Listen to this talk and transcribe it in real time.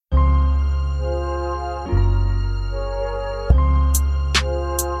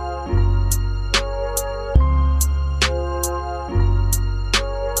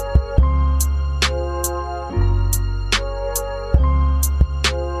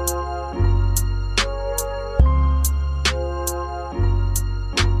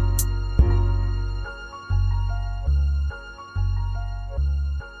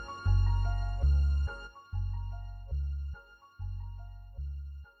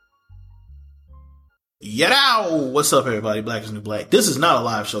Yow! What's up, everybody? Black is New Black. This is not a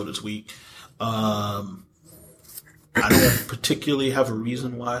live show this week. I don't particularly have a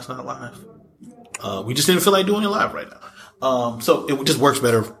reason why it's not live. We just didn't feel like doing it live right now. So it just works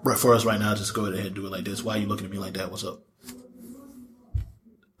better for us right now. Just go ahead and do it like this. Why are you looking at me like that? What's up?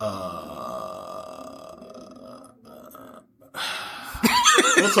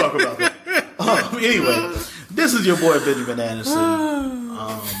 We'll talk about that. Anyway, this is your boy Benjamin Anderson.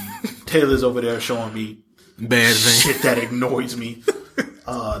 Taylor's over there showing me bad thing. Shit that annoys me.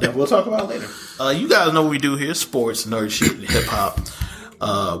 That we'll talk about later. You guys know what we do here: sports, nerd shit, and hip hop,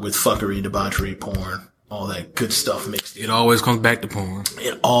 with fuckery, debauchery, porn, all that good stuff mixed in. It always comes back to porn.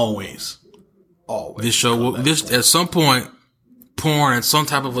 It always. This show will, at some point, porn and some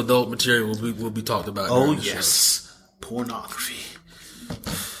type of adult material will be talked about. Oh yes, pornography.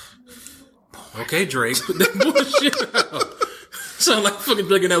 Okay, Drake, put that bullshit out. Sound like fucking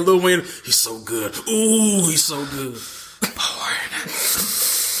Drake and that Lil Wayne. He's so good. Ooh, he's so good. Porn.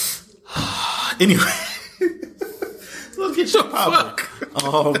 Anyway, let's get shit popping.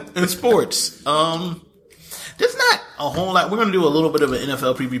 In sports, there's not a whole lot. We're going to do a little bit of an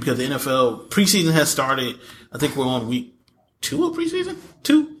NFL preview because the NFL preseason has started. I think we're on week 2 of preseason.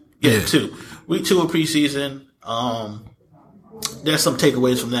 2? Yeah, 2. Week 2 of preseason. There's some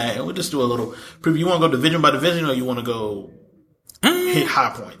takeaways from that, and we'll just do a little preview. You want to go division by division, or you want to go hit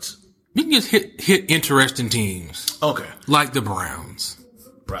high points? You can just hit interesting teams. Okay. Like the Browns.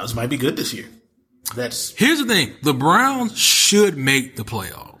 Browns might be good this year. Here's the thing. The Browns should make the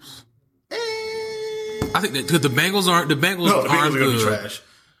playoffs. I think that because the Bengals aren't good. Be trash.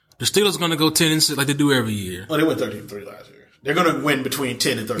 The Steelers are going to go 10-6 like they do every year. Oh, they went 13-3 last year. They're going to win between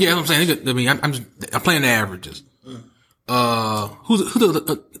 10 and 13. Yeah, that's what I'm saying. I'm playing the averages. Who's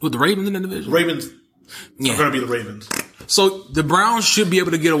the Ravens in the division? Ravens. Yeah. Are going to be the Ravens. So the Browns should be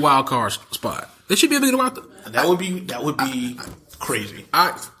able to get a wild card spot. They should be able to get a wild card. That would be crazy.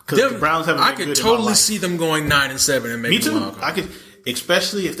 The Browns haven't been good. I could totally see them going 9-7 and making a wild card. I could,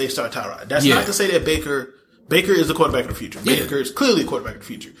 especially if they start Tyrod. That's not to say that Baker is the quarterback of the future. Baker is clearly the quarterback of the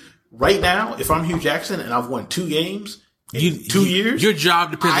future. Right now, if I'm Hugh Jackson and I've won 2 games in 2 years, your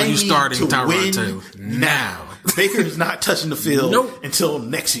job depends on you starting Tyrod Taylor now. Baker is not touching the field until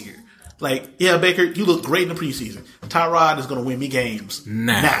next year. Like, yeah, Baker, you look great in the preseason. Tyrod is going to win me games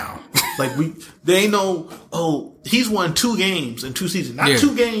now. Like, they know, he's won 2 games in 2 seasons. Not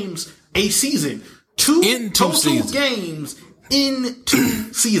 2 games a season. 2 games in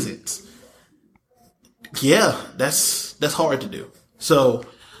 2 seasons. Yeah, that's hard to do. So,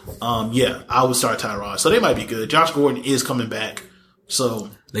 I would start Tyrod. So they might be good. Josh Gordon is coming back. So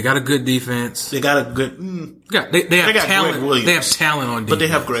they got a good defense. They got a good. They have talent. They have talent on defense, but they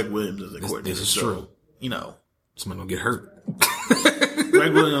have Greg Williams as a coordinator. This is true. Somebody gonna get hurt.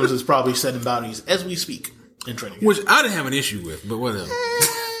 Greg Williams is probably setting boundaries as we speak in training. Which I didn't have an issue with, but whatever.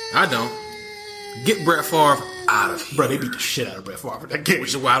 I don't. Get Brett Favre out of here. Bro, they beat the shit out of Brett Favre that game.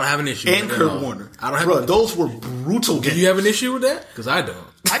 Which is why I don't have an issue with that. And Kurt Warner. Bro, those were brutal games. Do you have an issue with that? Because I don't.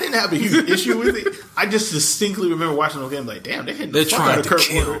 I didn't have a huge issue with it. I just distinctly remember watching those games like, damn, they're hitting the fuck out of Kurt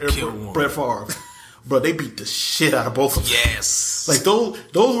Warner and Brett Favre. Bro, they beat the shit out of both of them. Yes. Like, those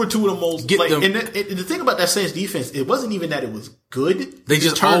were 2 of the most... And the thing about that Saints defense, it wasn't even that it was good. They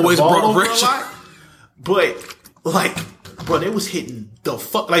just always brought pressure. But, bro, they was hitting the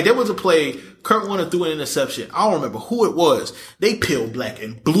fuck... Like, there was a play, Kurt Warner threw an interception. I don't remember who it was. They peeled black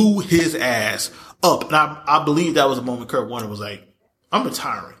and blew his ass up. And I believe that was a moment Kurt Warner was like, I'm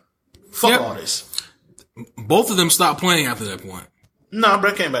retiring. Fuck all this. Both of them stopped playing after that point. No,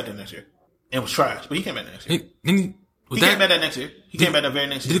 Brett came back there next year. And was trash. But he came back next year. He came back that next year. He came back that very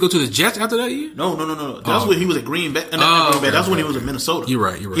next year. Did he go to the Jets after that year? No. That's when he was at Green Bay. That's when he was in Minnesota. You're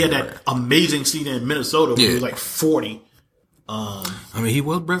right. He had that amazing season in Minnesota where he was like 40. He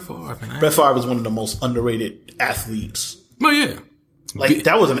was Brett Favre. Brett Favre was one of the most underrated athletes. Oh, yeah. Like,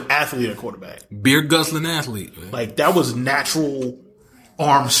 that was an athlete at quarterback. Beer guzzling athlete. Man. Like, that was natural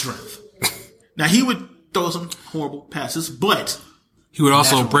arm strength. Now, he would throw some horrible passes, but he would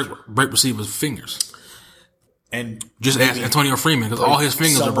also break receivers' fingers. And just ask Antonio Freeman, because all his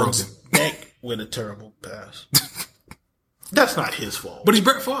fingers are broken. Neck with a terrible pass. That's not his fault. But he's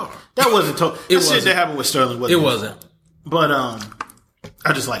Brett Favre. That wasn't that shit that happened with Sterling. It wasn't. But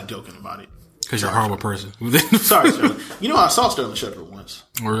I just like joking about it. Because you're a horrible person. Sorry, Sterling. I saw Sterling Shepard once.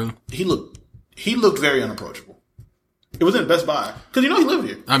 Oh, really? He looked very unapproachable. It was in Best Buy. Because he lived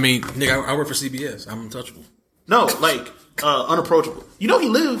here. I mean, nigga, I work for CBS. I'm untouchable. No, unapproachable. He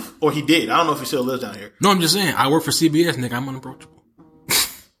lived, or he did. I don't know if he still lives down here. No, I'm just saying, I work for CBS, nigga. I'm unapproachable.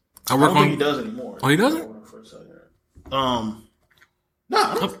 I don't think he does anymore. Oh, he doesn't? No,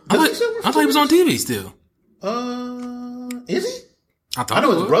 I don't I thought he was on TV still. Is he? I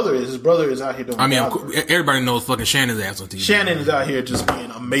know his brother is. His brother is out here doing. I mean, everybody knows fucking Shannon's ass on TV. Shannon is out here just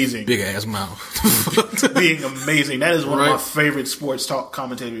being amazing. Big ass mouth. Being amazing. That is one of my favorite sports talk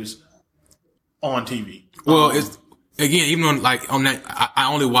commentators on TV. Well, it's again, even on on that, I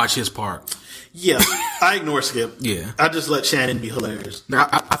only watch his part. Yeah, I ignore Skip. Yeah, I just let Shannon be hilarious. Now,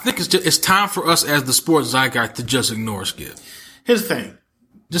 I think it's time for us as the sports zeitgeist to just ignore Skip. Here's the thing.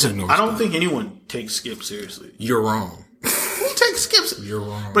 Just ignore. I don't think anyone takes Skip seriously. You're wrong. Take Skip seriously. You're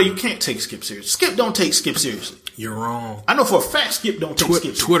wrong. Bro, you can't take Skip seriously. Skip don't take Skip seriously. You're wrong. I know for a fact Skip don't take Skip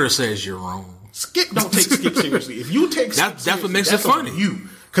seriously. Twitter says you're wrong. Skip don't take Skip seriously. If you take Skip that's what makes it funny. You.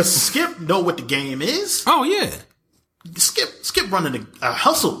 Because Skip know what the game is. Oh, yeah. Skip running a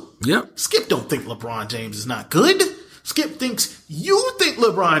hustle. Yep. Skip don't think LeBron James is not good. Skip thinks you think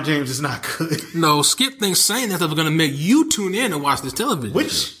LeBron James is not good. No, Skip thinks saying that stuff is going to make you tune in and watch this television.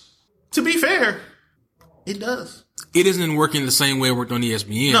 Which, to be fair, it does. It isn't working the same way it worked on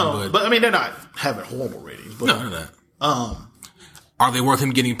ESPN. No, but I mean, they're not having horrible ratings. But, no, they're not. Are they worth him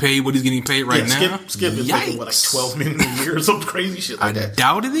getting paid what he's getting paid right now? Skip is making, like, $12 million a year or some crazy shit like that. I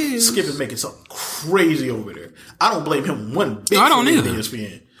doubt it is. Skip is making something crazy over there. I don't blame him one bit. No, I don't either.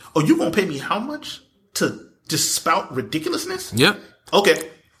 ESPN. Oh, you gonna pay me how much to just spout ridiculousness? Yep.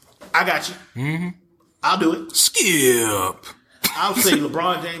 Okay. I got you. Mm-hmm. I'll do it. Skip. I'll say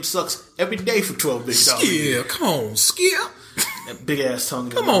LeBron James sucks every day for $12 billion. Skip. Come on, Skip. That big ass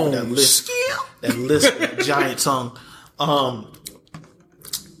tongue. Come on, that lisp, Skip. That lisp, that giant tongue.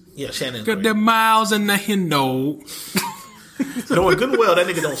 Yeah, Shannon. Got the miles in the hendo. Knowing good and well that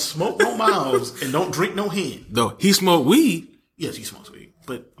nigga don't smoke no miles and don't drink no hen. No, he smoked weed. Yes, he smokes weed.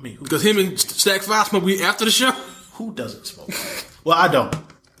 But, I mean, because him and Stack 5 smoke weed after the show? Who doesn't smoke weed? Well, I don't.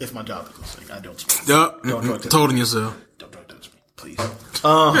 If my job is listening, I don't smoke. Don't drug touch Told on yourself. Don't drug touch me, please.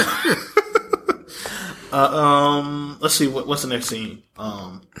 Let's see, what's the next scene?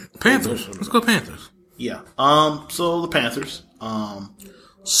 Panthers. Let's go Panthers. Yeah. So the Panthers,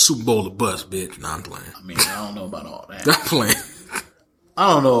 Super Bowl of bust, bitch. Nah, I'm playing. I mean, I don't know about all that. I'm playing.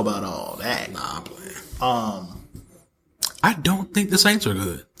 I don't know about all that. Nah, I'm playing. I don't think the Saints are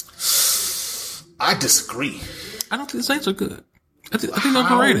good. I disagree. I don't think the Saints are good. I think they're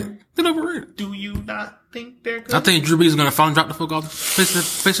overrated. They're overrated. Do you not think they're good? I think Drew Brees is going to finally drop the fuck off the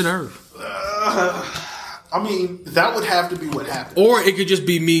face of the earth. I mean, that would have to be what happened. Or it could just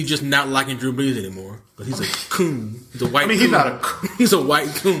be me just not liking Drew Brees anymore. But he's a coon. He's a white coon. He's not a coon. He's a white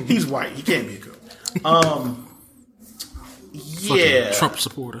coon. He's white. He can't be a coon. Yeah. Trump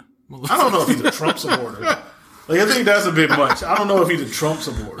supporter. I don't know if he's a Trump supporter. I think that's a bit much. I don't know if he's a Trump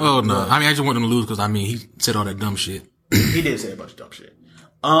supporter. Oh, no. I mean, I just want him to lose because, I mean, he said all that dumb shit. He did say a bunch of dumb shit.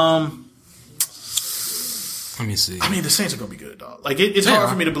 Let me see. I mean, the Saints are going to be good, dog. Like, it's hard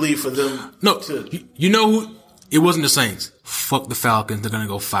for me to believe for them. No, you know who? It wasn't the Saints. Fuck the Falcons. They're going to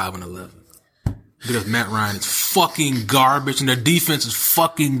go 5-11. Because Matt Ryan is fucking garbage and their defense is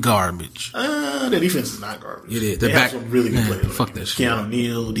fucking garbage. Their defense is not garbage. It is. They have some really good players. Fuck that shit. Keanu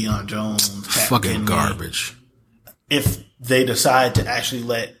Neal, Deion Jones, Pat fucking McKinley. Garbage. If they decide to actually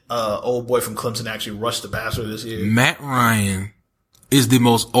let old boy from Clemson actually rush the passer this year. Matt Ryan is the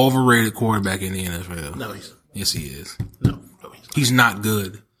most overrated quarterback in the NFL. No, he's not. Yes, he is. No, he's not. He's not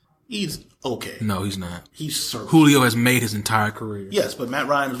good. He's okay. No, he's not. He's serviceable. Julio has made his entire career. Yes, but Matt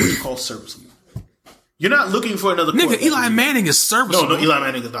Ryan is what you call serviceable. You're not looking for another quarterback. Nigga, Eli Manning is serviceable. No, Eli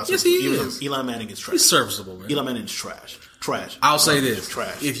Manning is not serviceable. Yes, he is. Eli Manning is trash. He's serviceable, man. Eli Manning is trash. Trash. I'll say this.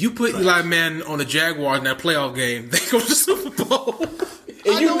 Trash. If you put Eli Manning on the Jaguars in that playoff game, they go to the Super Bowl.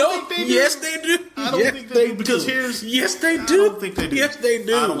 And you know, yes, they do. I don't think they do. Because yes, they do. I don't think they do. Yes, they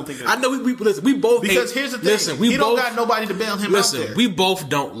do. I don't think they do. I know we listen. We both because here's the thing. He don't got nobody to bail him out there. We both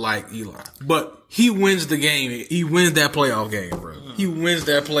don't like Eli, but he wins the game. He wins that playoff game, bro. He wins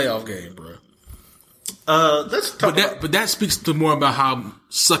that playoff game, bro. Let's talk. But that speaks to more about how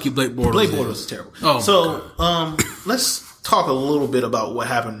sucky Blake Bortles. Blake Bortles is terrible. Oh, so let's talk a little bit about what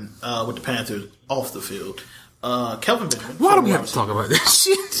happened with the Panthers off the field. Kelvin Benjamin. Why do we have to talk about this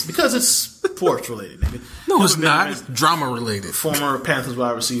shit? Because it's sports related, nigga. No, it's not. It's drama related. Former Panthers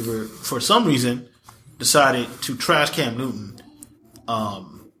wide receiver, for some reason, decided to trash Cam Newton.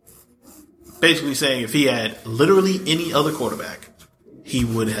 Basically saying if he had literally any other quarterback, he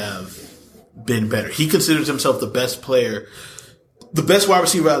would have been better. He considers himself the best player, the best wide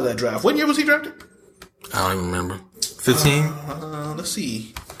receiver out of that draft. What year was he drafted? I don't even remember. 15? Let's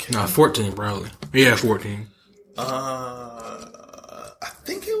see. No, 14 probably. Yeah, 14. I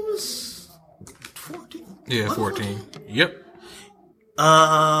think it was 14. Yeah, 14. Yep.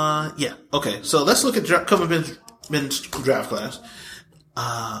 Yeah. Okay. So let's look at Kelvin Benjamin's draft class.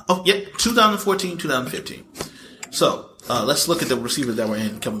 2014, 2015. So, let's look at the receivers that were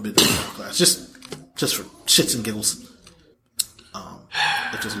in Kelvin Benjamin's class. Just for shits and giggles.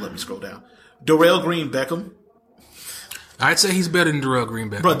 Just let me scroll down. Darrell Green Beckham. I'd say he's better than Darrell Green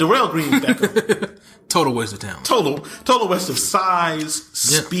Beckham. Bro, Darrell Green Beckham. Total waste of talent. Total waste of size,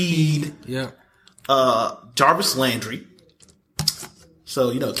 speed. Yeah. Jarvis Landry.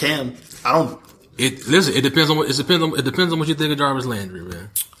 So, Cam, It depends on what you think of Jarvis Landry, man.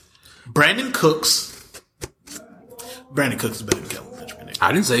 Brandon Cooks. Brandon Cooks is better than Kelvin Benjamin.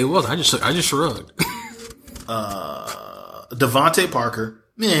 I didn't say he was. I just shrugged. Devontae Parker.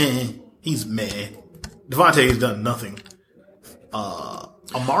 He's meh. Devontae has done nothing.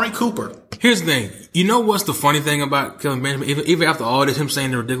 Amari Cooper. Here's the thing. You know what's the funny thing about Kelvin Benjamin? Even after all this, him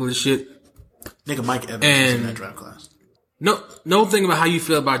saying the ridiculous shit. Nigga, Mike Evans is in that draft class. No thing about how you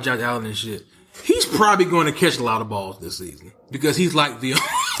feel about Josh Allen and shit. He's probably going to catch a lot of balls this season because he's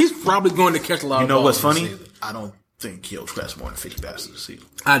he's probably going to catch a lot of balls. You know what's funny? I don't think he'll catch more than 50 passes this season.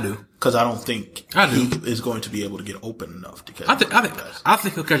 I do. Because I don't think he is going to be able to get open enough to catch. I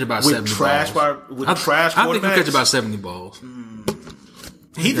think he'll catch about 70 balls. With trash quarterbacks, I think he'll catch about 70 balls.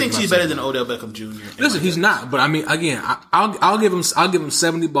 He thinks he's better than Odell Beckham Jr. Listen, he's not. But I mean, again, I'll give him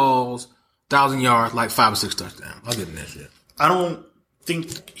 70 balls, 1,000 yards, like 5 or 6 touchdowns. I'll give him that shit. I don't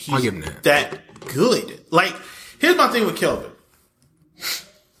think he's I'll give him that good. Like, here's my thing with Kelvin.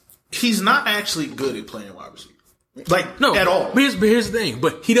 He's not actually good at playing wide receiver. Like, no, at all. But here's the thing.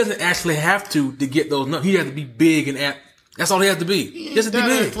 But he doesn't actually have to get those numbers. He has to be big and that's all he has to be. He has to be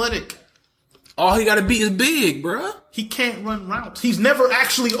big. Athletic. All he got to be is big, bruh. He can't run routes. He's never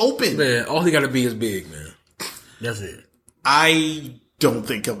actually open. Man, all he got to be is big, man. That's it. I don't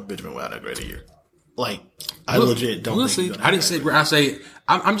think Kelvin Benjamin will have that great a year. Like, I legit don't think I didn't say, I say,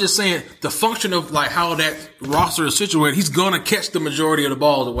 I'm just saying the function of like how that roster is situated, he's going to catch the majority of the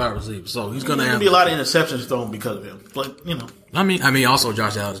balls at wide receiver. So he's going to be a lot of interceptions thrown because of him. But, I mean, also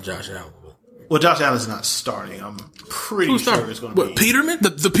Josh Allen is Josh Allen. Well, Josh Allen's not starting. I'm pretty sure it's going to be. Peterman?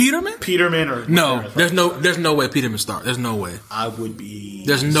 The Peterman? Peterman or. No, there's no way Peterman starts. There's no way. I would be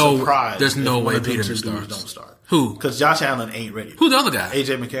surprised. There's no way Peterman starts. Don't start. Who? Because Josh Allen ain't ready. Who's the other guy?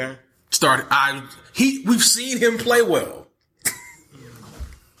 AJ McCarron. Started. We've seen him play well.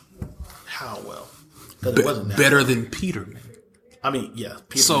 How well? Because it wasn't that better well. Than Peterman. I mean, yeah.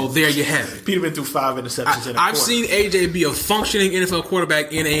 So there you have it. Peterman threw 5 interceptions in a quarter. I've seen AJ be a functioning NFL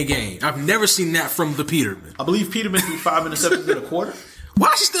quarterback in a game. I've never seen that from the Peterman. I believe Peterman threw 5 interceptions in a quarter.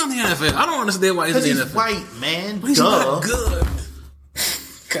 Why is he still in the NFL? I don't understand why he's in the NFL. Because he's white, man. He's not good.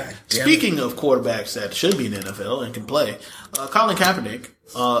 God damn Speaking of quarterbacks that should be in the NFL and can play, Colin Kaepernick,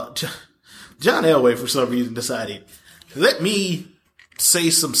 John Elway for some reason decided, let me say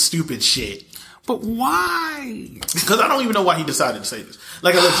some stupid shit. But why? Because I don't even know why he decided to say this.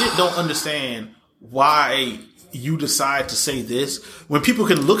 Like, I legit don't understand why you decide to say this when people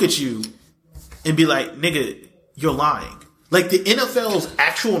can look at you and be like, nigga, you're lying. Like, the NFL's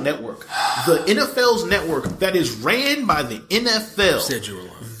actual network, the NFL's network that is ran by the NFL, said you were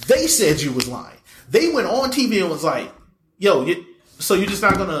lying. They said you was lying. They went on TV and was like, yo, so you're just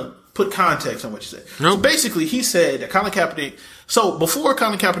not going to put context on what you said. Nope. So basically, he said that Colin Kaepernick, so before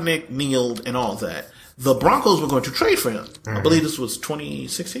Colin Kaepernick kneeled and all that, the Broncos were going to trade for him. Mm-hmm. I believe this was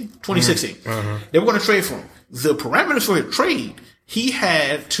 2016. Mm-hmm. They were going to trade for him. The parameters for his trade, he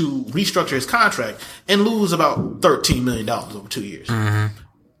had to restructure his contract and lose about $13 million over 2 years. Mm-hmm.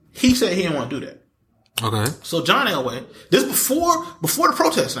 He said he didn't want to do that. Okay. So John Elway, this before the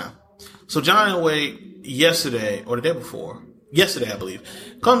protest now. So John Elway yesterday, or the day before, yesterday I believe,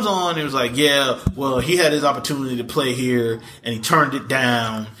 comes on and was like, yeah, well, he had his opportunity to play here and he turned it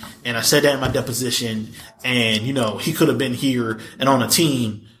down. And I said that in my deposition and, he could have been here and on a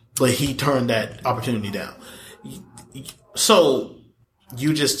team, but he turned that opportunity down. So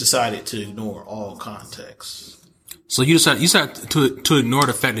you just decided to ignore all context. So you decided to ignore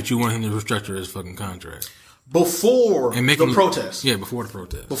the fact that you want him to restructure his fucking contract before the protest. Yeah, before the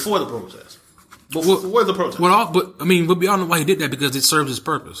protest. Before the protest. Before the protest. But we all know why he did that because it serves his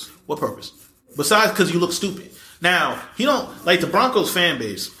purpose. What purpose? Besides, because you look stupid. Now he don't like the Broncos fan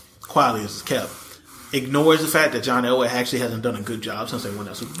base. Quietly as it's kept, ignores the fact that John Elway actually hasn't done a good job since they won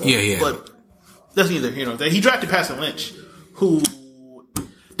that Super Bowl. Yeah. But that's neither here nor there. He drafted Paxton Lynch, who.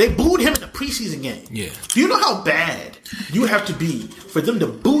 They booed him in the preseason game. Yeah. Do you know how bad you have to be for them to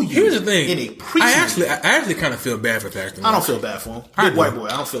boo you? Here's the thing. In a preseason I actually kind of feel bad for Paxton. I don't feel bad for him. Big white boy.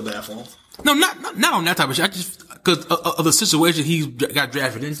 I don't feel bad for him. No, not on that type of shit. I just because of the situation he got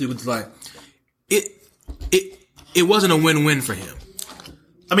drafted into. It's like it wasn't a win-win for him.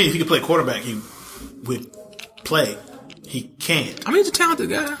 I mean, if he could play quarterback, he would play. He can. I mean, he's a talented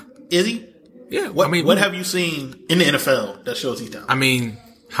guy. Is he? Yeah. What have you seen in the NFL that shows he's talented? I mean,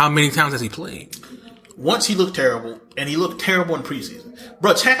 how many times has he played? Once he looked terrible, and he looked terrible in preseason.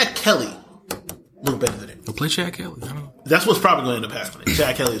 Bro, Chad Kelly looked better than him. He'll play Chad Kelly. I don't know. That's what's probably going to end up happening.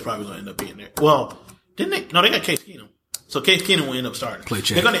 Chad Kelly is probably going to end up being there. Well, didn't they? No, they got Case Keenum. So Case Keenum will end up starting. Play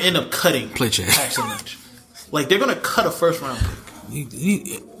Chad. They're going to end up cutting Paxton Lynch. Like, they're going to cut a first-round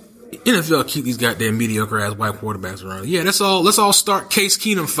pick. NFL keep these goddamn mediocre ass white quarterbacks around. Yeah, let's all start Case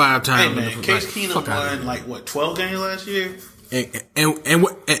Keenum 5 times. Hey man, Case Keenum won 12 games last year.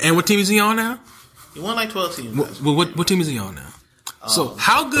 And what team is he on now? He won 12 teams. What team is he on now? So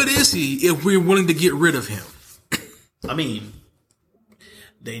how good is he if we're willing to get rid of him? I mean,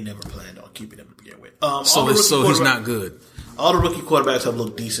 they never planned on keeping him to begin with. So he's not good. All the rookie quarterbacks have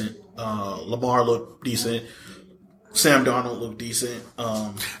looked decent. Lamar looked decent. Sam Darnold looked decent.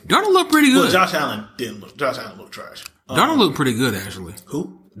 Darnold looked pretty good. Well, Josh Allen didn't look. Josh Allen looked trash. Darnold looked pretty good, actually.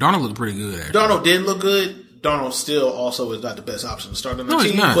 Who? Darnold looked pretty good, actually. Darnold did look good. Darnold still also is not the best option to start on the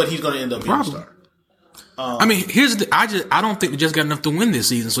team, but he's going to end up being a starter. I mean, here's the I don't think we just got enough to win this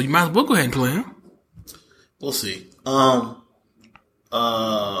season, so you might as well go ahead and play him. We'll see. I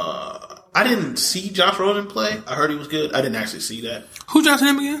didn't see Josh Rosen play. I heard he was good. I didn't actually see that. Who drafted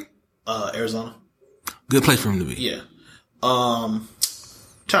him again? Arizona. Good place for him to be. Yeah.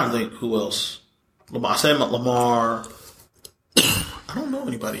 Trying to think who else. Lamar. I said Lamar. I don't know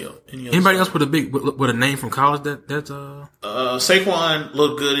anybody else. Anybody else with a name from college that's Saquon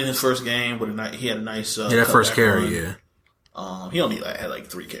looked good in his first game. He had a nice that first carry. Run. Yeah. He only had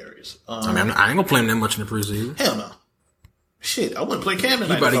 3 carries. I mean, I ain't gonna play him that much in the preseason. Hell no. Shit, I wouldn't play Cam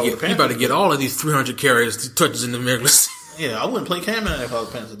tonight. You about to get all of these 300 carries, touches in the regular season. Yeah, I wouldn't play Cam tonight if I was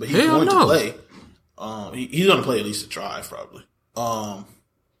Panthers, but he's going to play. He's going to play at least a drive, probably. I'm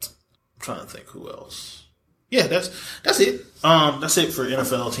trying to think who else. Yeah, that's it. That's it for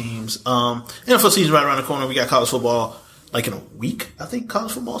NFL teams. NFL season right around the corner. We got college football in a week. I think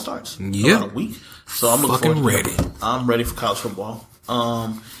college football starts. Yeah, about a week. So I'm looking forward to it. I'm ready for college football.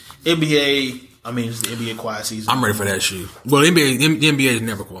 NBA. I mean, it's the NBA quiet season. I'm ready for that shit. Well, the NBA is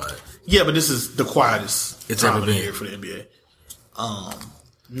never quiet. Yeah, but this is the quietest it's ever been year for the NBA.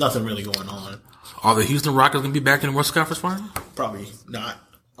 Nothing really going on. Are the Houston Rockets going to be back in the Western Conference Final? Probably not.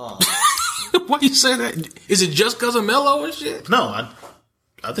 Why you say that? Is it just because of Melo and shit? No,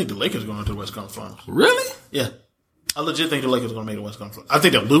 I think the Lakers are going to the Western Conference Finals. Really? Yeah. I legit think the Lakers are going to make the Western Conference Finals. I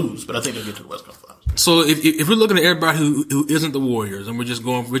think they'll lose, but I think they'll get to the Western Conference Finals. So if we're looking at everybody who isn't the Warriors, and we're just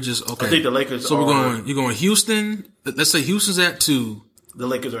okay. I think the Lakers. So you're going Houston. Let's say Houston's at 2. The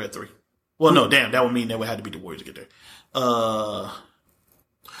Lakers are at 3. Well, no, damn, that would mean they would have to beat the Warriors to get there. No.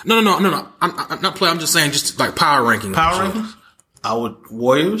 I'm not playing. I'm just saying, just like power rankings. Power rankings. I would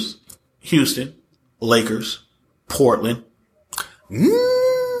Warriors, Houston, Lakers, Portland.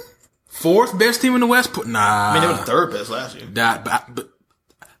 4th best team in the West? Nah. I mean, they were 3rd best last year. But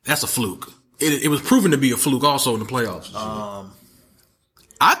that's a fluke. It was proven to be a fluke also in the playoffs.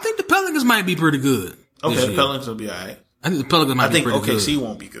 I think the Pelicans might be pretty good. Okay, the Pelicans will be all right. I think the Pelicans might be pretty good. I think OKC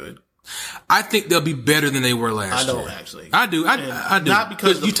won't be good. I think they'll be better than they were last year. I don't actually. I do. I do. Not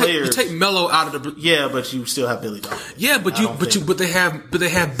because you take Melo out of the. Yeah, but you still have Billy Donovan. Yeah, but they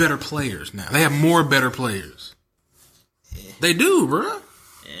have better players now. They have more better players. Yeah. They do, bro.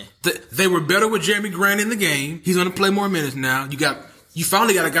 Yeah. They were better with Jeremy Grant in the game. He's going to play more minutes now. You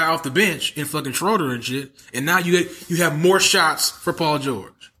finally got a guy off the bench in fucking Schroeder and shit, and now you have more shots for Paul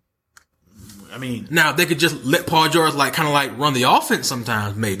George. I mean, now they could just let Paul George run the offense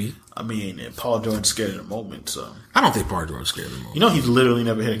sometimes, maybe. I mean, and Paul George's scared in the moment, so I don't think Paul George's scared in the moment. You know, he's literally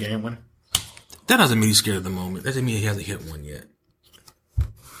never hit a game winner. That doesn't mean he's scared of the moment. That doesn't mean he hasn't hit one yet.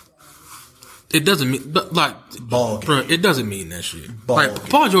 It doesn't mean, but it doesn't mean that shit.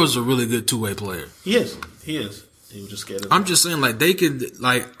 Paul George is a really good 2-way player. He is. He was just scared of I'm just saying, they could,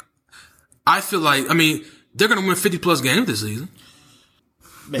 I feel they're going to win 50+ games this season.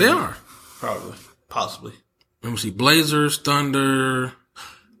 Maybe. They are. Probably. Possibly. Let me see. Blazers, Thunder,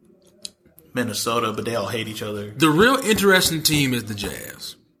 Minnesota, but they all hate each other. The real interesting team is the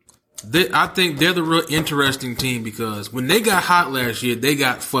Jazz. I think they're the real interesting team because when they got hot last year, they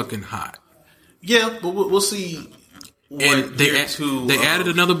got fucking hot. Yeah, but we'll see. And they added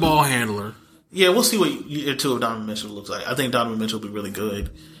another ball handler. Yeah, we'll see what year 2 of Donovan Mitchell looks like. I think Donovan Mitchell will be really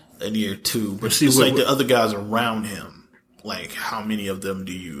good in year 2. But it's the other guys around him. How many of them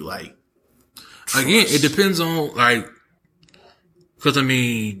do you trust? Again, it depends on because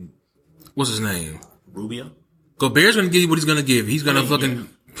what's his name? Rubio. Gobert's gonna give you what he's gonna give. He's gonna fucking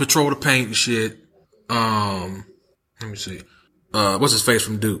patrol the paint and shit. Let me see. What's his face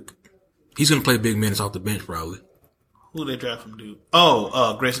from Duke? He's gonna play big minutes off the bench probably. Who they draft from Duke?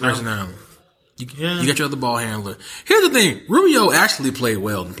 Oh, Grayson Allen. You got your other ball handler. Here's the thing. Rubio actually played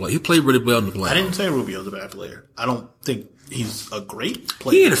well in the play. He played really well in the play. I didn't say Rubio's a bad player. I don't think he's a great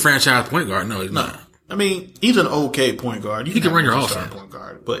player. He ain't a franchise point guard. No, he's not. I mean, he's an okay point guard. He can run your offense. Point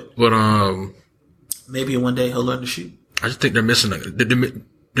guard, but maybe one day he'll learn to shoot. I just think they're missing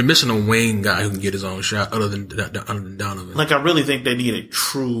a wing guy who can get his own shot other than Donovan. Like, I really think they need a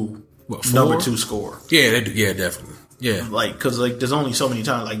true number 2 scorer. Yeah, they do. Yeah, definitely. Yeah. Like, cause like, there's only so many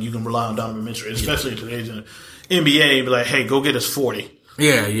times, like, you can rely on Donovan Mitchell, especially in today's NBA, be like, hey, go get us 40.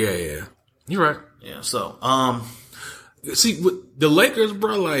 Yeah. You're right. Yeah, so, see, with the Lakers,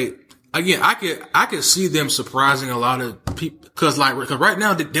 bro, like, again, I could see them surprising a lot of people, cause right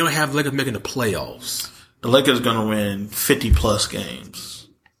now, they don't have the Lakers making the playoffs. The Lakers are gonna win 50 plus games.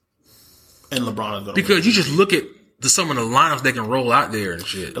 And LeBron is gonna because you just look at some of the lineups they can roll out there and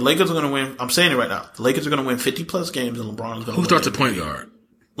shit. The Lakers are going to win. I'm saying it right now. The Lakers are going to win 50 plus games, and LeBron is going to. Who starts at point guard?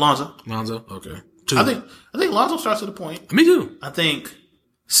 Lonzo. Okay. 2. I think Lonzo starts at the point. Me too. I think.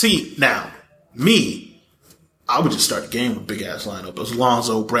 See now, I would just start the game with a big ass lineup. It was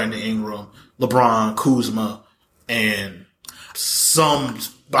Lonzo, Brandon Ingram, LeBron, Kuzma, and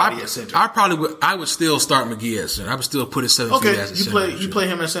somebody at center. I would still start McGee at center. I would still put his 7 feet as a center. You play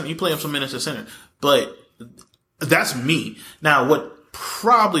him at center. You play him some minutes at center, but. That's me. Now, what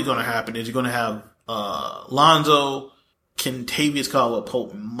probably going to happen is you're going to have Lonzo, Kentavious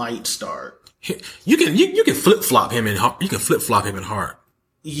Caldwell-Pope might start. You can flip flop him in Hart.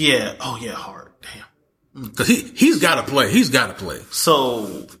 Yeah. Oh yeah, Hart. Damn. Because he's got to play. He's got to play.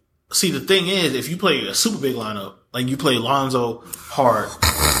 So, see, the thing is, if you play a super big lineup, like you play Lonzo, Hart,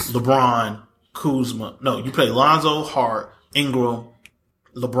 LeBron, Kuzma. No, you play Lonzo, Hart, Ingram,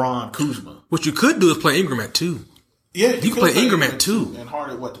 LeBron, Kuzma. What you could do is play Ingram at 2. Yeah, you can play Ingram at 2. And Hart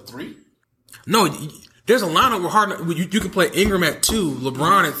at the 3? No, there's a lineup where Hart, you can play Ingram at 2,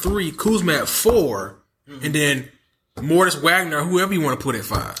 LeBron at 3, Kuzma at 4, and then Morris Wagner, whoever you want to put at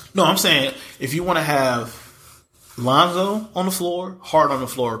 5. No, I'm saying if you want to have Lonzo on the floor, Hart on the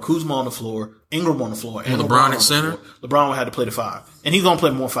floor, Kuzma on the floor, Ingram on the floor, and LeBron at center, LeBron would have to play the 5, and he's gonna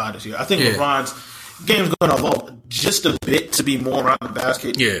play more 5 this year. I think LeBron's game's gonna evolve just a bit to be more around the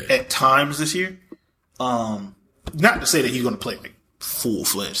basket at times this year. Not to say that he's going to play like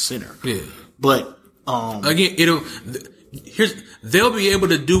full-fledged center. Yeah. But, again, they'll be able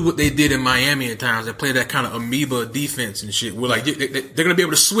to do what they did in Miami at times and play that kind of amoeba defense and shit. Where like, they're going to be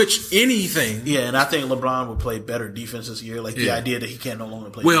able to switch anything. Yeah, and I think LeBron will play better defense this year. Like the idea that he can no longer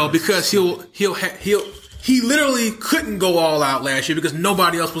play defense. Because he literally couldn't go all out last year because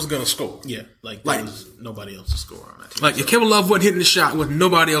nobody else was going to score. Yeah, like there was nobody else to score on that team. Like, if Kevin Love wasn't hitting the shot, with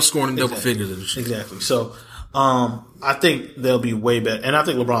nobody else scoring in double figures and shit. Exactly. So, I think they'll be way better. And I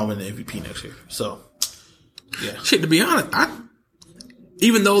think LeBron will win the MVP next year. So, yeah. Shit, to be honest,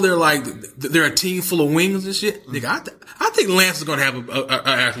 even though they're a team full of wings and shit, nigga, I think Lance is going to have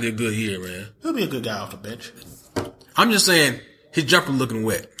actually a good year, man. He'll be a good guy off the bench. I'm just saying, his jumper looking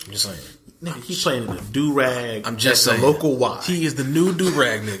wet. I'm just saying. Nigga, he's playing in a do-rag. I'm just saying. The local Y. He is the new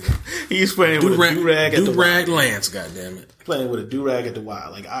do-rag nigga. He's playing with a do-rag at the Y. Do-rag Lance, goddammit. Playing with a do-rag at the Y.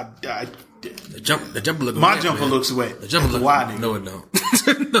 Like, the jumper looks wet. My jumper looks wet. The jumper looks wet. No, it don't.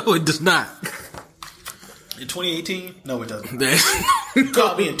 No, it does not. In 2018? No, it doesn't.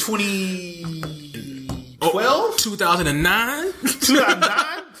 Called me in 2012? 2009?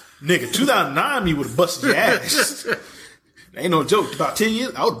 2009? Nigga, 2009 me would have busted your ass. Ain't no joke. About 10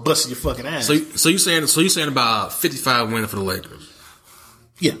 years, I would have busted your fucking ass. So you saying about 55 wins for the Lakers?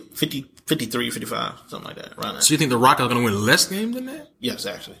 Yeah, 50, 53, 55, something like that. Around that. So you think the Rockets are going to win less games than that? Yes,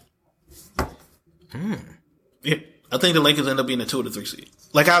 actually. Yeah, I think the Lakers end up being a 2 or 3 seed.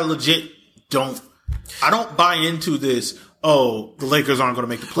 Like, I legit don't buy into this. Oh, the Lakers aren't going to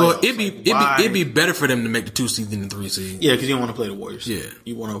make the playoffs. Well, it'd be better for them to make the 2 seed than the 3 seed. Yeah, because you don't want to play the Warriors. Yeah,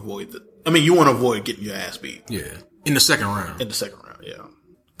 you want to avoid you want to avoid getting your ass beat. Yeah, in the second round. Yeah,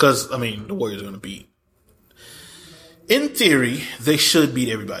 because the Warriors are going to beat. In theory, they should beat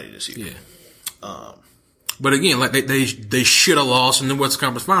everybody this year. Yeah. But again, like they should have lost in the Western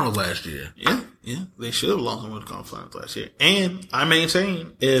Conference Finals last year. Yeah, they should have lost in the Western Conference Finals last year. And I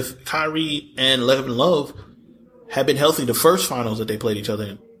maintain if Kyrie and Kevin Love had been healthy the first finals that they played each other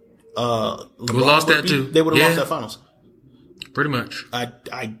in, we lost that too. They would have lost that finals. Pretty much. I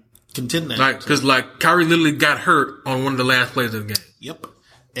contend that. Because Kyrie literally got hurt on one of the last plays of the game. Yep.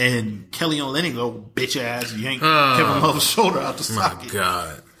 And Kelly Olynyk bitch ass yanked Kevin Love's shoulder out the socket. My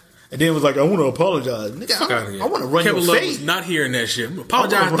God. And then was like, I want to apologize. Nigga, I want to run Kevin your Love fade. Was not hearing that shit.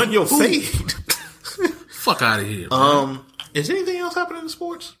 Apologize. I want to run your fade. Fuck out of here. Man. Is anything else happening in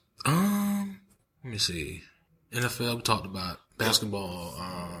sports? Let me see. NFL, we talked about basketball.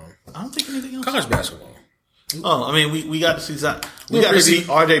 I don't think anything else. College basketball. Oh, I mean, we got to see that. We got to see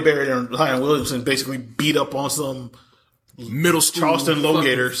R.J. Barrett and Zion Williamson basically beat up on some middle school Charleston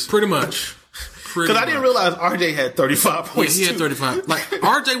Low-Gators. Pretty much. Because I didn't realize R.J. had 35 points. Yeah, he had 35. Like,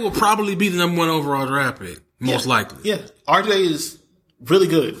 R.J. will probably be the number 1 overall draft pick, most likely. Yeah, R.J. is really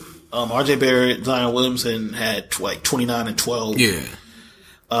good. R.J. Barrett, Zion Williamson had like 29 and 12. Yeah.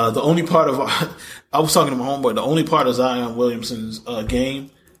 The only part of I was talking to my homeboy. The only part of Zion Williamson's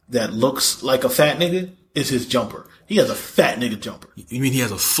game that looks like a fat nigga is his jumper. He has a fat nigga jumper. You mean he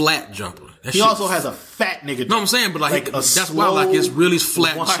has a flat jumper? He also has a fat nigga jumper. No, I'm saying, but like that's why like it's really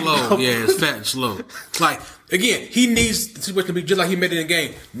flat and slow. Yeah, it's fat and slow. Like again, he needs the situation to be just like he made it in the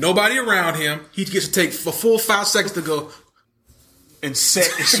game. Nobody around him. He gets to take a full 5 seconds to go and set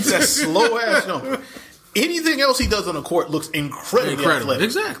that slow ass jumper. Anything else he does on the court looks incredibly athletic.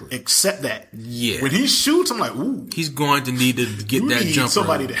 Exactly. Except that. Yeah. When he shoots, I'm like, ooh. He's going to need to get that jumper.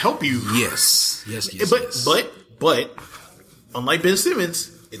 Somebody to help you. Yes. But unlike Ben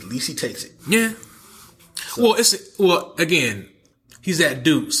Simmons, at least he takes it. Yeah. So. Again, he's at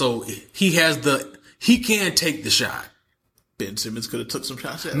Duke, so he can take the shot. Ben Simmons could have took some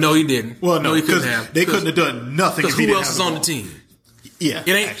shots at him. No, he didn't. Well, no, he couldn't have. They couldn't have done nothing. Because who else is on the team? Yeah,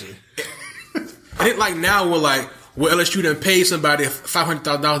 it ain't. Actually. It ain't like now we're like, well, LSU done paid somebody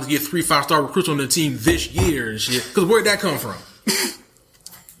 $500,000 to get 3 5-star recruits on the team this year and shit. Because where'd that come from?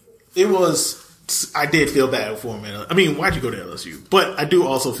 I did feel bad for him, man. I mean, why'd you go to LSU? But I do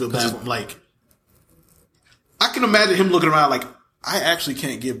also feel bad for him. Like, I can imagine him looking around like, I actually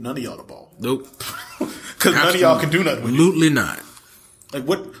can't give none of y'all the ball. Nope. Because none of y'all can do nothing with it. Absolutely not. Like,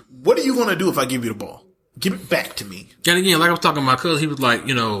 what are you going to do if I give you the ball? Give it back to me. And again, like I was talking to my cousin, he was like,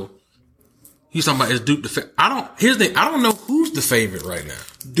 he's talking about is Duke the favorite. Here's the thing, I don't know who's the favorite right now.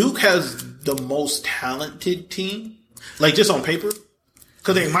 Duke has the most talented team, like just on paper,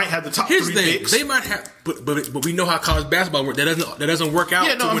 because they might have the top 3 picks. They might have, but we know how college basketball works. That doesn't work out.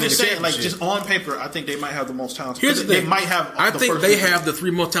 Yeah, no, I'm just saying, like just on paper, I think they might have the most talent. Here's the thing, they might have. I think they have the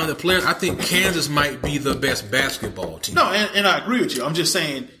 3 most talented players. I think Kansas might be the best basketball team. No, and I agree with you. I'm just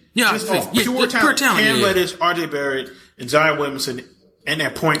saying, pure talent. Cam Reddish, R.J. Barrett, and Zion Williamson. And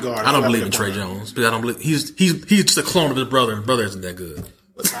that point guard. I don't believe in Trey Jones. But I don't believe he's just a clone of his brother, and brother isn't that good.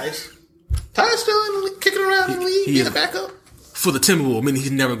 But Ty's still kicking around in the league, getting a backup for the Timberwolves. I mean,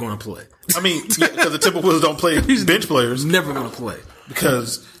 he's never going to play. I mean, because the Timberwolves don't play bench players. Never going to play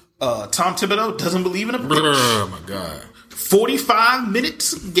because Tom Thibodeau doesn't believe in a bench. Oh my god! 45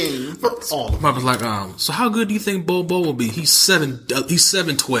 minutes a game for all of them. I was like, so how good do you think Bol will be? He's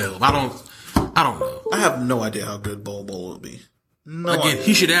 7'12". I don't know. I have no idea how good Bol will be.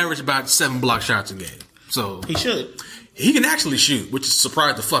 He should average about 7 block shots a game. So he should. He can actually shoot, which is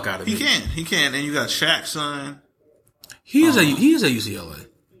surprised the fuck out of me. He can. And you got Shaq's son. He is at UCLA.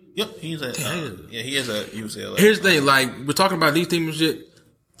 Yep, he is at UCLA. Here's the thing, like we're talking about these teams and shit.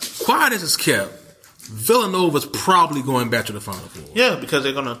 Quiet as it's kept, Villanova's probably going back to the Final Four. Yeah, because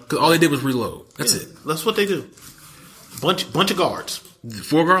all they did was reload. That's it. That's what they do. Bunch of guards.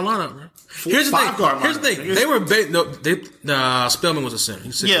 4-guard lineup, man. Here's the thing. They were Spellman was a center.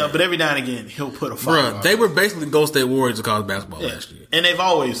 Yeah, but every now and again he'll put a 5-guard. They were basically Golden State Warriors of college basketball last year, and they've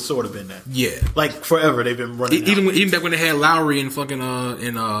always sort of been that. Yeah, like forever they've been running. Even back when they had Lowry and fucking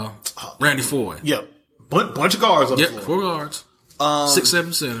Randy Foy. Yep, bunch of guards. On the floor. 4 guards,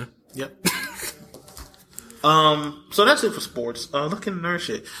 6'7" center. Yep. So that's it for sports. Look at nerd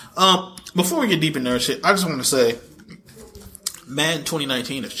shit. Before we get deep in nerd shit, I just want to say, Madden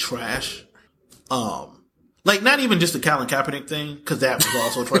 2019 is trash. Like not even just the Colin Kaepernick thing, because that was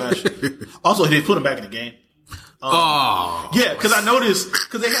also trash. Also, they put him back in the game. Yeah, because I noticed,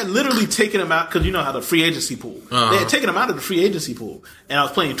 because they had literally taken him out, because you know how the free agency pool. They had taken him out of the free agency pool, and I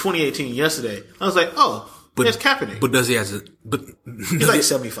was playing 2018 yesterday. I was like, there's Kaepernick. But does he have he's like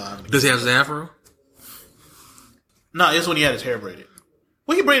 75. Does he have his afro? No, it's when he had his hair braided.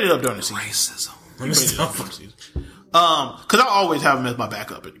 Well, he braided it up during the season. Racism. Because I always have him as my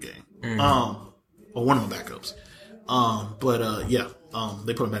backup in the game. Or one of my backups.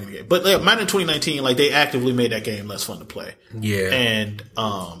 They put him back in the game. But Madden 2019, like they actively made that game less fun to play. Yeah. And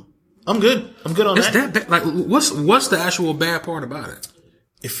I'm good. I'm good on that. Like, what's the actual bad part about it?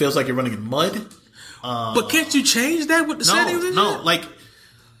 It feels like you're running in mud. But can't you change that with the settings? No, like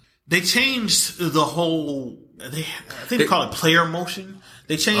they changed the whole. I think they call it player motion.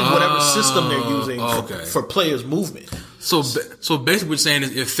 They changed whatever system they're using for players' movement. So basically, what you're saying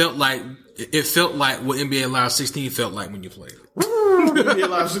is it felt like what NBA Live 16 felt like when you played it.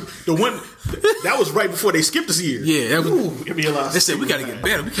 The one that was right before they skipped this year. Yeah, that was. NBA Live. They said we got to get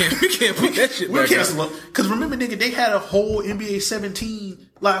better. We can't put that shit. We're canceling because remember, nigga, they had a whole NBA 17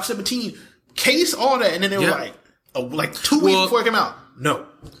 Live 17 case, all that, and then they were like 2 weeks before it came out. No.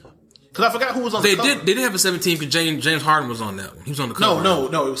 Because I forgot who was on the cover. They did have a 17 because James Harden was on that one. He was on the cover. No.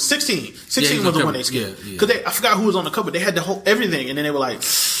 It was 16. 16 was the one they skipped. Because I forgot who was on the cover. They had the whole everything, and then they were like,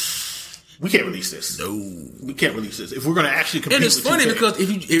 we can't release this. No. We can't release this. If we're going to actually compete with 2K. And it's funny because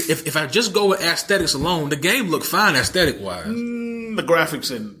if I just go with aesthetics alone, the game looked fine aesthetic-wise. The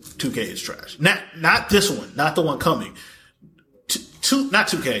graphics in 2K is trash. Not this one. Not the one coming. Not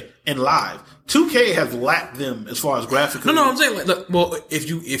 2K. In Live. 2K has lapped them as far as graphics. No, I'm saying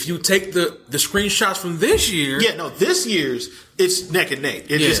if you take the screenshots from this year, this year's it's neck and neck.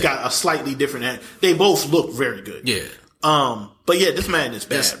 It just got a slightly different. They both look very good. Yeah. But yeah, this man is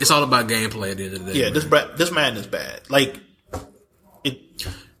bad. It's all about gameplay at the end of the day. Yeah, this man is bad. Like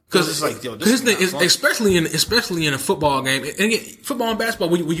because it's like his thing is especially in a football game. And again, football and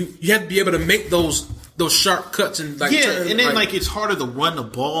basketball, you have to be able to make those sharp cuts and and then it's harder to run the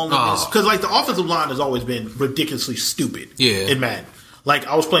ball because like the offensive line has always been ridiculously stupid. In Madden. Like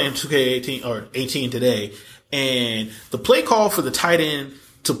I was playing 2K18 today, and the play call for the tight end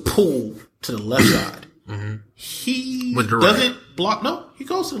to pull to the left side, he doesn't block. No, he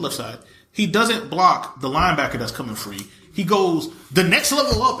goes to the left side. He doesn't block the linebacker that's coming free. He goes the next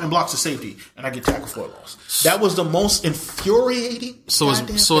level up and blocks the safety, and I get tackled for a loss. That was the most infuriating. So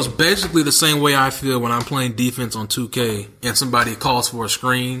it's basically the same way I feel when I'm playing defense on 2K and somebody calls for a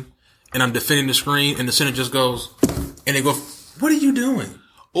screen, and I'm defending the screen, and the center just goes, and they go, "What are you doing?"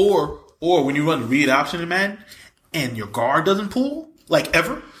 Or when you run the read option in Madden, and your guard doesn't pull like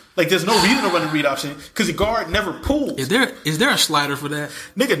ever. Like, there's no reason to run the read option because the guard never pulls. Is there a slider for that?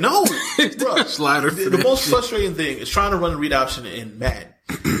 Nigga, no. Is there a slider for that? The most frustrating thing is trying to run the read option in Madden.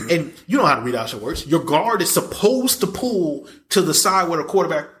 And you know how the read option works. Your guard is supposed to pull to the side where the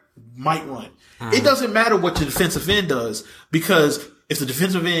quarterback might run. It doesn't matter what your defensive end does because if the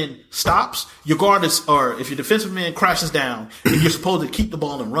defensive end stops, your guard or if your defensive end crashes down and you're supposed to keep the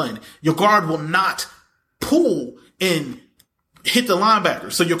ball and run, your guard will not pull and hit the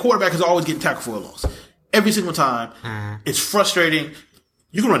linebacker. So your quarterback is always getting tackled for a loss. Every single time. It's frustrating.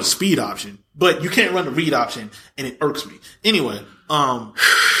 You can run the speed option, but you can't run the read option, and it irks me. Anyway, Madden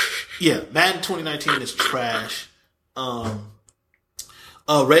 2019 is trash. Red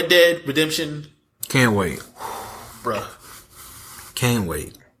Dead Redemption. Can't wait. Bruh. Can't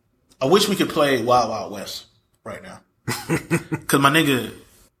wait. I wish we could play Wild Wild West right now. Cause my nigga,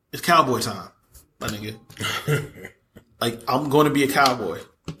 it's cowboy time. My nigga. Like, I'm going to be a cowboy.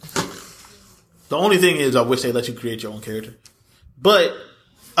 The only thing is I wish they let you create your own character. But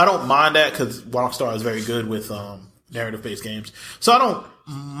I don't mind that because Rockstar is very good with narrative-based games. So I don't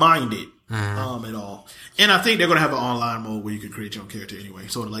mind it at all. And I think they're going to have an online mode where you can create your own character anyway.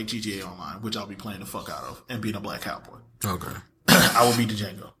 Sort of like GTA Online, which I'll be playing the fuck out of and being a black cowboy. Okay. I will be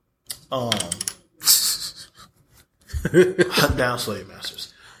Django. Hunt down slave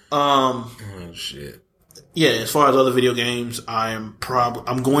masters. Oh, shit. Yeah, as far as other video games, I'm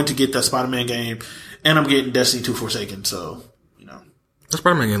going to get that Spider-Man game, and I'm getting Destiny 2 Forsaken. So, you know, the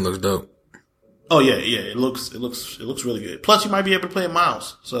Spider-Man game looks dope. Oh yeah, it looks really good. Plus, you might be able to play a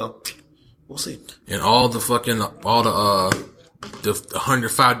mouse. So, we'll see. And all the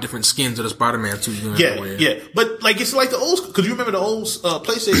 105 different skins of the Spider-Man suit. Yeah. But like it's like the old, because you remember the old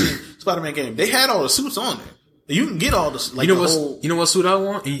PlayStation Spider-Man game? They had all the suits on there. You can get all the you know what suit I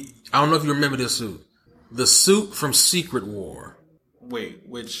want? I don't know if you remember this suit. The suit from Secret War. Wait,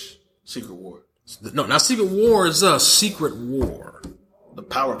 which Secret War? No, not Secret War. Is a Secret War. The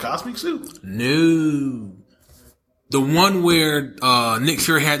Power Cosmic suit? No. The one where Nick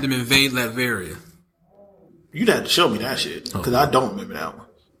Fury had them invade Latveria. You'd have to show me that shit because I don't remember that one.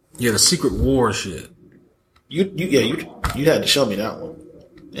 Yeah, the Secret War shit. You'd have to show me that one.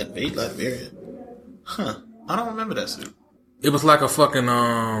 Invade Latveria. Huh? I don't remember that suit. It was like a fucking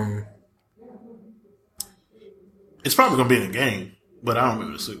It's probably gonna be in a game, but I don't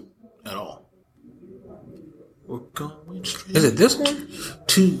remember the suit at all. We're going straight. Is it this one?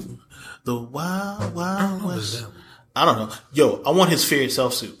 To the Wild Wild West. I don't know. Yo, I want his Fear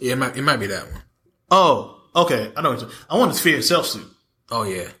Itself suit. Yeah, it might be that one. Oh, okay. I know what I want his Fear Itself suit. Oh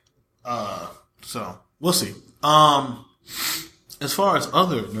yeah. So we'll see. As far as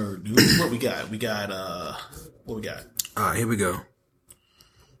other nerd news, what we got? What we got? Alright, here we go.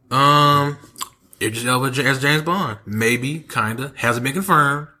 Idris Elba as James Bond. Maybe, kinda. Hasn't been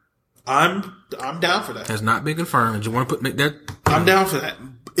confirmed. I'm down for that. Has not been confirmed. Do you want to make that? I'm down for that.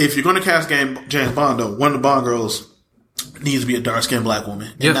 If you're going to cast James Bond, though, one of the Bond girls needs to be a dark skinned black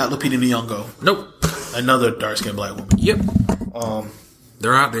woman, and not Lupita Nyong'o. Nope, another dark skinned black woman. Yep.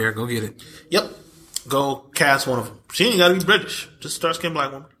 They're out there. Go get it. Yep. Go cast one of them. She ain't got to be British. Just a dark skinned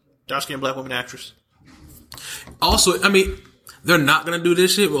black woman. Dark skinned black woman actress. Also, I mean, they're not gonna do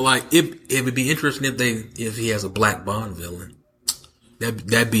this shit, but like, it would be interesting if he has a black Bond villain.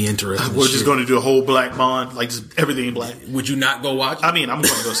 That'd be interesting. We're just gonna do a whole black Bond, like just everything black. Would you not go watch it? I mean, I'm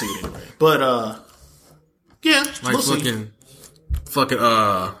gonna go see it anyway. But yeah, like we'll fucking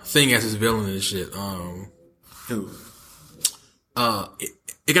Thing as his villain and shit. Who?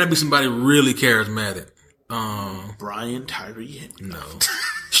 It gotta be somebody really charismatic. Brian Tyree Henry. No.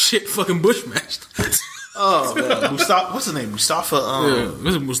 Shit, fucking Bushmaster. Oh, man. What's his name? Mustafa.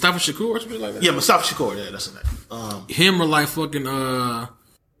 Was it Mustafa Shakur or something like that? Yeah, Mustafa Shakur. Yeah, that's his name. Him or like fucking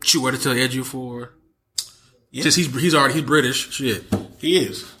Chiwetel Ejiofor. Yeah. Just he's British. Shit. He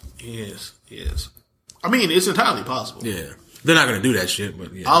is. I mean, it's entirely possible. Yeah. They're not gonna do that shit,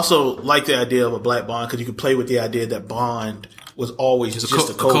 but yeah. I also like the idea of a black Bond because you can play with the idea that Bond was always just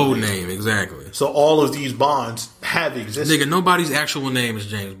a code name. Exactly. So all of these Bonds have existed. Nigga, nobody's actual name is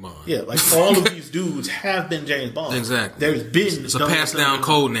James Bond. Yeah, like all of these dudes have been James Bond. Exactly. There's been it's a passed down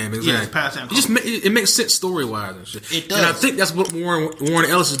code name. Exactly. Yeah, it's passed down. It makes sense story wise and shit. It does. And I think that's what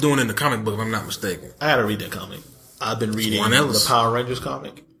Warren Ellis is doing in the comic book, if I'm not mistaken. I gotta read that comic. I've been reading the Power Rangers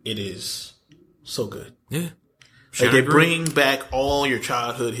comic. It is so good. Yeah. Like they bring back all your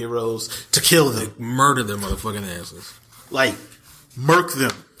childhood heroes to kill them. Like murder their motherfucking asses. Like, murk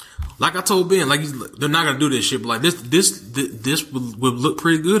them. Like I told Ben, like they're not gonna do this shit, but like this would look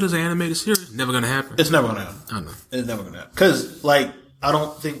pretty good as an animated series. Never gonna happen. It's never gonna happen. I know. It's never gonna happen. Cause like, I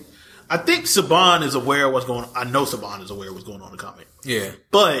think Saban is aware of what's going on. I know Saban is aware of what's going on in the comic. Yeah.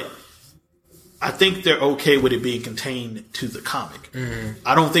 But I think they're okay with it being contained to the comic. Mm-hmm.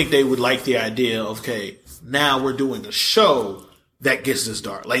 I don't think they would like the idea of, okay, now we're doing a show that gets this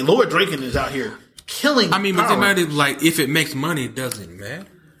dark. Like, Lord Draken is out here killing. I mean, but like, if it makes money, it doesn't matter.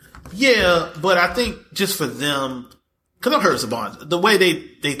 Yeah, but I think just for them, because I've heard Saban, the way they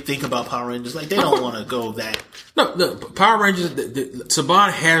think about Power Rangers, like, they don't want to go that. No, Power Rangers,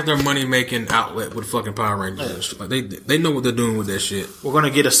 Saban has their money making outlet with fucking Power Rangers. Yeah. Like, they know what they're doing with that shit. We're going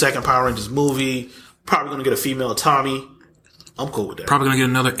to get a second Power Rangers movie. Probably going to get a female Tommy. I'm cool with that. Probably gonna get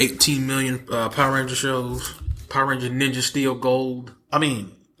another 18 million Power Ranger shows. Power Ranger Ninja Steel Gold. I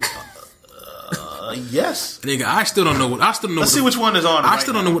mean, yes. Nigga, I still don't know what. Let's see which one is on. I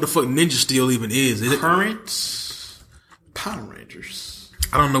still don't know what the fuck Ninja Steel even is. Is Current Power Rangers.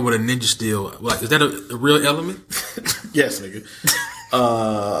 I don't know what a Ninja Steel. Like, is that a real element? Yes, nigga.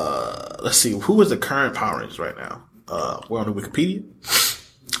 Let's see. Who is the current Power Rangers right now? We're on the Wikipedia.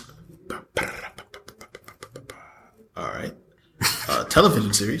 All right.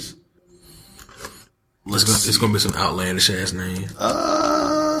 Television series. It's gonna be some outlandish ass name.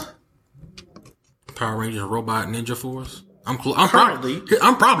 Power Rangers Robot Ninja Force. I'm probably close.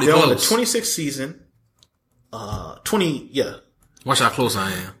 On the 26th season. 20. Yeah. Watch how close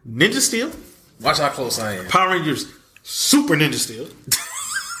I am. Ninja Steel. Watch how close I am. Power Rangers Super Ninja Steel.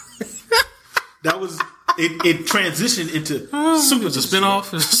 That was it. Transitioned into Super. It's a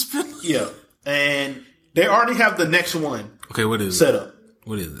spinoff. Yeah, and they already have the next one. Okay, what is set up?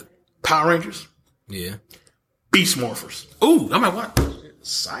 What is it? Power Rangers. Yeah. Beast Morphers. Ooh, I might watch.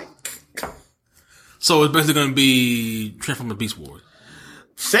 Psych. So it's basically going to be Transformers Beast Wars.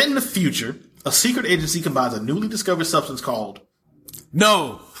 Set in the future, a secret agency combines a newly discovered substance called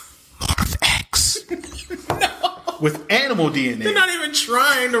Morph-X with animal DNA. They're not even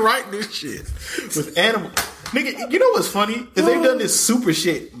trying to write this shit. With animal... Nigga, you know what's funny? Is they've done this super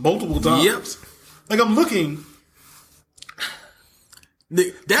shit multiple times. Yep. Like, I'm looking...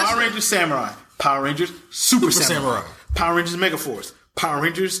 Power Rangers Samurai. Power Rangers Super Samurai. Power Rangers Megaforce. Power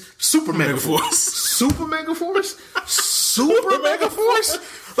Rangers Super Megaforce. Super Megaforce? Super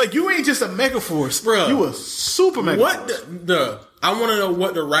Megaforce? Like, you ain't just a Megaforce, bro. You a Super Megaforce. What I want to know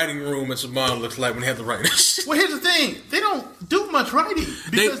what the writing room at Saban looks like when they have to write this. Well, here's the thing. They don't do much writing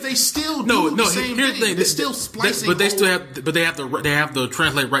because they still do the same thing. They're still splicing. But they have to write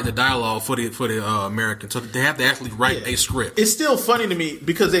the dialogue for the American. So they have to actually write a script. It's still funny to me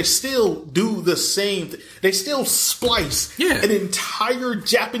because they still do the same. They still splice an entire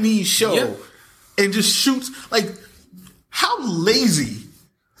Japanese show and just shoots like how lazy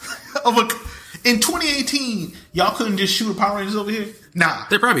of a. In 2018, y'all couldn't just shoot a Power Rangers over here? Nah.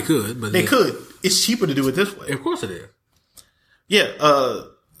 They probably could, but they could. It's cheaper to do it this way. Of course it is. Yeah,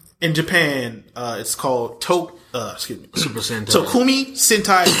 in Japan, it's called Super Sentai. Tokumi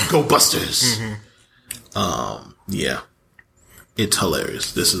Sentai Go Busters. Mm-hmm. Yeah. It's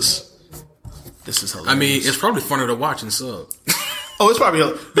hilarious. This is This is hilarious. I mean, it's probably funner to watch in sub. Oh, it's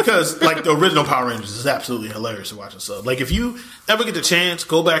probably because like the original Power Rangers is absolutely hilarious to watch in sub. Like if you ever get the chance,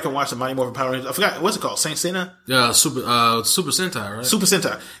 go back and watch the Mighty Morphin Power Rangers. I forgot what's it called, Saint Seiya? Super Sentai, right? Super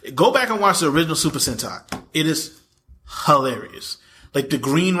Sentai. Go back and watch the original Super Sentai. It is hilarious. Like the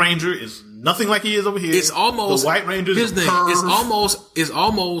Green Ranger is nothing like he is over here. It's almost the White Ranger. It's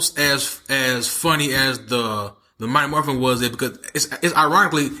almost as funny as the Mighty Morphin was it because it's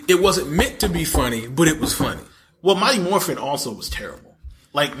ironically it wasn't meant to be funny, but it was funny. Well, Mighty Morphin also was terrible.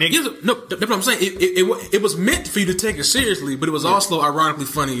 Like, nigga. No, that's what I'm saying. It was meant for you to take it seriously, but it was also ironically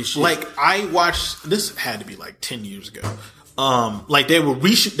funny as shit. Like, I watched, this had to be like 10 years ago. Like they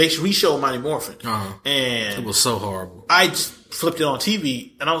re-show Mighty Morphin. And it was so horrible. I just flipped it on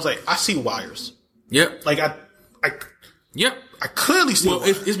TV and I was like, I see wires. Yep. Like Yep. I clearly see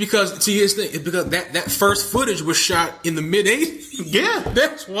wires. It's because, see, it's because that first footage was shot in the mid-80s. Yeah.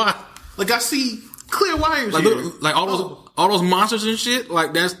 That's why. Like, I see clear wires like, here. Like all those monsters and shit.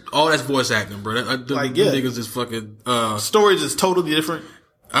 Like that's voice acting, bro. The niggas is fucking. Stories is totally different.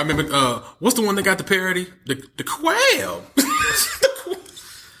 I remember. What's the one that got the parody? The Quail.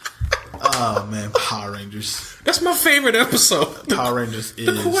 Oh man, Power Rangers. That's my favorite episode. Power Rangers is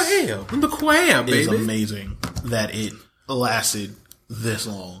the Quail. The Quail, baby. It's amazing that it lasted this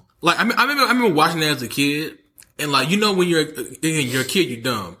long. Like I remember watching that as a kid, and like when you're a kid, you're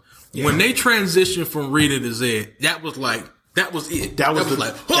dumb. Yeah. When they transitioned from Rita to Zed, that was it. That was a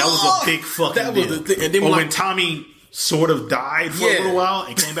big fucking deal. Was the thing. And then when Tommy sort of died for a little while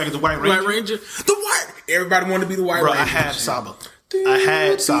and came back as the White Ranger. Everybody wanted to be the White Ranger. I had Saba.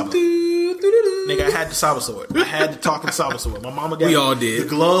 Nigga, I had the Saba sword. I had the talking Saba sword. My mama got all did. The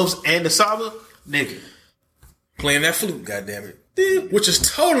gloves and the Saba. Nigga. Playing that flute, goddammit. Which is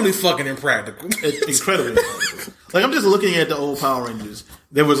totally fucking impractical. It's incredibly impractical. Like, I'm just looking at the old Power Rangers.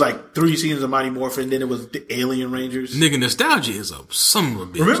 There was like 3 seasons of Mighty Morphin, then it was the Alien Rangers. Nigga, nostalgia is a son of a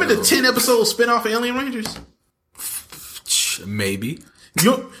bitch. Remember the 10-episode spinoff of Alien Rangers? Maybe.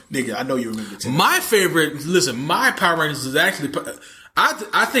 Nigga, I know you remember 10. My Power Rangers is actually...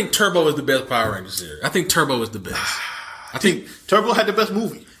 I think Turbo is the best Power Rangers series. I think Turbo is the best. I think Turbo had the best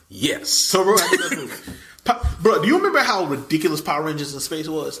movie. Yes. Turbo had the best movie. Bro, do you remember how ridiculous Power Rangers in space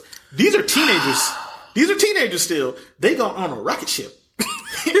was? These are teenagers. These are teenagers still. They go on a rocket ship.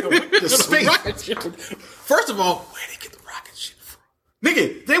 The space. Rocket ship. First of all, where did they get the rocket ship from?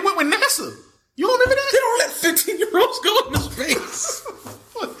 Nigga, they went with NASA. You don't remember that? They don't let 15-year-olds go into space.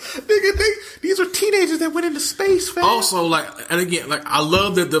 Nigga, these are teenagers that went into space, fam. Also, I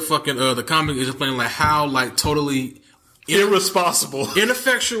love that the fucking the comic is explaining like how like totally irresponsible,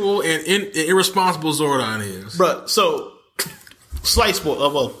 ineffectual, and irresponsible Zordon is. Bruh, so slight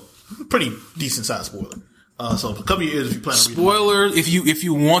spoiler, well, pretty decent size spoiler. So a couple of years if you plan on spoiler if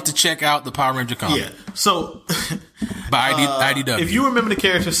you want to check out the Power Ranger comic. Yeah. So by IDW. If you remember the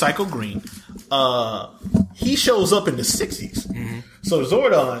character Psycho Green, he shows up in the 60s. Mm-hmm. So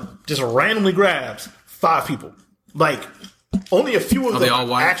Zordon just randomly grabs 5 people. Like only a few of them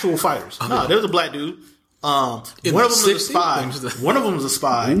are actual fighters. No, there's a black dude. One of them is a spy. One of them is a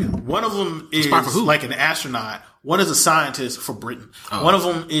spy. One of them is like an astronaut. One is a scientist for Britain. Oh. One of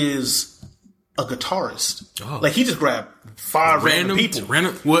them is a guitarist. Oh. Like he just grabbed 5 random people.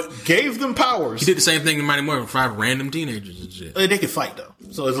 Gave them powers. He did the same thing in Mighty Morphin. 5 random teenagers and shit. They could fight though,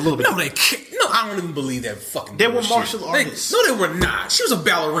 so it's a little bit. No, they can't. No, I don't even believe that fucking. They were martial artists. No, they were not. She was a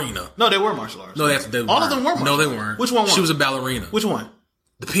ballerina. No, they were martial artists. No, all of them were. No, they weren't. Which one? She was a ballerina. Which one?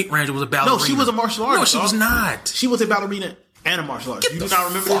 The Pink Ranger was a ballerina. No, she was a martial artist. No, she was not. She was a ballerina and a martial artist. You do not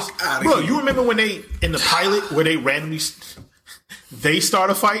remember this, bro? You remember when they in the pilot where they randomly they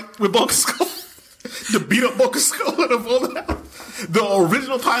start a fight with Bulk Skull? To beat up Bulk Skull and all that. The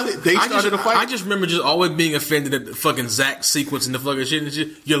original pilot, they started a fight. I just remember just always being offended at the fucking Zack sequence and the fucking shit and shit.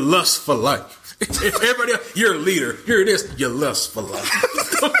 You lust for life. Everybody else, you're a leader. Here it is. You lust for life.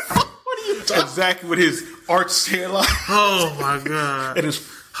 What are you talking? Zack with his arched hairline. Oh my god. And his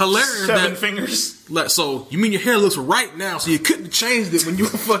hilarious 7 fingers. So you mean your hair looks right now? So you couldn't have changed it when you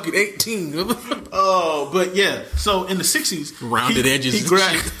were fucking 18? Oh, but yeah. So in the 60s, rounded edges.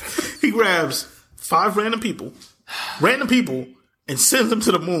 He grabs 5 random people, and sends them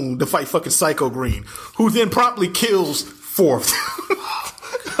to the moon to fight fucking Psycho Green, who then promptly kills 4 of them.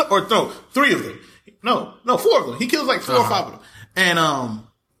 Or no, 3 of them. No, 4 of them. He kills like 4 or 5 of them. And,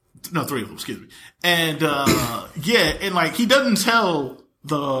 no, 3 of them, excuse me. And, yeah, and like, he doesn't tell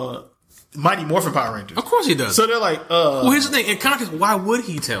the Mighty Morphin Power Rangers. Of course he does. So they're like, well, here's the thing. In context, why would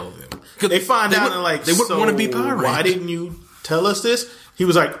he tell them? They find out and like, they wouldn't want to be Power Rangers. Why didn't you tell us this? He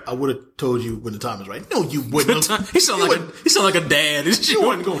was like, I would have told you when the time is right. No, you wouldn't. He sound like a dad. You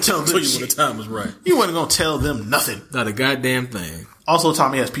wasn't going to tell them when the time was right. You wasn't going to tell them nothing. Not a goddamn thing. Also,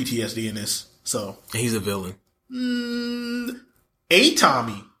 Tommy has PTSD in this, so. And he's a villain. A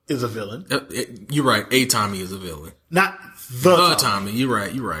Tommy is a villain. You're right. A Tommy is a villain. Not the Tommy. You're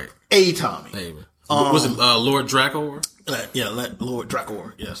right. A Tommy. Hey, was it Lord Dracor? Yeah, Lord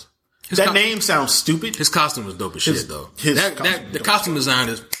Dracor, yes. That name sounds stupid. His costume was dope as shit, though. The costume design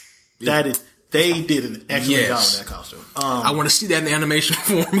is... They did an excellent job with that costume. I want to see that in the animation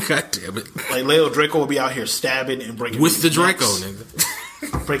form. God damn it. Like, Leo Draco will be out here stabbing and breaking with the Draco,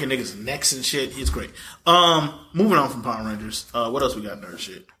 nigga. Breaking niggas' necks and shit. It's great. Moving on from Power Rangers. What else we got nerd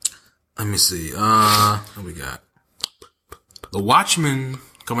shit? Let me see. What we got? The Watchmen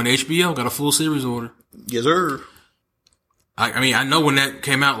coming to HBO. Got a full series order. Yes, sir. I mean, I know when that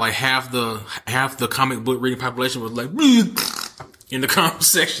came out, like half the comic book reading population was like in the comment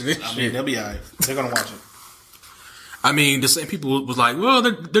section. I mean, they'll be alright. They're gonna watch it. I mean, the same people was like, well,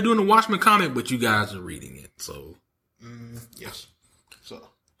 they're doing the Watchmen comic, but you guys are reading it, so yes. So,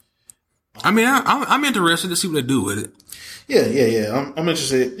 I mean, I'm interested to see what they do with it. Yeah. I'm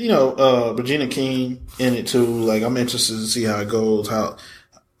interested. You know, Regina King in it too. Like, I'm interested to see how it goes, how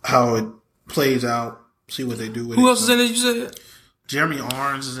it plays out. See what they do with it. Who else is in it, you said? Jeremy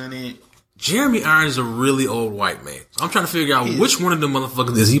Irons is in it. Jeremy Irons is a really old white man. I'm trying to figure out which one of them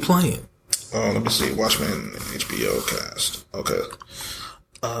motherfuckers is he playing. Let me see. Watchmen HBO cast. Okay.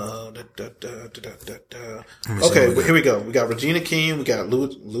 Okay, but here we go. We got Regina King. We got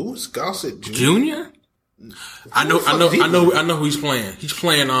Louis Gossett Jr. I know who he's playing. He's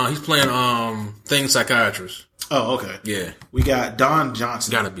playing Things Psychiatrist. Oh, okay. Yeah. We got Don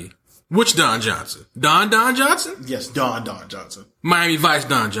Johnson. Gotta be. Which Don Johnson? Don Johnson? Yes, Don Johnson. Miami Vice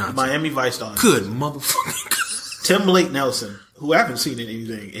Don Johnson. Miami Vice Don Good Johnson. motherfucker. Tim Blake Nelson, who I haven't seen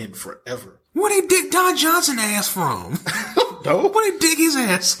anything in forever. Where they dig Don Johnson ass from? No. Where they dig his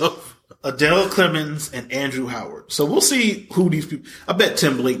ass up? Adele Clemens and Andrew Howard. So we'll see who these people... I bet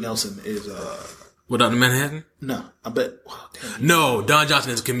Tim Blake Nelson is... What, out in Manhattan? No, I bet... No, Don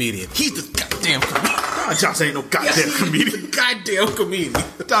Johnson is a comedian. He's the goddamn comedian. Don Johnson ain't no goddamn comedian. He's the goddamn comedian.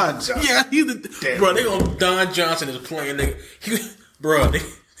 Don Johnson. Yeah, he's the... Damn. Bro, they gonna... Don Johnson is playing... They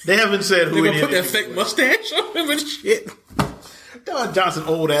haven't said who they gonna put that fake mustache on him and shit. Don Johnson,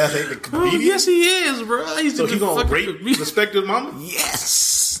 old ass, ain't the comedian. Oh, yes, he is, bro. So he gonna rape respective mama?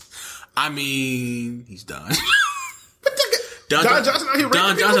 Yes. I mean, he's Don. Don Johnson out here raping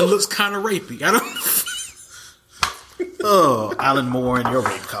Don Johnson looks kind of rapey. I don't... Oh, Alan Moore and your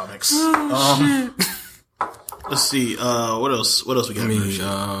rape comics. Oh, shit. Let's see. What else we got? I mean,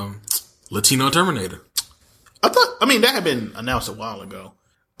 Latino Terminator. That had been announced a while ago.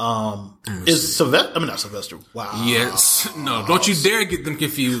 Is Sylvester? Not Sylvester. Wow. Yes. No, don't you dare get them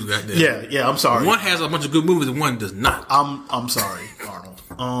confused. Goddamn. Yeah. I'm sorry. One has a bunch of good movies and one does not. I'm sorry, Arnold.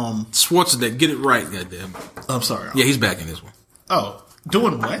 Schwarzenegger, get it right. Goddamn. I'm sorry. Arnold. Yeah, he's back in this one. Oh,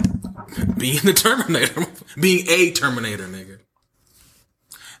 doing what? Being the Terminator. Being a Terminator, nigga.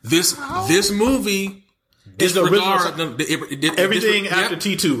 This movie disregards everything after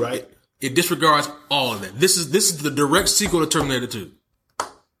T2, right? It disregards all of that. This is the direct sequel to Terminator 2.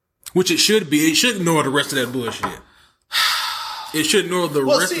 Which it should be. It should ignore the rest of that bullshit. It should ignore the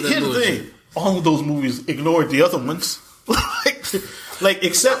rest of that bullshit. Here's the thing. All of those movies ignored the other ones. like,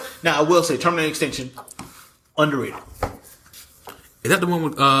 except... Now, I will say, Terminator Extinction, underrated. Is that the one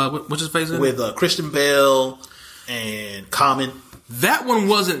with... what's his face in? With Christian Bale and Common. That one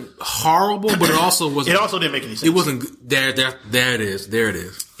wasn't horrible, but it also wasn't... It also didn't make any sense. It wasn't... There it is.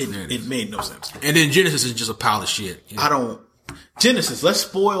 It made no sense. And then Genesis is just a pile of shit. You know? Genesis, let's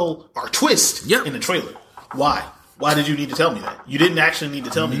spoil our twist in the trailer. Why? Why did you need to tell me that? You didn't actually need to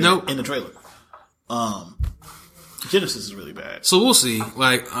tell me that in the trailer. Genesis is really bad. So we'll see.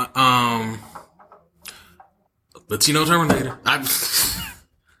 Like, Latino Terminator. I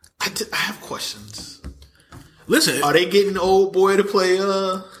have questions. Listen. Are they getting the old boy to play,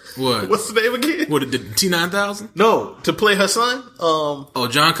 what? What's the name again? What, the T-9000? No, to play her son.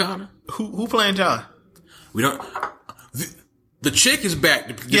 John Connor? Who playing John? We don't... The chick is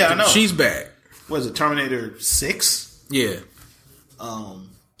back. I know. She's back. What is it, Terminator 6? Yeah. I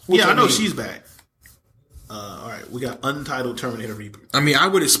know she's back. All right, we got Untitled Terminator reboot. I mean, I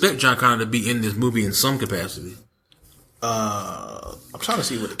would expect John Connor to be in this movie in some capacity. I'm trying to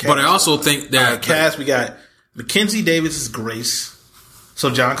see what the cast. But I also think that cast we got Mackenzie Davis is Grace, so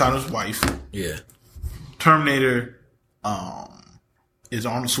John Connor's wife. Yeah. Terminator is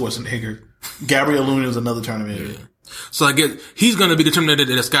Arnold Schwarzenegger. Gabrielle Luna is another Terminator. Yeah. So I guess he's going to be the Terminator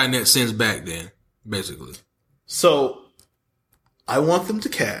that Skynet sends back then, basically. So I want them to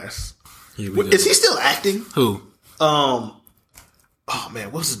cast. Is he still acting? Who? Oh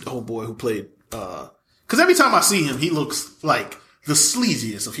man, what's the old boy who played? Because every time I see him, he looks like the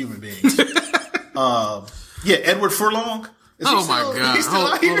sleaziest of human beings. Yeah, Edward Furlong. Oh my God! He's still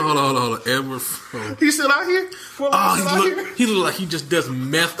out here? Hold on. Edward Furlong. He's still out here? He look like he just does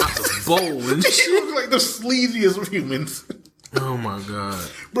meth out the bowl and shit. He looks like the sleaziest of humans. Oh my God.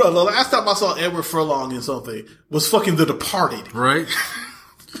 Bro, the last time I saw Edward Furlong in something was fucking The Departed. Right?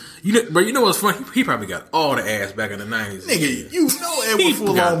 You know what's funny? He probably got all the ass back in the 90s. Nigga, you know Edward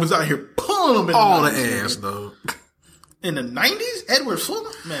Furlong was out here pulling them in all the 90s. All the ass, though. In the 90s? Edward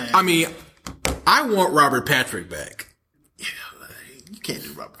Furlong? Man. I mean, I want Robert Patrick back. Yeah, you can't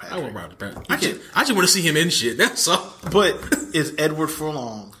do Robert Patrick. I want Robert Patrick. I just want to see him in shit. That's all. But is Edward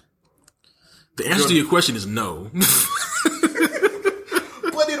Furlong... The answer to your question is no.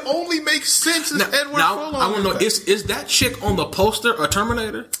 But it only makes sense as Edward Furlong. I want to know, is that chick on the poster a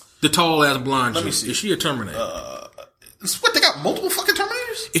Terminator? The tall ass blonde chick. Let me see. Is she a Terminator? What, they got multiple fucking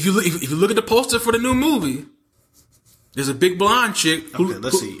Terminators? If you look at the poster for the new movie, there's a big blonde chick who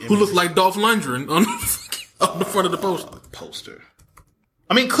looks like Dolph Lundgren on the front of the poster.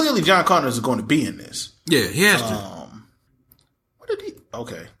 I mean, clearly John Connor is going to be in this. Yeah, he has to. What did he...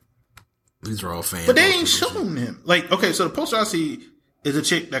 Okay. These are all fans. But they ain't shown him. Like, okay, so the poster I see is a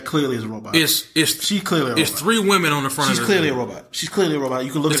chick that clearly is a robot. She's clearly a robot. It's three women on the front of her. She's clearly a robot. She's clearly a robot.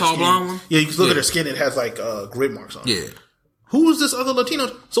 You can look at her skin. The tall blonde one? Yeah, you can look at her skin. It has like grid marks on it. Yeah. Who is this other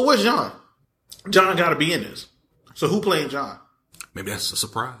Latino? So where's John? John got to be in this. So who playing John? Maybe that's a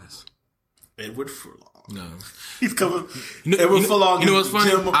surprise. Edward Furlong. No. He's coming. Edward Furlong. You know what's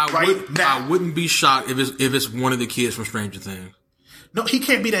funny? I wouldn't be shocked if it's one of the kids from Stranger Things. No, he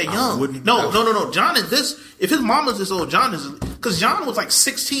can't be that young. No. John is this. If his mama's this old, John is... Because John was like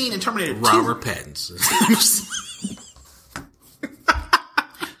 16 in Terminator 2. Robert Pattinson.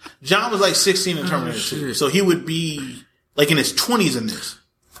 John was like 16 in Terminator 2. So he would be like in his 20s in this.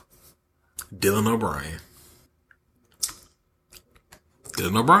 Dylan O'Brien.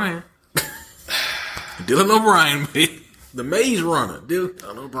 Dylan O'Brien, the Maze Runner.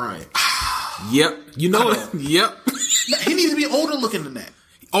 Dylan O'Brien. Yep. You know it. Yep. He needs to be older looking than that.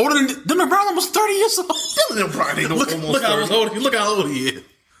 Older than Dylan O'Brien, almost 30 years old. Dylan O'Brien ain't almost 30. Look how old he is.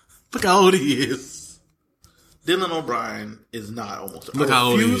 Look how old he is. Dylan O'Brien is not almost 30. Look how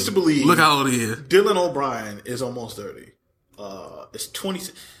old he is. I refuse to believe. Look how old he is. Dylan O'Brien is almost 30. It's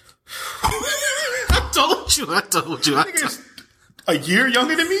 20. I told you. A year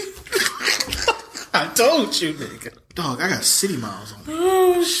younger than me? I told you, nigga. Dog, I got city miles on me.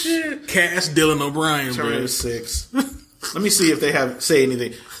 Oh, shit. Cast Dylan O'Brien, Terminator 6. Let me see if they say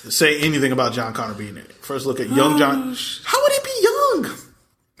anything about John Connor being in it. First look at young John. How would he be young?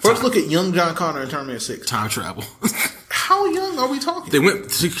 First look at young John Connor in Terminator 6. Time travel. How young are we talking? They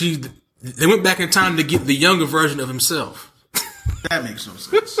went back in time to get the younger version of himself. That makes no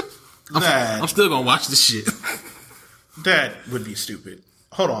sense. I'm still gonna watch this shit. That would be stupid.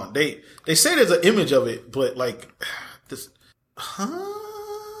 Hold on. They say there's an image of it, but like this. Huh?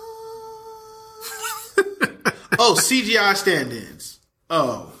 Oh, CGI stand-ins.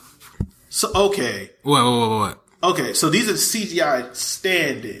 Oh, so okay. What? Okay, so these are CGI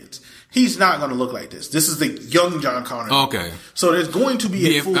stand-ins. He's not going to look like this. This is the young John Connor. Okay. So there's going to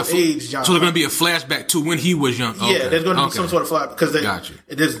be a full-age John Connor. So there's going to be a flashback to when he was young. Okay. Yeah, there's going to be some sort of flashback. Because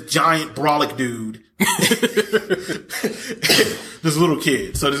there's giant brolic dude. This little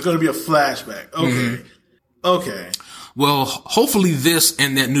kid. So there's going to be a flashback. Okay. Mm-hmm. Okay. Well, hopefully this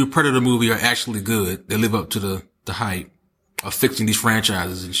and that new Predator movie are actually good. They live up to the hype of fixing these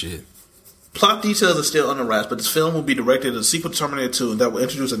franchises and shit. Plot details are still under wraps, but this film will be directed as a sequel to Terminator 2 that will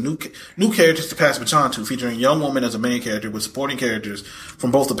introduce a new characters to pass the baton to, featuring a young woman as a main character with supporting characters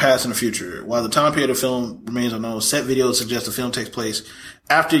from both the past and the future. While the time period of the film remains unknown, set videos suggest the film takes place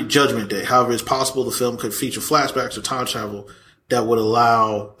after Judgment Day. However, it's possible the film could feature flashbacks or time travel that would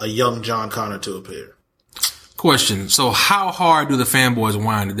allow a young John Connor to appear. Question. So how hard do the fanboys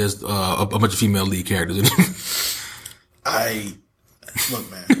whine that there's a bunch of female lead characters in it?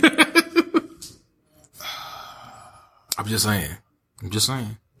 Look, man. I'm just saying. I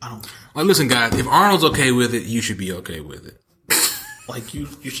don't care. Like, listen, guys, if Arnold's okay with it, you should be okay with it. Like, you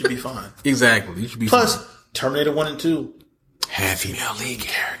should be fine. Exactly. You should be Plus, fine. Terminator 1 and 2 have female lead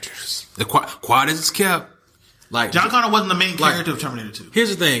characters. The quiet as it's kept. Like, John Connor wasn't the main character of Terminator 2. Here's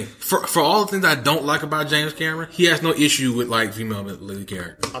the thing. For all the things I don't like about James Cameron, he has no issue with, like, female lead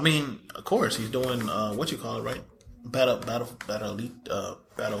characters. I mean, of course, he's doing, what you call it, right? Battle,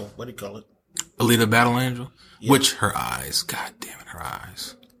 what do you call it? Alita Battle Angel? Yeah. Which, her eyes. God damn it, her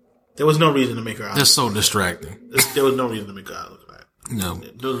eyes. There was no reason to make her eye. That's so distracting. There was no reason to make her eye look bad. No.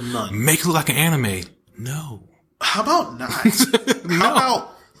 There was none. Make her look like an anime. No. How about not? How about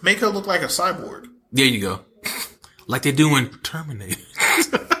make her look like a cyborg? There you go. Like they do in Terminator.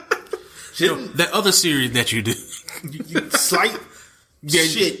 That other series that you do. Slight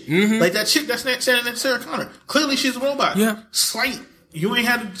shit. Mm-hmm. Like that chick that's standing next to Sarah Connor. Clearly she's a robot. Yeah. Slight. You ain't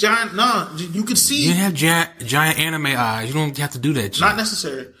had a giant, you could see. You didn't have giant anime eyes. You don't have to do that shit. Not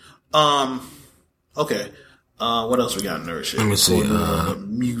necessary. Okay. What else we got in nerd shit? Let me see.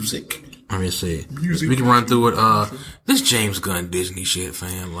 Music. Let me see. Music. We can run through it. This James Gunn Disney shit,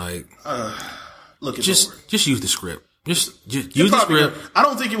 fam. Like, look at just use the script. Just use the script. I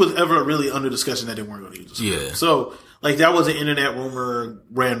don't think it was ever really under discussion that they weren't going to use the script. Yeah. So, like, that was an internet rumor,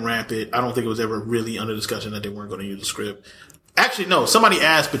 ran rampant. I don't think it was ever really under discussion that they weren't going to use the script. Actually, no. Somebody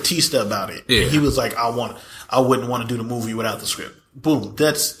asked Batista about it. Yeah. And he was like, I wouldn't want to do the movie without the script. Boom.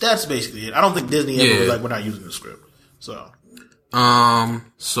 That's basically it. I don't think Disney ever was like, we're not using the script. So.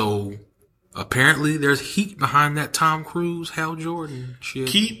 So apparently there's heat behind that Tom Cruise, Hal Jordan shit.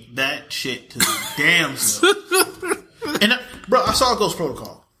 Keep that shit to the damn self. And bro, I saw Ghost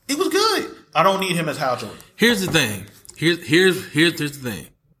Protocol. It was good. I don't need him as Hal Jordan. Here's the thing. Here's the thing.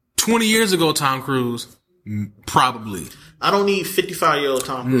 20 years ago, Tom Cruise, probably. I don't need 55-year-old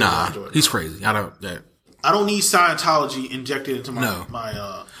Tom Cruise. Nah, he's crazy. I don't need Scientology injected into my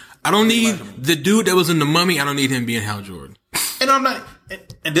I don't need the dude that was in The Mummy. I don't need him being Hal Jordan. And I'm not,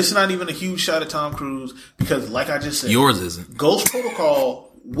 and this is not even a huge shot at Tom Cruise because, like I just said, yours isn't. Ghost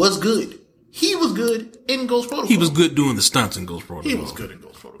Protocol was good. He was good in Ghost Protocol. He was good doing the stunts in Ghost Protocol. He was good in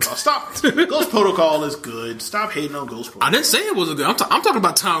Ghost Protocol. Stop. Ghost Protocol is good. Stop hating on Ghost Protocol. I didn't say it was good. I'm talking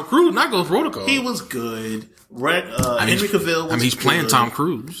about Tom Cruise, not Ghost Protocol. He was good. Henry Cavill was he's playing Tom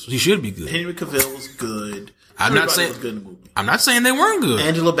Cruise. He should be good. Henry Cavill was good. Everybody was good in the movie. I'm not saying they weren't good.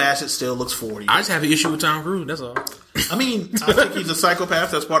 Angela Bassett still looks 40. I just have an issue with Tom Cruise. That's all. I mean, I think he's a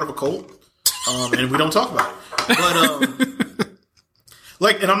psychopath that's part of a cult. And we don't talk about it.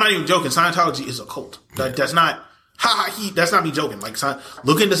 But, and I'm not even joking. Scientology is a cult. That's not, that's not me joking. Like,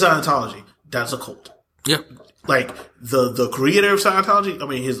 look into Scientology. That's a cult. Yep. Like, the creator of Scientology, the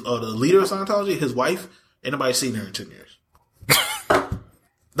leader of Scientology, his wife, ain't nobody seen her in 10 years.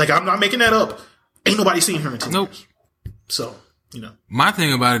 Like, I'm not making that up. Ain't nobody seen her in 10 years. So, My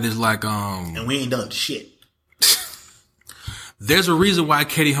thing about it is like, and we ain't done shit. There's a reason why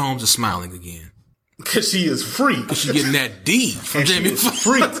Katie Holmes is smiling again. Because she is free. Because she's getting that D from Jamie Foxx.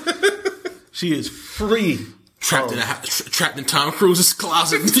 Free. She is free. Trapped in Tom Cruise's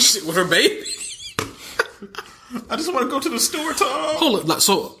closet and shit with her baby. I just want to go to the store, Tom. Hold it.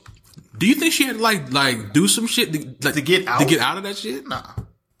 So, do you think she had to like do some shit to get out? To get out of that shit? Nah.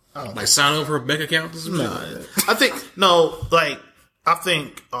 Like sign up for her bank account or something? Nah. I think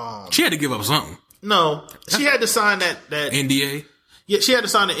she had to give up something. No. She had to sign that NDA? Yeah, she had to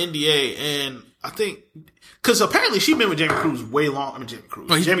sign the NDA, and I think because apparently she's been with Jamie Foxx way longer.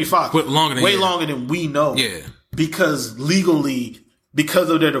 Jamie Foxx way longer than we know. Yeah, because legally, because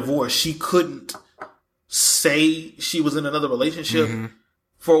of their divorce, she couldn't say she was in another relationship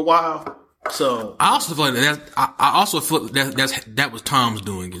for a while. So I also feel like that was Tom's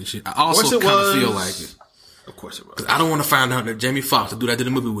doing and shit. I also kind of feel like it. Of course it was. Because I don't want to find out that Jamie Foxx, the dude I did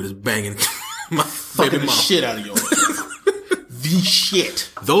the movie with, is banging my fucking the shit out of your the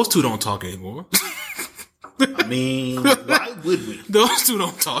shit. Those two don't talk anymore. I mean, why would we? Those two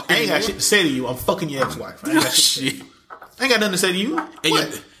don't talk anymore. I ain't got shit to say to you. I'm fucking your ex-wife. I ain't got shit. I ain't got nothing to say to you.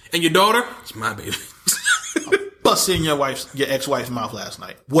 And your daughter? It's my baby. Busted in your ex-wife's mouth last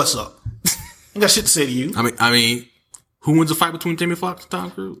night. What's up? Ain't got shit to say to you. I mean, who wins a fight between Jamie Foxx and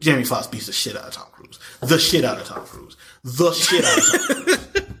Tom Cruise? Jamie Foxx beats the shit out of Tom Cruise. The shit out of Tom Cruise. The shit out of Tom Cruise.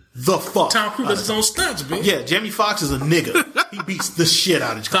 The fuck. Tom Cruise does his own stunts, man. Yeah, Jamie Foxx is a nigga. He beats the shit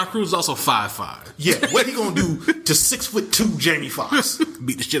out of Tom Cruise is also 5'5". Yeah, what he gonna do to 6'2" Jamie Foxx?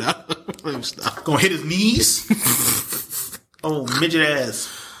 Beat the shit out of him. Stop. Gonna hit his knees? Oh, midget ass.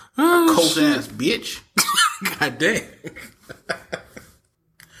 Cold ass bitch. God damn.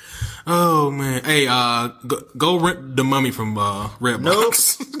 Oh man, hey, go rent The Mummy from Redbox. Nope.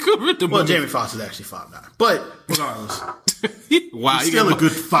 Go rent The Mummy. Well, Jamie Foxx is actually 5'9", but regardless, wow, he's still a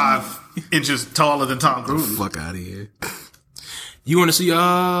good 5 inches taller than Tom Cruise. Fuck out of here. You want to see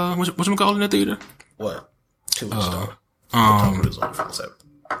what's it called in the theater? What? Tom Cruise is only 5'7".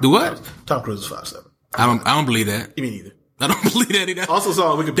 The what? Tom Cruise is 5'7". I don't believe that. Me neither. I don't believe that either. Also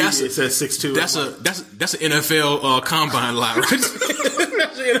saw on Wikipedia it says 6'2". That's an NFL combine lie, right?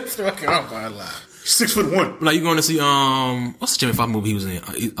 That's an NFL combine lie. 6'1". Now you going to see what's the Jamie Foxx movie he was in?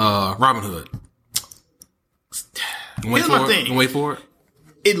 Robin Hood. Here's my thing. You wait for it.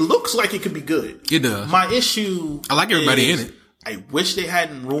 it looks like it could be good. It does. My issue, I like everybody in it. I wish they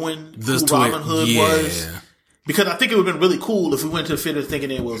hadn't ruined this who Robin Hood was. Because I think it would have been really cool if we went to the theater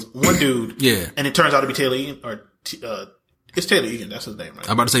thinking it was one dude. And it turns out to be Taylor Egan, or it's Taylor Egan. That's his name, right?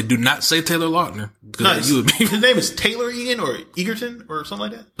 I'm about to say, do not say Taylor Lautner. No, his name is Taylor Egan or Egerton or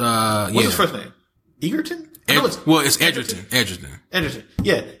something like that. What's his first name? Egerton? It's Edgerton.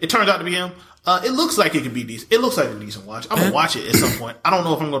 Yeah, it turns out to be him. It looks like it could be decent. It looks like a decent watch. I'm gonna watch it at some point. I don't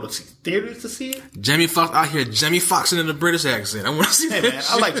know if I'm going to see theaters to see it. Jamie Foxx out here, Jamie Foxx in a British accent. I want to see that. Man,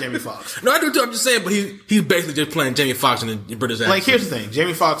 I like Jamie Foxx. No, I do too. I'm just saying, but he's basically just playing Jamie Foxx in a British accent. Like, here's the thing: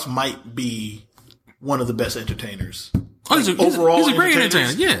 Jamie Foxx might be one of the best entertainers. Oh, he's a great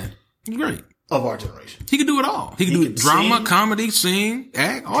entertainer. Yeah, he's great. Of our generation, he can do it all. He can do drama, sing, comedy, sing,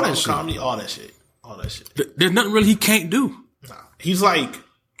 act, all that shit. Comedy, all that shit. There's nothing really he can't do. Nah, he's like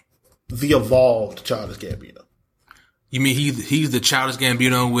the evolved Childish Gambino. You mean he's the Childish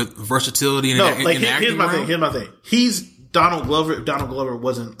Gambino with versatility and acting? Here's my thing. He's Donald Glover. If Donald Glover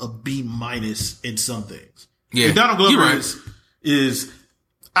wasn't a B- in some things, if Donald Glover is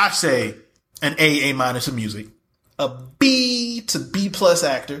I say an A in music, a B to B+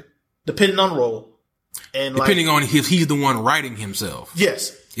 actor, depending on the role, and depending on if he's the one writing himself.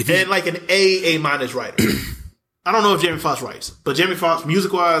 Yes, and like an A- writer. I don't know if Jamie Foxx writes, but Jamie Foxx,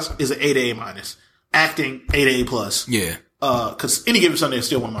 music-wise, is an A to A-. Acting, A to A+. Yeah. Cause Any Given Sunday is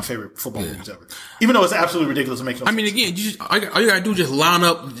still one of my favorite football movies ever. Even though it's absolutely ridiculous to make no sense. I mean, again, all you gotta do is just line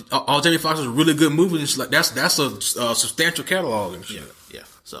up all Jamie Foxx's really good movies. It's like, that's a substantial catalog and shit. Yeah.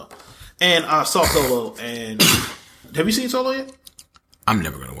 So, and I saw Solo, and have you seen Solo yet? I'm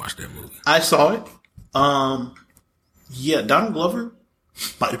never gonna watch that movie. I saw it. Yeah, Donald Glover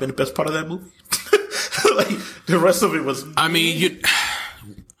might have been the best part of that movie. Like, the rest of it was. I mean,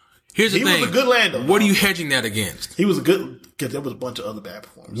 here's the thing. He was a good Lando. What are you hedging that against? He was a good. Because there was a bunch of other bad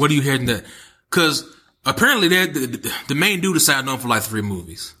performances. What are you hedging that? Because apparently the main dude signed on for like 3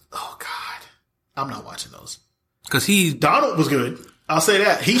 movies. Oh God, I'm not watching those. Because Donald was good. I'll say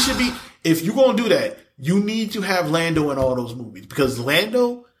that he should be. If you're gonna do that, you need to have Lando in all those movies because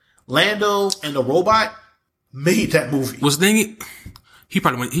Lando and the robot made that movie. Was thinking. He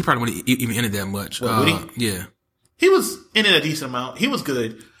probably wouldn't even in it that much. Would he? Yeah. He was in it a decent amount. He was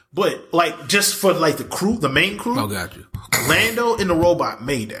good. But, like, just for, like, the crew, the main crew. Oh, got you. Lando and the robot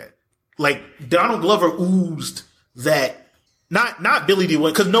made that. Like, Donald Glover oozed that. Not Billy D.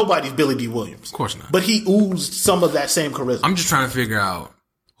 Williams, because nobody's Billy D. Williams. Of course not. But he oozed some of that same charisma. I'm just trying to figure out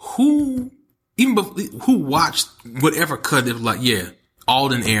who watched whatever cut it was like, yeah,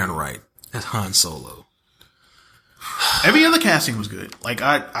 Alden Ehrenreich. That's Han Solo. Every other casting was good. Like,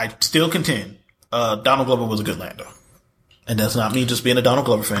 I still contend, Donald Glover was a good Lando. And that's not me just being a Donald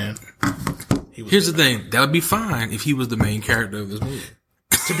Glover fan. Here's the thing. That would be fine if he was the main character of this movie.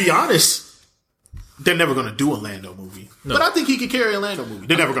 To be honest, they're never going to do a Lando movie. No. But I think he could carry a Lando movie.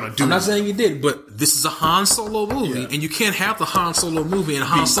 They're never going to do it. I'm not saying he did, but this is a Han Solo movie. Yeah. And you can't have the Han Solo movie and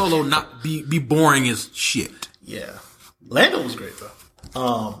Han Solo not be boring as shit. Yeah. Lando was great,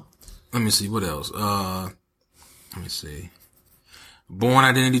 though. Let me see. What else? Let me see. Bourne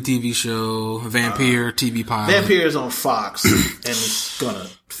Identity TV show, Vampire TV pilot. Vampire is on Fox, and it's gonna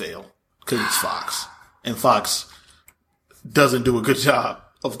fail because it's Fox, and Fox doesn't do a good job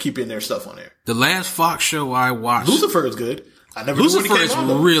of keeping their stuff on there. The last Fox show I watched, Lucifer is good. I never Lucifer knew when he came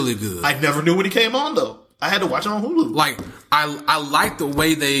on, really good. I never knew when he came on though. I had to watch it on Hulu. Like I like the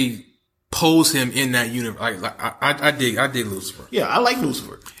way they pose him in that universe. I dig Lucifer. Yeah, I like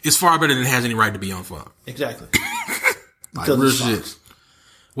Lucifer. It's far better than it has any right to be on Fox. Exactly. Like real shit.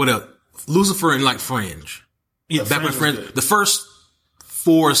 What else? Lucifer and like Fringe. Yeah, back when Fringe. The first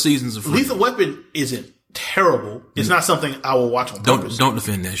 4 seasons of Fringe. Lethal Weapon isn't terrible. It's not something I will watch on purpose. Don't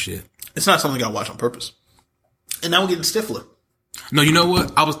defend that shit. It's not something I watch on purpose. And now we're getting Stifler. No, you know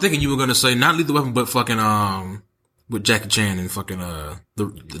what? I was thinking you were going to say not Lethal Weapon, but fucking with Jackie Chan and fucking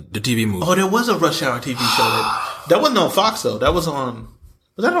the TV movie. Oh, there was a Rush Hour TV show that wasn't on Fox though. That was on.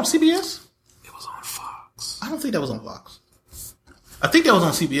 Was that on CBS? It was on Fox. I don't think that was on Fox. I think that was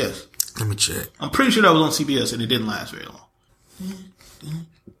on CBS. Let me check. I'm pretty sure that was on CBS and it didn't last very long.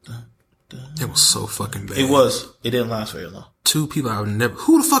 It was so fucking bad. It was. It didn't last very long. 2 people I would never.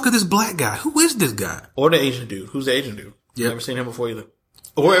 Who the fuck is this black guy? Who is this guy? Or the Asian dude. Who's the Asian dude? Yeah. Never seen him before either.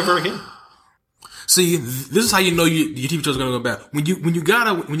 Or ever again. See, this is how you know your TV show's gonna go bad. When you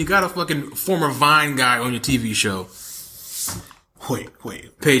got a fucking former Vine guy on your TV show.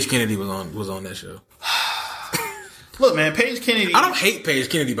 Wait. Paige Kennedy was on that show. Look, man, Paige Kennedy. I don't hate Paige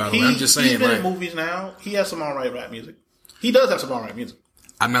Kennedy, by the way. I'm just saying. He's been in movies now. He has some alright rap music. He does have some alright music.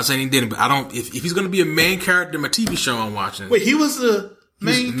 I'm not saying he didn't, but I don't. If he's going to be a main character in my TV show I'm watching. Wait, he was the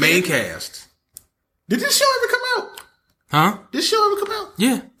Main cast. Did this show ever come out? Huh? Did this show ever come out?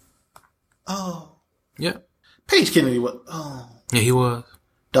 Yeah. Oh. Yeah. Paige Kennedy was. Oh. Yeah, he was.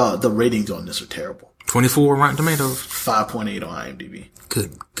 Dog, the ratings on this are terrible. 24 Rotten Tomatoes. 5.8 on IMDb.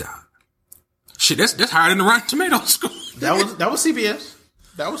 Good God. Shit, that's higher than the Rotten Tomatoes score. That was CBS.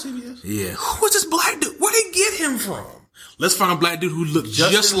 That was CBS. Yeah. Who was this black dude? Where did he get him from? Let's find a black dude who looked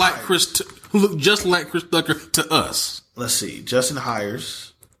just like Chris Tucker to us. Let's see. Justin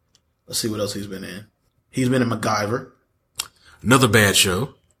Hires. Let's see what else he's been in. He's been in MacGyver. Another bad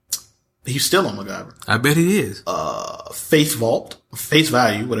show. He's still on MacGyver. I bet he is. Face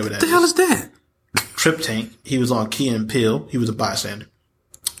Value, whatever that is. What the hell is that? Trip Tank. He was on Key and Peele. He was a bystander.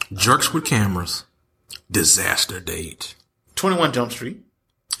 Jerks with Cameras. Disaster Date. 21 Jump Street.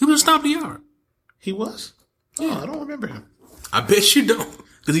 He was in Stomp the Yard. He was? Oh, I don't remember him. I bet you don't.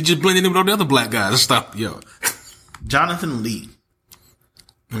 Because he just blended in with all the other black guys in Stomp the Yard. Jonathan Lee.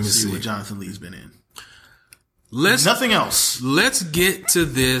 Let me see what Jonathan Lee's been in. Nothing else. Let's get to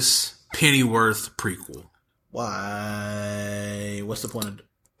this Pennyworth prequel. Why? What's the point of...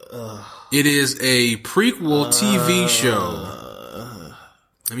 It is a prequel TV show.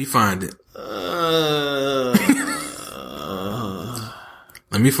 Let me find it.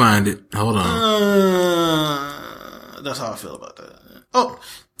 Let me find it. Hold on. That's how I feel about that. Oh,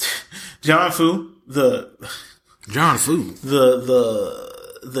 John Fu, the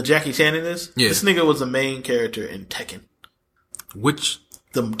Jackie Chan in this. Yeah. This nigga was the main character in Tekken.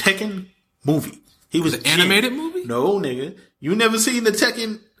 The Tekken movie. He was an animated movie? No, nigga. You never seen the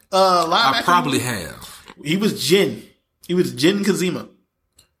Tekken live action? I probably have. He was Jin. He was Jin Kazuma.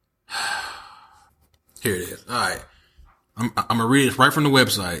 Here it is. All right. I'm gonna read it right from the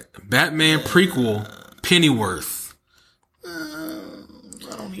website. Batman prequel Pennyworth.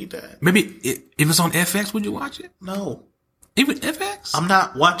 I don't need that. Maybe if it's on FX, would you watch it? No. Even FX? I'm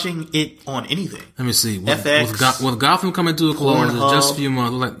not watching it on anything. Let me see. FX. With Gotham coming to a close in just a few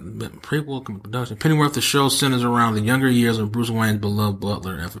months, like prequel production. Pennyworth, the show centers around the younger years of Bruce Wayne's beloved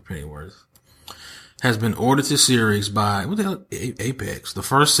butler, Alfred Pennyworth. Has been ordered to series by, what the hell, Apex. The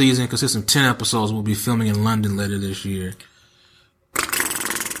first season consists of 10 episodes and will be filming in London later this year.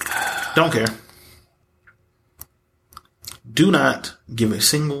 Don't care. Do not give a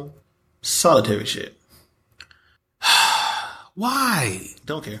single solitary shit. Why?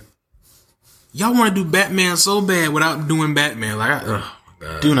 Don't care. Y'all want to do Batman so bad without doing Batman. Like, oh my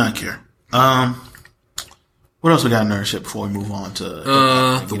God. Do not care. What else we got in nerd shit before we move on to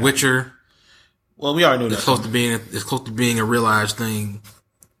The Witcher? Well, we already knew that. It's close to being a realized thing.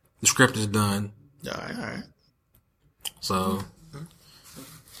 The script is done. All right. So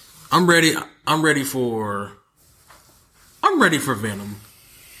I'm ready for Venom.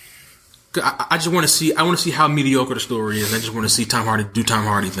 I just want to see. I want to see how mediocre the story is. I just want to see Tom Hardy do Tom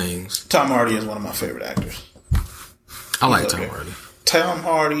Hardy things. Tom Hardy is one of my favorite actors. I like Tom Hardy. Tom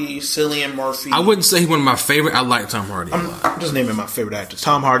Hardy, Cillian Murphy. I wouldn't say he's one of my favorite. I like Tom Hardy. I'm just naming my favorite actors: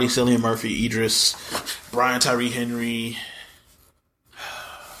 Tom Hardy, Cillian Murphy, Idris, Brian Tyree Henry,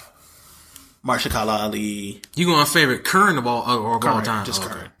 Marsha Ali. You going favorite current of all time? Just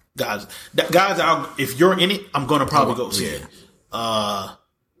current guys. If you're in it, I'm gonna probably go see it.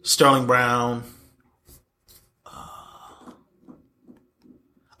 Sterling Brown.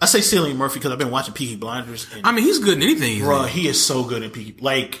 I say Cillian Murphy because I've been watching Peaky Blinders. I mean, he's good in anything. Bro, he is so good in Peaky.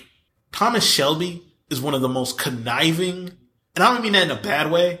 Like, Thomas Shelby is one of the most conniving, and I don't mean that in a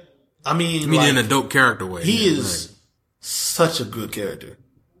bad way. I mean in a dope character way. He is such a good character.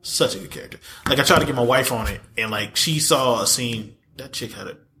 Such a good character. Like, I tried to get my wife on it, and like, she saw a scene. That chick had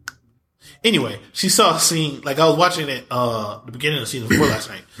it. Anyway, she saw a scene, like I was watching it, the beginning of the season 4 last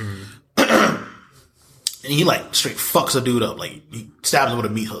night. Mm-hmm. And he like straight fucks a dude up, like he stabs him with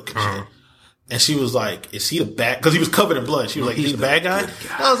a meat hook and shit. And she was like, is he the bad, cause he was covered in blood. She was like, he's the bad guy?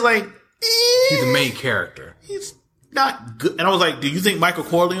 I was like, he's the main character. He's not good. And I was like, do you think Michael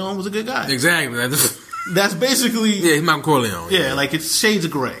Corleone was a good guy? Exactly. That's basically. Yeah, he's Michael Corleone. Yeah, like it's shades of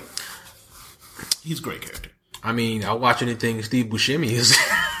gray. He's a great character. I mean, I'll watch anything Steve Buscemi is.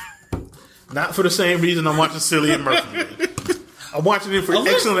 Not for the same reason I'm watching Cillian Murphy. I'm watching him for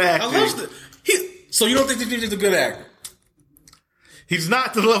excellent acting. So you don't think he's a good actor? He's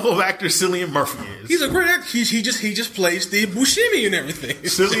not the level of actor Cillian Murphy is. He's a great actor. He just plays Steve Buscemi and everything.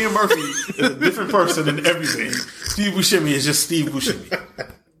 Cillian Murphy is a different person in everything. Steve Buscemi is just Steve Buscemi.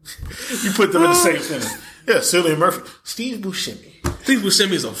 You put them in the same sentence. Yeah, Cillian Murphy. Steve Buscemi. Steve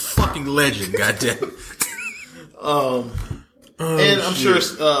Buscemi is a fucking legend, goddamn. And I'm sure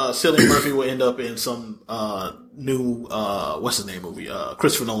Cillian Murphy will end up in some new what's his name movie?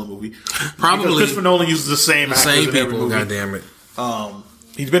 Christopher Nolan movie. Probably. Because Christopher Nolan uses the same people. God damn it.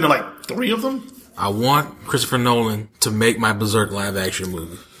 He's been in like 3 of them. I want Christopher Nolan to make my Berserk live action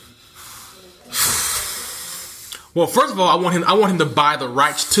movie. Well, first of all, I want him to buy the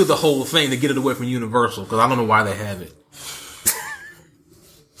rights to the whole thing to get it away from Universal, because I don't know why they have it.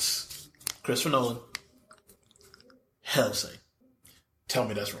 Christopher Nolan. Hellsing. Tell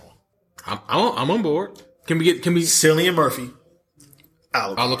me that's wrong. I'm on board. Can we Cillian Murphy.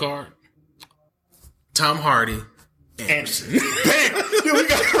 Alucard. Tom Hardy. Anderson. Bam! Yeah, we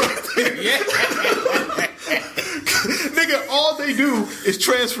got it right there. Yeah. Nigga, all they do is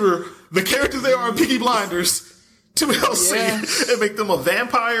transfer the characters they are in Peaky Blinders to Hellsing and make them a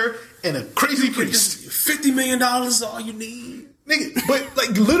vampire and a crazy priest. $50 million is all you need. Nigga, but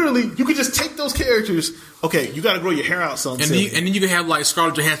like literally, you could just take those characters. Okay, you got to grow your hair out, son. And then you can have like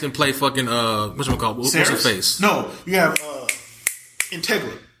Scarlett Johansson play fucking what's her face? No, you have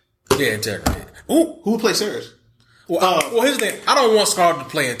Integra. Yeah, Integra. Ooh, who would play Ceres? Well, here's the thing. I don't want Scarlett to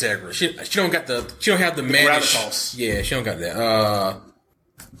play Integra. She don't have the manish. Yeah, she don't got that.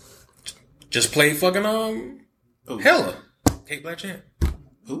 Just play fucking Hela. Cate Blanchett.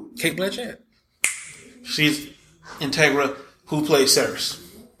 Who? Cate Blanchett. She's Integra. Who plays Ceres?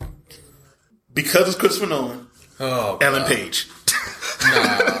 Because it's Christopher Nolan. Oh, Ellen Page.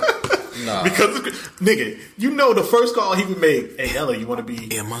 Nah. Because nigga, you know the first call he would make. Hey Ella, you want to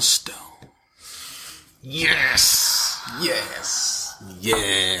be Emma Stone? Yes.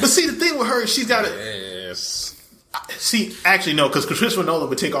 But see, the thing with her, she's got it. Yes. See, actually, no, because Christopher Nolan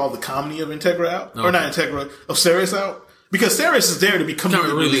would take all the comedy of Integra out, or not Integra, of Ceres out, because Ceres is there to be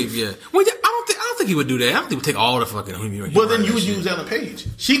comedic relief. Yeah. Well, I don't think he would do that. I don't think he would take all the fucking. Well, then you would use Ellen Page.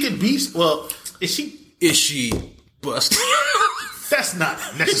 She could be. Well, is she busted? That's not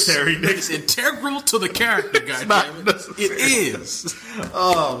necessary. It's integral to the character, goddammit. It is.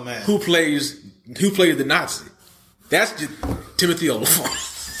 Oh man. Who plays the Nazi? That's just Timothy Olyphant.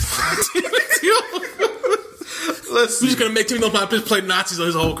 Let's see. We're just gonna make Timothy Olyphant play Nazis on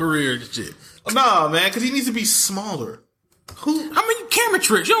his whole career and shit. Nah, man, because he needs to be smaller. Camera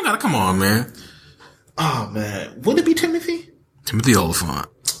tricks. You don't gotta come on, man. Oh man, would it be Timothy Olyphant?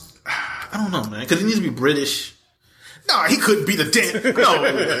 I don't know, man, because he needs to be British. No, he couldn't be the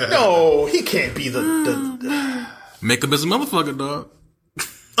No, he can't be the. Make him as a motherfucker, dog.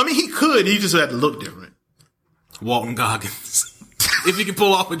 I mean, he could. He just had to look different. Walton Goggins, if he can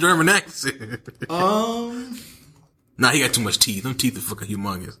pull off a German accent. Nah, he got too much teeth. Them teeth are fucking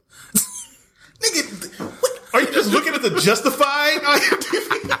humongous. Nigga, what? Are you just looking at the Justified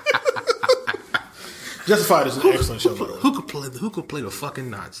IMDb? Justified is an excellent show. Who could play the fucking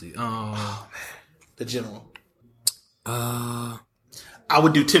Nazi? Oh man, the general. I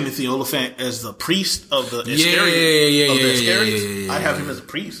would do Timothy Olyphant as the priest of the Iscariot. Yeah. I'd have him as a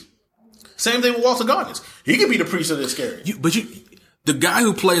priest. Same thing with Walter Goggins. He could be the priest of the Iscariot. The guy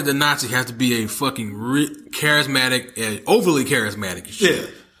who plays the Nazi has to be a fucking charismatic, overly charismatic shit. Yeah.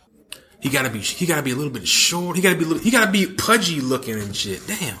 He gotta be a little bit short. He gotta be pudgy looking and shit.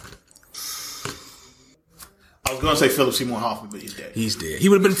 Damn. I was gonna say Philip Seymour Hoffman, but he's dead. He's dead. He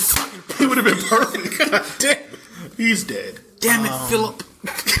would have been fucking perfect. He would have been perfect. God damn. He's dead. Damn it, Philip. I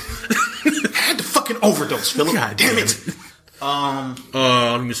had to fucking overdose, Philip. God damn it.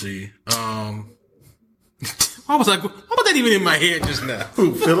 Let me see. I was like, what was that even in my head just now?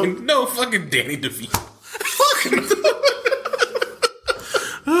 Who, Philip? No, fucking Danny DeVito. Fucking.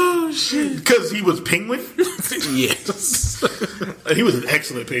 Oh shit! Because he was Penguin. Yes, he was an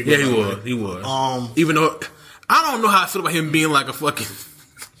excellent Penguin. Yeah, he was. Even though I don't know how I feel about him being like a fucking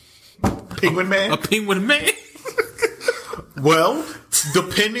Penguin man. A Penguin man. Well,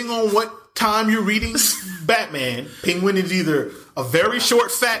 depending on what time you're reading Batman, Penguin is either a very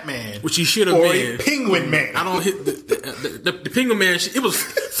short fat man, which he should have been, a Penguin man. I don't hit the Penguin man. It was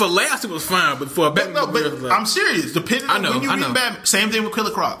for last. It was fine, but for a Batman, but I'm serious. Depending on when you read Batman, same thing with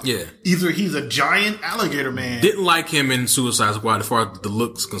Killer Croc. Yeah, either he's a giant alligator man. Didn't like him in Suicide Squad as far as the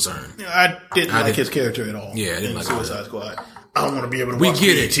looks concerned. I didn't like his character at all. Yeah, I didn't like Suicide Squad. I don't want to be able to. We watch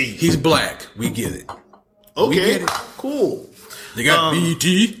get BET. it. He's black. We get it. Okay, we get it. Cool. They got BET.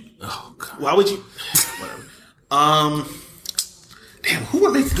 Oh god. Why would you? Whatever. Damn, who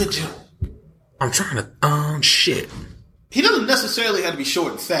would make a good general? I'm trying to. Shit. He doesn't necessarily have to be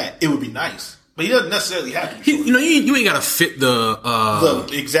short and fat. It would be nice, but he doesn't necessarily have to be short. You ain't got to fit the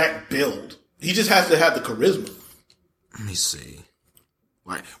exact build. He just has to have the charisma. Let me see.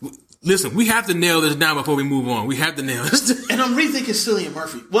 Right. Listen, we have to nail this down before we move on. We have to nail this down. And I'm rethinking Cillian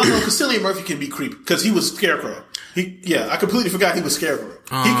Murphy. Well, no, because Cillian Murphy can be creepy because he was Scarecrow. I completely forgot he was Scarecrow. He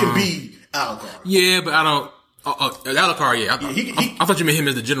can be Alucard. Yeah, but I don't. Alucard, yeah. I thought you meant him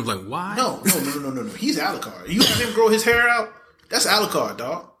as the general. Like, why? No. He's Alucard. You have him grow his hair out. That's Alucard,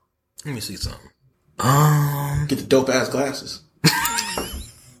 dog. Let me see something. Get the dope ass glasses.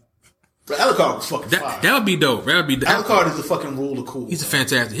 But Alucard was fucking fire. That would be dope. Alucard is the fucking rule of cool. He's a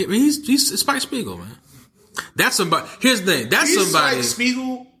fantastic hit. I mean, he's Spike Spiegel, man. That's somebody. Here's the thing. That's somebody. Spike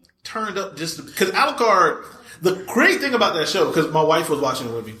Spiegel turned up just because Alucard. The great thing about that show, because my wife was watching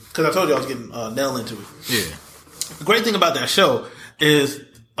it with me, because I told you I was getting Nell into it. Yeah. The great thing about that show is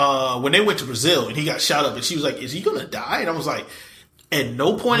when they went to Brazil and he got shot up, and she was like, "Is he gonna die?" And I was like, "At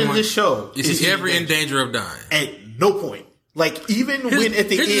no point in this show is he ever in danger of dying." At no point. Like, even when at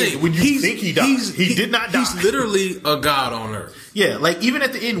the end, when you think he died, he did not die. He's literally a god on earth. Yeah, like, even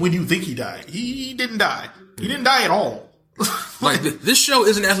at the end when you think he died, he didn't die. He didn't die at all. Like, this show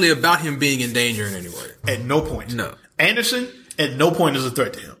isn't actually about him being in danger in any way. At no point. No. Anderson, at no point is a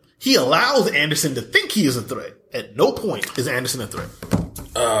threat to him. He allows Anderson to think he is a threat. At no point is Anderson a threat.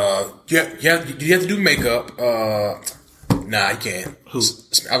 You have to do makeup. Nah, you can't. Who?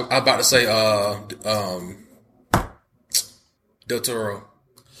 I'm about to say, Del Toro.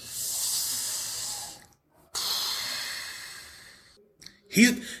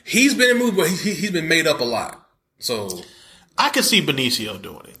 He's been in movies, but he's been made up a lot. So I could see Benicio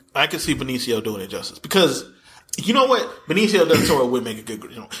doing it. I could see Benicio doing it justice because you know what, Benicio del Toro would make a good.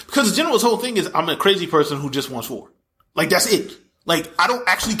 Because General's whole thing is I'm a crazy person who just wants war. Like that's it. Like I don't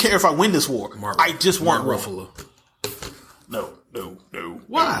actually care if I win this war. I just want Mark Ruffalo. No.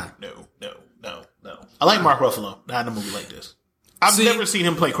 Why? No. I like Mark Ruffalo. Not in a movie like this. I've never seen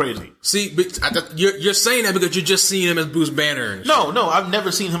him play crazy. See, but you're saying that because you're just seeing him as Bruce Banner. And no, I've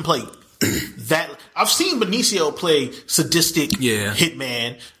never seen him play that. I've seen Benicio play sadistic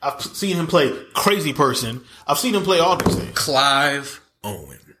hitman. I've seen him play crazy person. I've seen him play all these things. Clive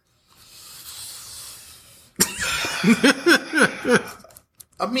Owen.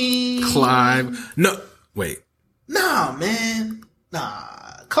 I mean, Clive. No, wait. Nah, man. Nah,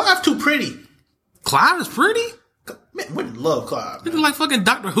 Clive too pretty. Clive is pretty. Man, women love Clive. He's like fucking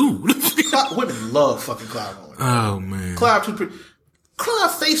Doctor Who. Women love fucking Clive Owen. Oh man, Clive too pretty.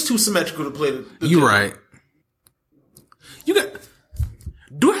 Clive face too symmetrical to play. You right. You got.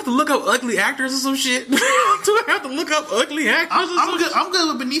 Do I have to look up ugly actors or some shit? Do I have to look up ugly actors? I'm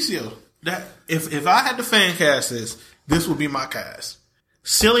good with Benicio. That if I had to fan cast this would be my cast.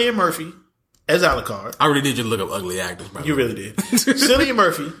 Cillian Murphy as Alucard. I really did just look up ugly actors. You really did. Cillian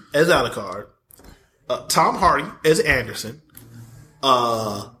Murphy as Alucard. Tom Hardy as Anderson.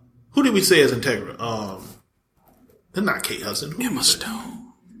 Who did we say as Integra? They're not Kate Hudson. Emma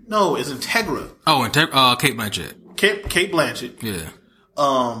Stone. No, it's Integra. Oh, Kate Blanchett. Kate Blanchett. Yeah.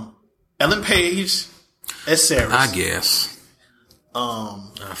 Ellen Page as Sarah. I guess.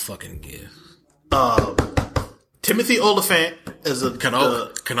 I fucking guess. Timothy Olyphant as a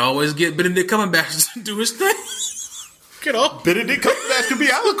can always get Benedict Cumberbatch to do his thing. Benedict Cumberbatch could be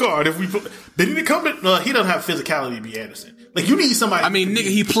Alucard if we put Benedict Cumberbatch. He doesn't have physicality to be Anderson. Like you need somebody. I mean, nigga,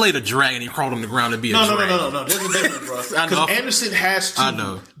 he played a dragon. He crawled on the ground to be a dragon. No. There's a difference, bro. Because Anderson has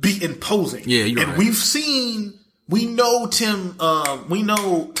to be imposing. Yeah, you're right. And we know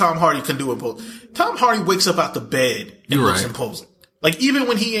Tom Hardy can do impose. Tom Hardy wakes up out the bed and looks imposing. Like even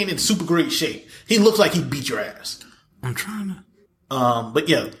when he ain't in super great shape, he looks like he beat your ass. I'm trying to. But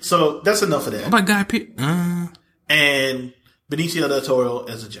yeah, so that's enough of that. What about Guy Pearce? And Benicio del Toro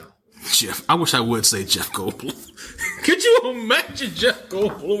as a general. Jeff. I wish I would say Jeff Goldblum. Could you imagine Jeff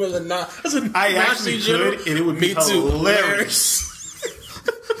Goldblum as a Nazi? I actually could, and it would be hilarious.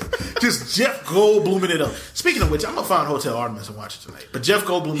 Just Jeff Goldbluming it up. Speaking of which, I'm gonna find Hotel Artemis and watch it tonight. But Jeff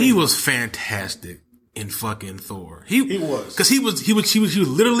Goldblum, he was fantastic in fucking Thor. He was because he was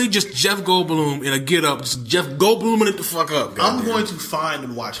literally just Jeff Goldblum in a get up, just Jeff Goldbluming it the fuck up. I'm going to find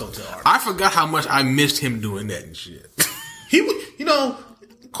and watch Hotel Artemis. I forgot how much I missed him doing that and shit. He would,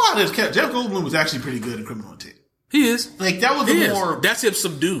 quiet as kept. Jeff Goldblum was actually pretty good in Criminal Intent. He is. Like that was that's him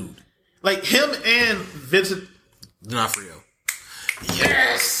subdued. Like him and Vincent D'Onofrio.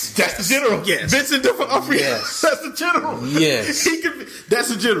 Yes, that's the general. Yes, Vincent D'Onofrio. Yes, that's the general. Yes, that's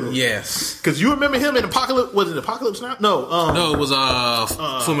the general. Yes, because you remember him in Apocalypse. Was it Apocalypse Now? No, it was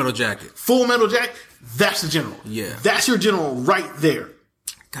Full Metal Jacket. Full Metal Jacket. That's the general. Yeah, that's your general right there.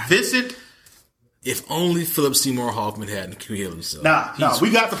 God. Vincent. If only Philip Seymour Hoffman hadn't killed himself. Nah, we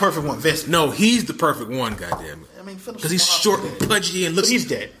got the perfect one, Vincent. No, he's the perfect one. Goddamn it! I mean, because he's short, pudgy, and looks. But he's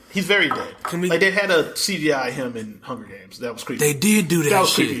dead. He's very dead. They had a CGI him in Hunger Games. That was creepy. They did do that. That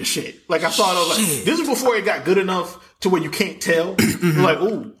was creepy as shit. Like I thought, I was like, this is before it got good enough to where you can't tell. You're like,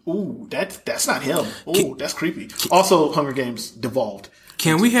 ooh, that's not him. Ooh, that's creepy. Also, Hunger Games devolved.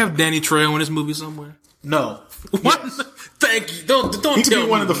 Can we have Danny Trejo in this movie somewhere? No. What? Yes. Thank you. Don't he tell me. He could be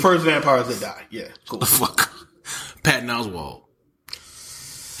one of the first vampires that die. Yeah. Cool. The fuck. Patton Oswalt.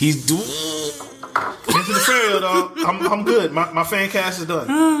 He's doing. Into the fair, dog. I'm good. My fan cast is done.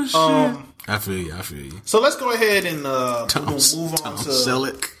 Oh, shit. I feel you. So let's go ahead and move on to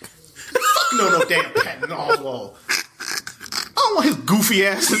Selleck. No damn Patton Oswalt. I don't want his goofy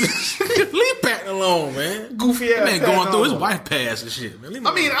ass. Leave Patton alone, man. Goofy ass. Man going through his wife pass and shit, man. I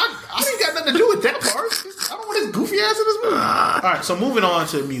ain't got nothing to do with that part. I don't want his goofy ass in this movie. All right, so moving on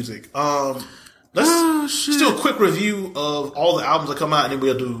to music. Let's do a quick review of all the albums that come out, and then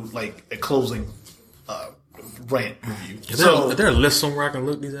we'll do like a closing rant review. Is there a list somewhere I can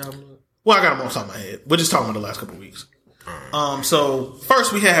look these albums up? Well, I got them on top of my head. We're just talking about the last couple of weeks. So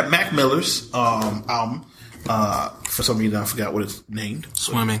first we have Mac Miller's album. For some reason I forgot what it's named.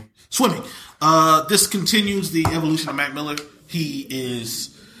 Swimming. This continues the evolution of Mac Miller. He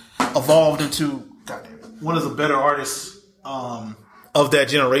is evolved into one of the better artists of that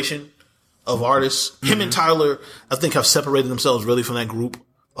generation of artists. Mm-hmm. Him and Tyler, I think, have separated themselves really from that group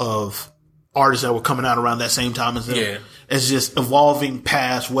of artists that were coming out around that same time as them. Yeah. It's just evolving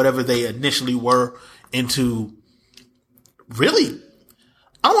past whatever they initially were into really,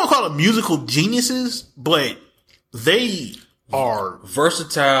 I don't want to call it musical geniuses, but they are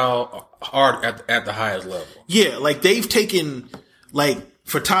versatile art at the highest level. Yeah, like they've taken, like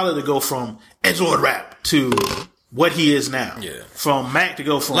for Tyler to go from edgelord rap to what he is now. Yeah. From Mac to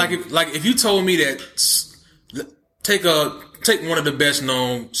go from like if you told me that take one of the best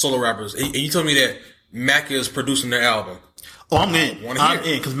known solo rappers and you told me that Mac is producing their album. Oh, I'm in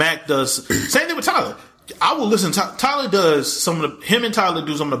because Mac does same thing with Tyler. I will listen to Tyler does him and Tyler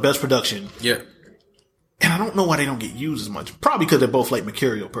do some of the best production. Yeah. And I don't know why they don't get used as much. Probably because they're both like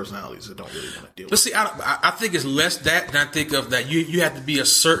mercurial personalities that don't really want to deal with. But see, I think it's less that than I think of that you have to be a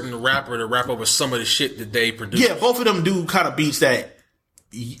certain rapper to rap over some of the shit that they produce. Yeah, both of them do kind of beats that,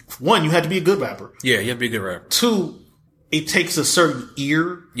 one, you have to be a good rapper. Yeah, you have to be a good rapper. Two, it takes a certain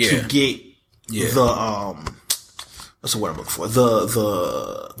ear to get the, what's the word I'm looking for?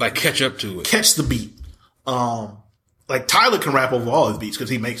 The like catch up to it. Catch the beat. Like Tyler can rap over all his beats because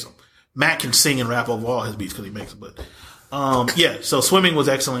he makes them. Mac can sing and rap over all his beats because he makes them. But, so Swimming was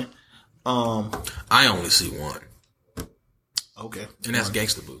excellent. I only see one. Okay. And that's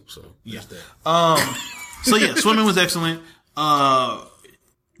Gangsta Boo, so. Yeah. Swimming was excellent.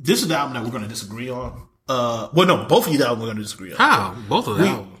 This is the album that we're going to disagree on. Both of these albums we're going to disagree on. How? Both of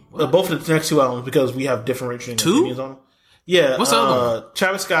them? Both of the next two albums because we have different opinions on them. Yeah. What's the other one?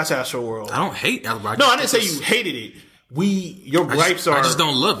 Travis Scott's Astroworld. I don't hate Astroworld. No, I didn't say you hated it. Your gripes are. I just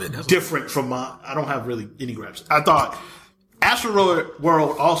don't love it. That's different from my. I don't have really any gripes. I thought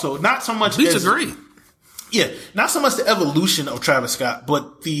Astroworld also not so much. Beats are great. Yeah, not so much the evolution of Travis Scott,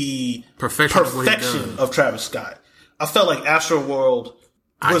 but the perfection of Travis Scott. I felt like Astroworld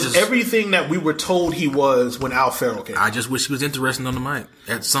was everything that we were told he was when Al Farrell came. I just wish he was interesting on the mic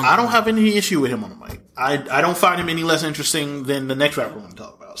at some point. I don't have any issue with him on the mic. I don't find him any less interesting than the next rapper we're going to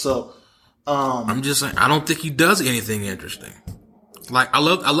talk about. So. I'm just saying, I don't think he does anything interesting. Like, I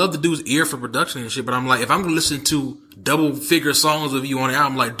love the dude's ear for production and shit, but I'm like, if I'm gonna listen to double figure songs of you on the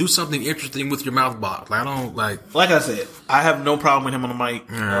album, like, do something interesting with your mouth box. Like, I don't like I said, I have no problem with him on the mic.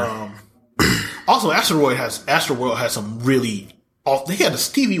 Also, Astroworld has some really they had a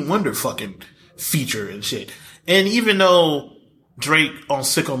Stevie Wonder fucking feature and shit. And even though Drake on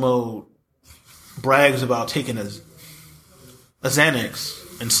Sicko Mode brags about taking a Xanax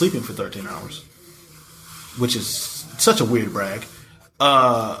and sleeping for 13 hours, which is such a weird brag.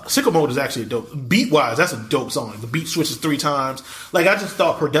 Sicko Mode is actually a dope. Beat-wise, that's a dope song. The beat switches 3 times. Like, I just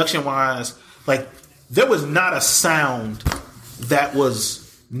thought production-wise, like, there was not a sound that was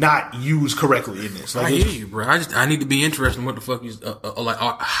not used correctly in this. Like, I hear you, bro. I need to be interested in what the fuck you,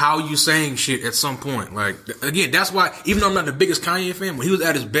 how you saying shit at some point. Like, again, that's why, even though I'm not the biggest Kanye fan, when he was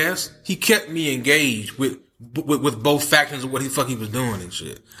at his best, he kept me engaged with both factions of what he was doing and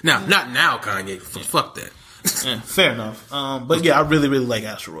shit. Now, not now, Kanye. Fuck that. Yeah, fair enough. But yeah, I really, really like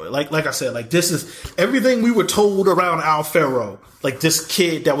Asteroid. Like I said, like this is everything we were told around Al Farrell. Like this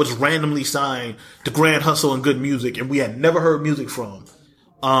kid that was randomly signed to Grand Hustle and Good Music, and we had never heard music from,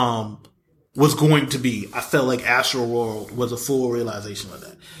 was going to be. I felt like Astroworld was a full realization of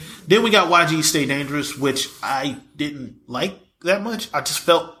that. Then we got YG Stay Dangerous, which I didn't like that much. I just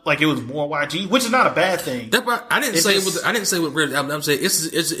felt like it was more YG, which is not a bad thing. I didn't say it was a great album. I'm saying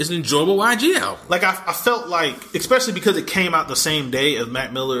it's an enjoyable YG album. Like I felt like, especially because it came out the same day as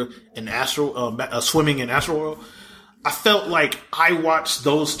Mac Miller and Swimming in Astroworld, I felt like I watched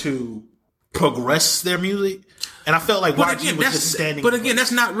those two progress their music, and I felt like YG was just standing. But again,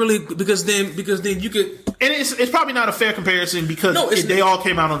 that's not really because then you could. And it's probably not a fair comparison because they all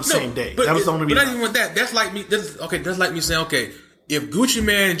came out on the same day. That was the only reason. But not even with that. That's like me. That's like me saying, okay, if Gucci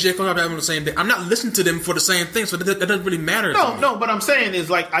Mane and J. Cole have album on the same day, I'm not listening to them for the same thing, so that doesn't really matter. No, but I'm saying is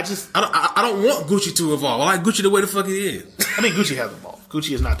like I don't want Gucci to evolve. I like Gucci the way the fuck he is. I mean, Gucci has evolved.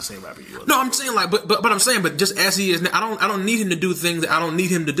 Gucci is not the same rapper he was. No, I'm saying like, but I'm saying, but just as he is now, I don't need him to do things that I don't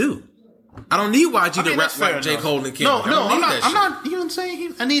need him to do. I don't need YG to rap like J. Cole and Kendrick. No, I'm not even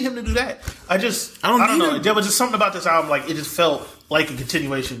saying I need him to do that. I don't know. There was just something about this album, like it just felt like a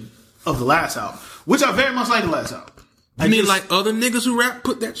continuation of the last album, which I very much like the last album. I mean, like other niggas who rap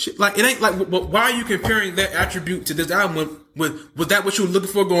put that shit. Like it ain't like. Why are you comparing that attribute to this album? Was that what you were looking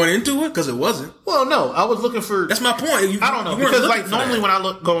for going into it? Because it wasn't. Well, no, I was looking for. That's my point. I don't know because like normally when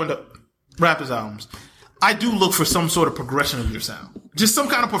I go into rappers' albums, I do look for some sort of progression of your sound, just some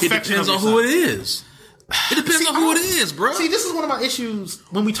kind of perfection. It depends on who it is. It depends on who it is, bro. See, this is one of my issues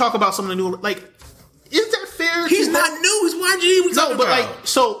when we talk about some of the new. Like, is that fair? He's not new. He's YG. No, but like,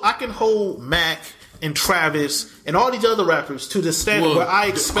 so I can hold Mac and Travis and all these other rappers to the standard where I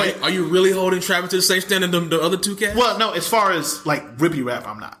expect. Are you really holding Travis to the same standard than the other two cats? Well, no, as far as like rippy rap,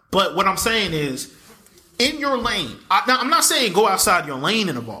 I'm not. But what I'm saying is, in your lane. Now, I'm not saying go outside your lane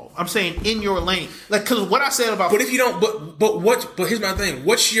and evolve. I'm saying in your lane, like because what I said about. But if you don't, but here's my thing.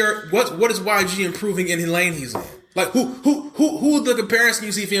 What is YG improving in the lane he's in? Like who the comparison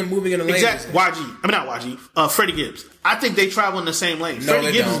you see for him moving in the lane? Exactly. YG. I mean not YG. Freddie Gibbs. I think they travel in the same lane. No,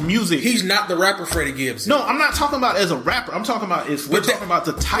 Freddie Gibbs' music. He's not the rapper Freddie Gibbs. No, I'm not talking about as a rapper. I'm talking about we're talking about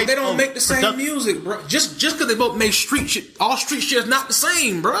the type. They don't make the same music, bro. Just because they both make street shit, all street shit is not the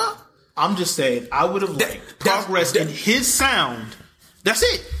same, bro. I'm just saying I would have liked progress in his sound. That's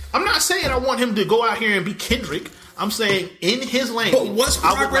it. I'm not saying I want him to go out here and be Kendrick. I'm saying in his lane. But what's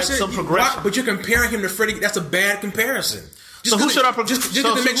progress? I would like some progression. But you're comparing him to Freddie. That's a bad comparison. So who should I just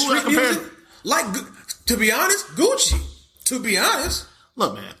to make street music? Like, to be honest, Gucci. To be honest,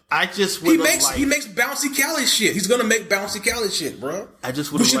 look, man, I just he makes bouncy Cali shit. He's gonna make bouncy Cali shit, bro. I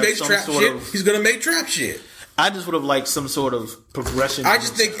just would have liked some trap sort shit. of. He's gonna make trap shit. I just would have liked some sort of progression. I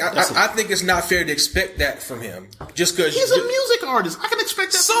just think I think it's not fair to expect that from him. Just because he's a music artist, I can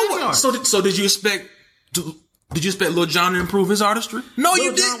expect that. So did you expect? Did you expect Lil Jon to improve his artistry? No,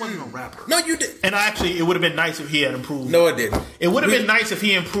 you didn't. Lil Jon wasn't no rapper. No, you didn't. And actually, it would have been nice if he had improved. No, it didn't. It would have been nice if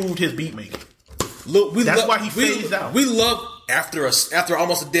he improved his beat making. Look, that's why he phased out. We love after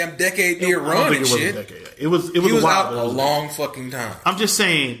almost a damn decade-year run and shit. It was he was out a long fucking time. I'm just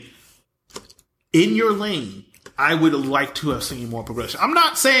saying, in your lane, I would have liked to have seen more progression. I'm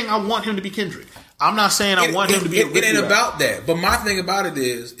not saying I want him to be Kendrick. I'm not saying I want him to be. It ain't about that. But my thing about it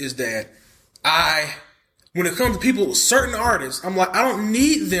is that when it comes to people, certain artists, I'm like, I don't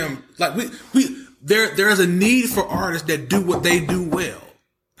need them. Like there is a need for artists that do what they do well.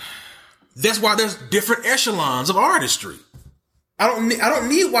 That's why there's different echelons of artistry. I don't need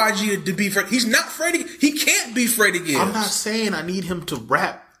YG to be Freddie. He's not Freddie. He can't be Freddie Gibbs. I'm not saying I need him to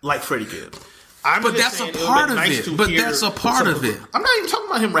rap like Freddie Gibbs. But that's a part of it. But that's a part of it. I'm not even talking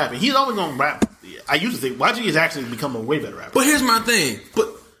about him rapping. He's always going to rap. I used to think YG has actually become a way better rapper. But here's my thing. But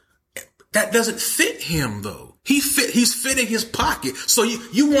that doesn't fit him though. He's fitting his pocket. So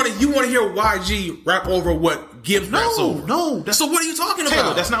you want to hear YG rap over what Gibbs raps over? No. So what are you talking about?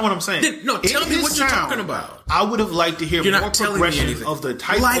 Taylor, that's not what I'm saying. Tell me what you're talking about. I would have liked to hear more progression of the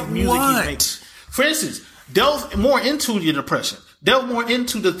type of music he makes. For instance, delve more into your depression. Delve more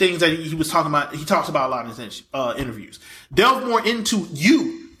into the things that he was talking about. He talks about a lot in his interviews. Delve more into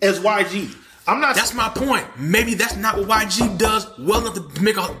you as YG. That's my point. Maybe that's not what YG does well enough to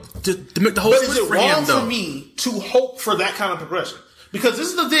make the whole switch for him, though. But is it wrong for me to hope for that kind of progression? Because this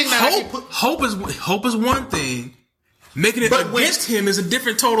is the thing that hope is one thing. Making it against him is a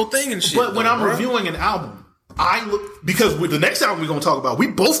different total thing and shit. But when I'm reviewing an album, I look because with the next album we're gonna talk about, we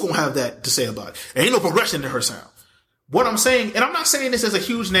both gonna have that to say about it. There ain't no progression in her sound. What I'm saying, and I'm not saying this as a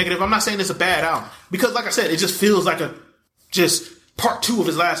huge negative. I'm not saying it's a bad album because, like I said, it just feels like part 2 of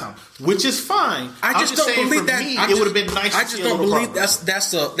his last album, which is fine. I just don't believe that. It would have been nice. I just don't believe that's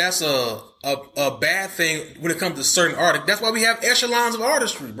a bad thing when it comes to certain artists. That's why we have echelons of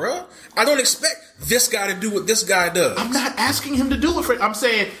artistry, bro. I don't expect this guy to do what this guy does. I'm not asking him to do it. I'm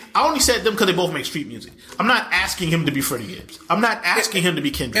saying I only said them because they both make street music. I'm not asking him to be Freddie Gibbs. I'm not asking him to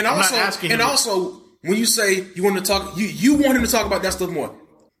be Kendrick. And also, when you say you want to talk, you want him to talk about that stuff more.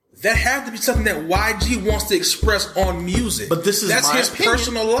 That has to be something that YG wants to express on music. But that's his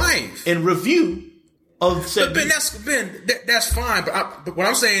personal life. In review of said. But that's fine. But what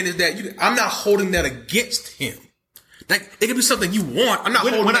I'm saying is that I'm not holding that against him. Like, it could be something you want. I'm not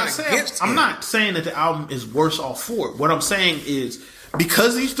holding that against him. I'm not saying that the album is worse off for it. What I'm saying is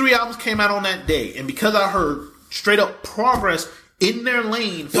because these 3 albums came out on that day, and because I heard straight up progress in their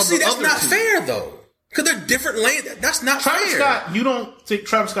lane. But see, that's not fair though. Because they're different lanes. That's not Travis fair. Scott, you don't think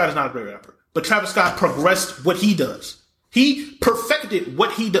Travis Scott is not a great rapper, but Travis Scott progressed what he does. He perfected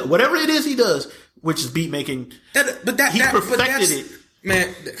what he does, whatever it is he does, which is beat making. He perfected it.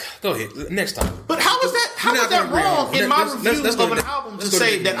 Man, go ahead. Next time. But how is that wrong in my review of an album to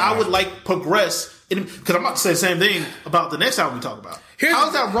say that I would like progress? Because I'm about to say the same thing about the next album we talk about. How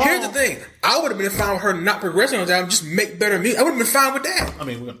is that wrong? Here's the thing. I would have been fine with her not progressing on the album, just make better music. I would have been fine with that. I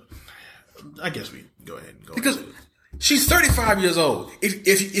mean, I guess we go ahead and go. Because she's 35 years old.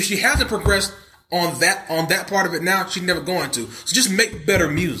 If she hasn't progressed on that part of it now, she's never going to. So just make better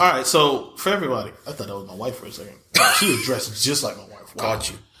music. All right, so for everybody, I thought that was my wife for a second. She was dressed just like my wife. Wow.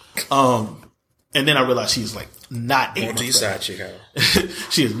 Caught you. And then I realized she's like not 8 months pregnant. Chick out.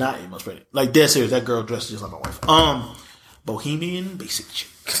 She is not 8 months pregnant. Like dead serious, that girl dressed just like my wife. Bohemian basic chick.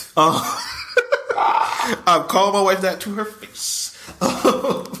 I've called my wife that to her face.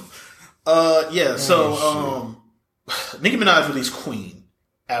 Yeah. So Nicki Minaj released Queen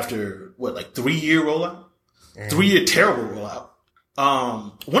after 3-year rollout, 3-year terrible rollout.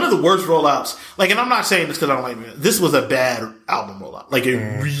 One of the worst rollouts, and I'm not saying this because I don't like it. This was a bad album rollout, like a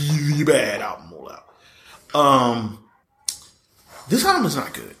really bad album rollout. This album is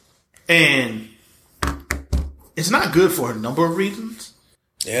not good, and it's not good for a number of reasons.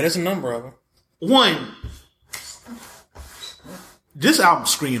 Yeah, there's a number of them. One, this album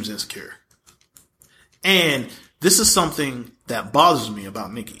screams insecure, and this is something that bothers me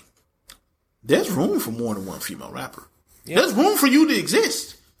about Nicki. There's room for more than one female rapper. Yeah. There's room for you to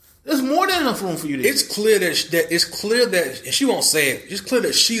exist. There's more than enough room for you to exist. It's clear that and she won't say it. It's clear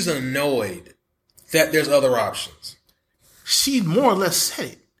that she's annoyed that there's other options. She more or less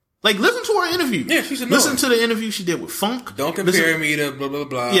said it. Listen to her interview. Yeah, she's annoyed. Listen to the interview she did with Funk. Don't compare me to blah, blah,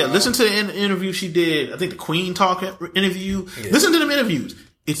 blah. Yeah, listen to the interview she did. I think the Queen Talk interview. Yeah. Listen to them interviews.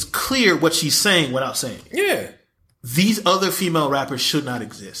 It's clear what she's saying without saying. Yeah. These other female rappers should not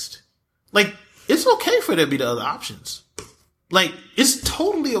exist. It's okay for there to be the other options. It's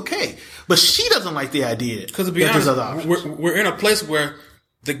totally okay. But she doesn't like the idea because to be honest, we're in a place where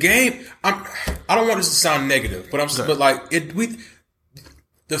the game. I don't want this to sound negative, but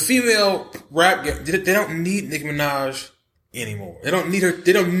the female rap game, they don't need Nicki Minaj anymore. They don't need her.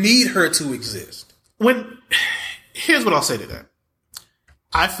 They don't need her to exist. Here's what I'll say to that.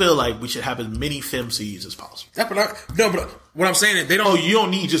 I feel like we should have as many femcees as possible. But what I'm saying is they don't. Oh, you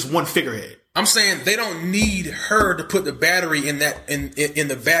don't need just one figurehead. I'm saying they don't need her to put the battery in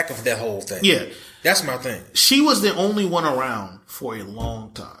the back of that whole thing. Yeah. That's my thing. She was the only one around for a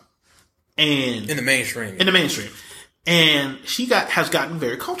long time. And in the mainstream. And she has gotten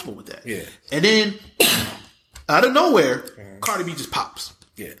very comfortable with that. Yeah. And then out of nowhere, Cardi B just pops.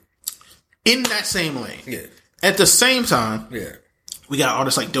 Yeah. In that same lane. Yeah. At the same time, yeah. We got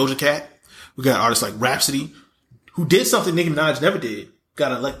artists like Doja Cat. We got artists like Rhapsody, who did something Nicki Minaj never did.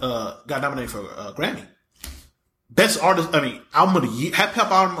 Got nominated for a Grammy. Best artist, album of the year, hip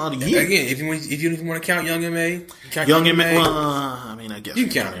hop album of the year. Again, if you even want to count Young M.A., Young M.A. I guess you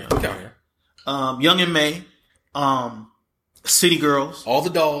can count her. Young M.A., City Girls, all the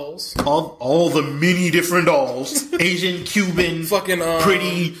dolls, all the many different dolls, Asian, Cuban, fucking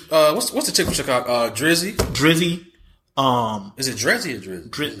pretty. What's the chick from Chicago? Drizzy. Is it Drizzy or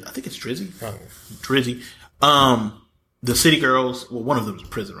Drizzy? I think it's Drizzy. Oh. Drizzy. The City Girls, well, one of them is in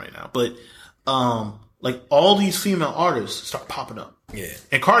prison right now, but, all these female artists start popping up. Yeah.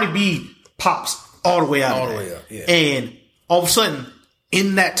 And Cardi B pops all the way out. All the way up, yeah. And all of a sudden,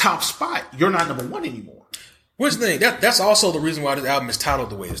 in that top spot, you're not number one anymore. Where's the thing? That's also the reason why this album is titled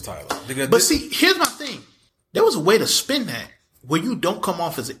the way it's titled. See, here's my thing. There was a way to spin that where you don't come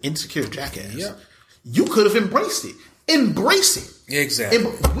off as an insecure jackass. Yeah. You could have embraced it. Embrace it. Exactly.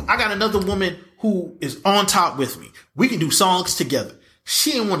 I got another woman who is on top with me. We can do songs together.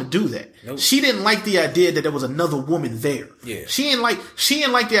 She didn't want to do that. Nope. She didn't like the idea that there was another woman there. Yeah. She didn't like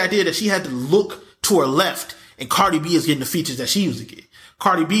the idea that she had to look to her left and Cardi B is getting the features that she used to get.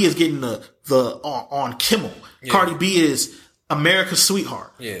 Cardi B is getting the on Kimmel. Yeah. Cardi B is America's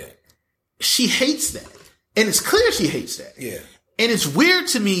sweetheart. Yeah. She hates that. And it's clear she hates that. Yeah. And it's weird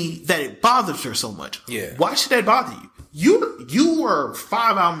to me that it bothers her so much. Yeah. Why should that bother you? You are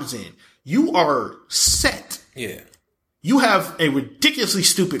 5 albums in. You are set. Yeah. You have a ridiculously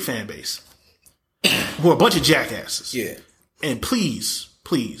stupid fan base who are a bunch of jackasses. Yeah. And please,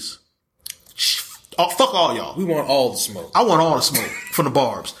 fuck all y'all. We want all the smoke. I want all the smoke from the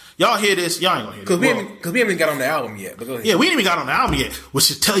barbs. Y'all hear this? Y'all ain't gonna hear this. Because we haven't got on the album yet. But go ahead. Yeah, we ain't even got on the album yet. Which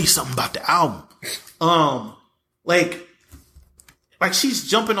should tell you something about the album. Like she's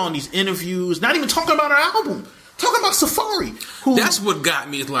jumping on these interviews, not even talking about her album. Talking about Safari. That's what got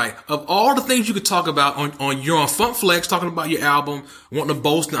me. It's like, of all the things you could talk about you're on Funk Flex, talking about your album, wanting to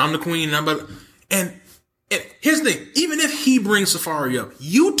boast, and I'm the queen, and here's the thing, even if he brings Safari up,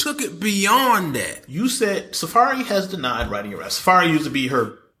 you took it beyond that. You said Safari has denied writing your rap. Safari used to be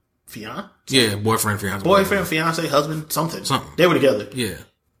her fiance? Yeah, boyfriend, fiance. Fiance, husband, something. They were together. Yeah.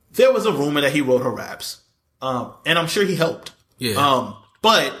 There was a rumor that he wrote her raps. And I'm sure he helped. Yeah.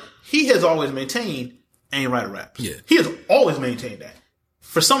 But he has always maintained ain't write raps. Yeah. He has always maintained that.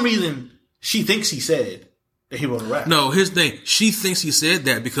 For some reason, she thinks he said that he wrote a rap. No, here's the thing. She thinks he said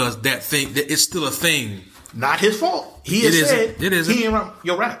that because that it's still a thing. Not his fault. He has said he ain't write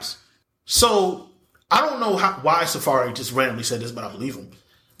your raps. So, I don't know why Safari just randomly said this, but I believe him.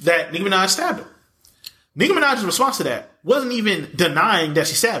 That Nicki Minaj stabbed him. Nicki Minaj's response to that wasn't even denying that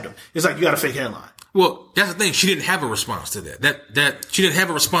she stabbed him. It's like, you got a fake hairline. Well, that's the thing. She didn't have a response to that. That she didn't have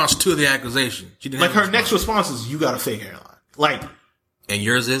a response to the accusation. She didn't like, her next response is, you got a fake hairline. Like, and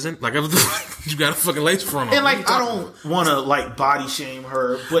yours isn't? Like, you got a fucking lace front on. And like, I don't want to like body shame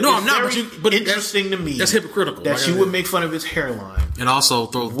her, but no, it's I'm not. But interesting to me. That's hypocritical. That she would make fun of his hairline and also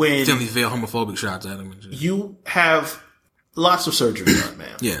throw thinly veiled homophobic shots at him. You have lots of surgery done,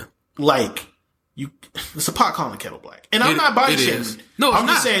 man. Yeah, like it's a pot calling the kettle black, and I'm not body shaming. No, I'm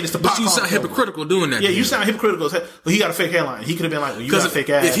just saying it's the pot. But you sound hypocritical doing that. Yeah, you sound hypocritical. But he got a fake hairline. He could have been like, well, you got a fake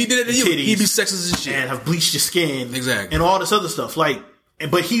ass. If he did it to you, he'd be sexist as shit and have bleached your skin, exactly, and all this other stuff. Like,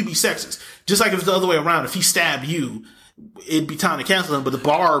 but he'd be sexist. Just like if it's the other way around. If he stabbed you, it'd be time to cancel him. But the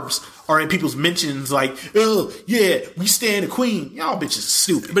barbs are in people's mentions. Like, oh yeah, we stand the queen. Y'all bitches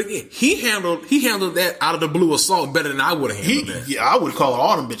stupid. But again, he handled that out of the blue assault better than I would have handled that. Yeah, I would call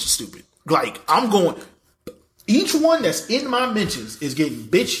all them bitches stupid. Like, I'm going. Each one that's in my mentions is getting,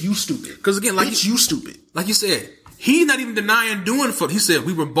 bitch, you stupid. Because again, like, bitch, you stupid. Like you said, he's not even denying doing for. He said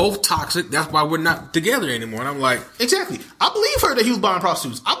we were both toxic. That's why we're not together anymore. And I'm like, exactly. I believe her that he was buying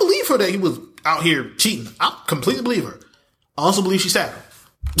prostitutes. I believe her that he was out here cheating. I completely believe her. I also believe she stabbed him.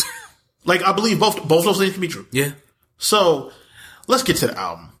 Like, I believe both those things can be true. Yeah. So let's get to the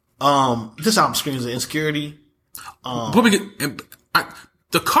album. This album screams of insecurity.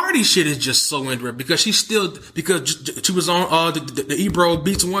 The Cardi shit is just so interesting because she was on the Ebro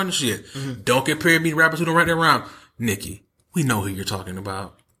Beats One shit. Mm-hmm. Don't compare me to rappers who don't write their rhyme. Nikki, we know who you're talking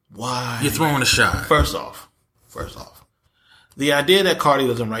about. Why? You're throwing a shot. First off, the idea that Cardi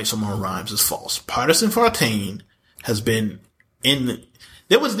doesn't write some more rhymes is false. Patterson Fontaine has been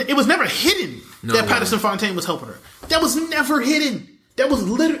it was never hidden that Patterson Fontaine was helping her. That was never hidden. That was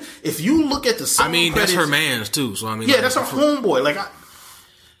literally, if you look at the song credits, that's her man's too. So yeah, that's her homeboy.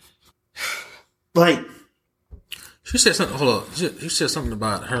 Like, she said something. Hold up. She said something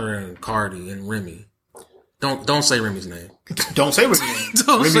about her and Cardi and Remy. Don't say Remy's name. Don't say Remy's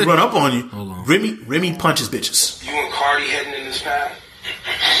name. Remy run up on you. Hold on. Remy punches bitches. You and Cardi heading in this path?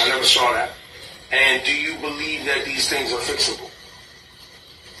 I never saw that. And do you believe that these things are fixable?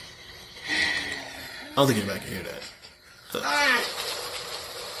 I don't think anybody can hear that. I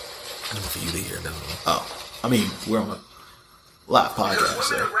don't know for you to hear that. Oh, I mean, we're on a live podcast,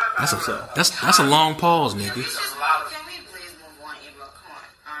 so that's what's up. That's a long pause, nigga. Can we please move on, Ebro? Come on,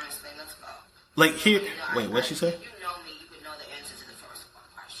 honestly, let's go. Like, here, wait, what'd she say? You know me, you would know the answer to the first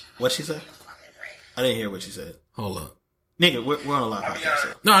question. What'd she say? I didn't hear what she said. Hold up. Nigga, we're on a live podcast.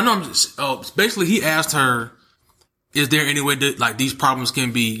 So. No, I'm just, basically he asked her, is there any way that, like, these problems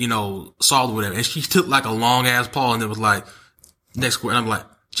can be, solved or whatever? And she took, like, a long ass pause and it was like, next question. I'm like,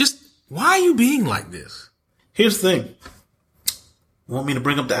 why are you being like this? Here's the thing. Want me to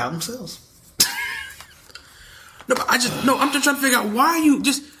bring up the album sales? No, but I'm just trying to figure out why you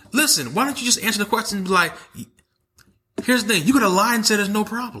listen. Why don't you just answer the question and be like, here's the thing. You could have lied and said there's no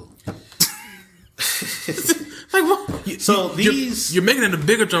problem. Like, what? So you're making it a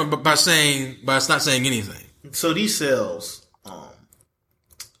bigger jump by it's not saying anything. So these sales,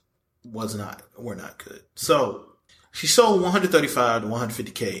 were not good. So she sold 135 to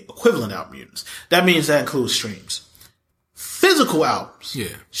 150K equivalent album units. That means that includes streams. Physical albums. Yeah.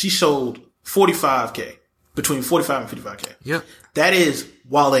 She sold 45K. Between 45 and 55K. Yep. That is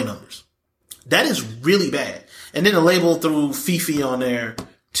Wale numbers. That is really bad. And then the label threw Fifi on there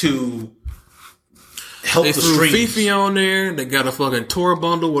to help the streams. They threw Fifi on there. They got a fucking tour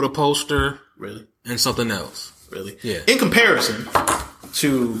bundle with a poster. Really? And something else. Really? Yeah. In comparison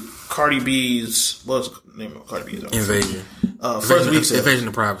to Cardi B's, what's the name of Cardi B's? Invasion. First week sales. Invasion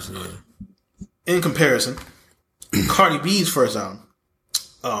of Privacy, yeah. In comparison, Cardi B's first album,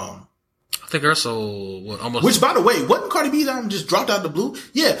 I think her sold, almost. Which, by the way, wasn't Cardi B's album just dropped out of the blue?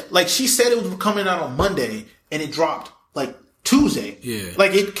 Yeah, like she said it was coming out on Monday and it dropped like Tuesday. Yeah.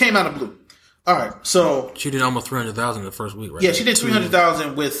 Like it came out of blue. All right, so she did almost 300,000 in the first week, right? Yeah, she did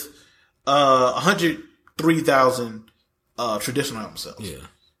 300,000 with 103,000 traditional album sales. Yeah,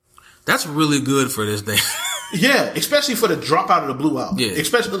 that's really good for this thing. Yeah, especially for the Dropout of the Blue album. Yeah,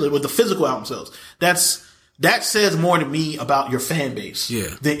 especially with the physical album sales. That says more to me about your fan base.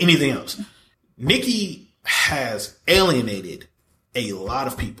 Than anything else. Nicki has alienated a lot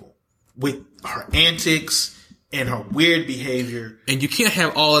of people with her antics and her weird behavior. And you can't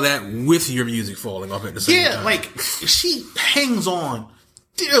have all of that with your music falling off at the same time. Yeah, like, she hangs on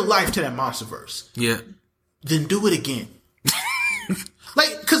dear life to that Monsterverse. Yeah. Then do it again.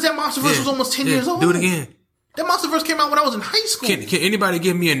 Like, cause that Monsterverse was almost 10 years old. Do it again. That Monsterverse came out when I was in high school. Can anybody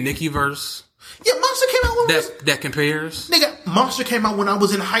give me a Nicki verse? Yeah, Monster came out when that compares? Nigga, Monster came out when I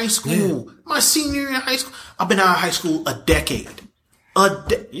was in high school. Yeah. My senior year in high school. I've been out of high school a decade.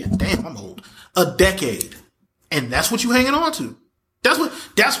 Yeah, damn, I'm old. A decade. And that's what you hanging on to.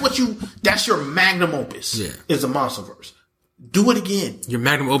 That's your magnum opus. Yeah. Is the Monsterverse. Do it again. Your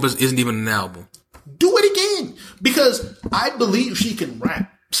magnum opus isn't even an album. Do it again. Because I believe she can rap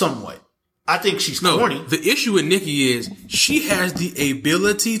somewhat. I think she's corny. The issue with Nicki is she has the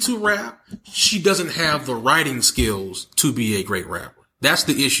ability to rap. She doesn't have the writing skills to be a great rapper. That's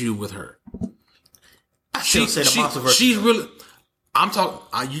the issue with her. I still say the Monsterverse. She's really. I'm talking.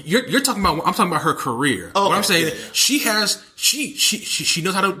 You're talking about. I'm talking about her career. Okay, what I'm saying, she has. She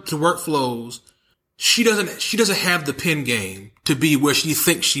knows how to work flows. She doesn't have the pen game to be where she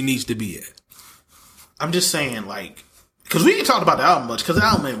thinks she needs to be at. I'm just saying, like, because we didn't talk about the album much, because the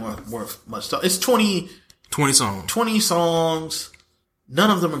album ain't worth much stuff. It's 20 songs. 20 songs.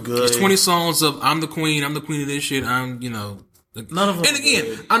 None of them are good. It's 20 songs of I'm the queen of this shit. None of them. And again,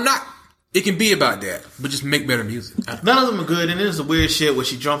 good. I'm not. It can be about that, but just make better music. None of them are good, and there's the weird shit where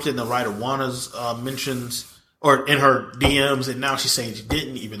she jumped in the writer Wanna's mentions or in her DMs, and now she's saying she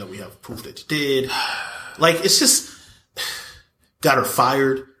didn't, even though we have proof that she did. Like, it's just got her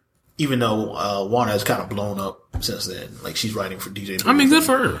fired, even though Wanna has kind of blown up since then. Like, she's writing for DJ. I mean, good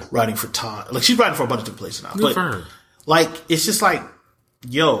for her. Writing for Todd. Like, she's writing for a bunch of different places now. Good for her. Like, it's just like,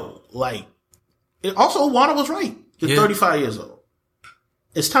 yo, like, also Wanna was right. You're 35 years old.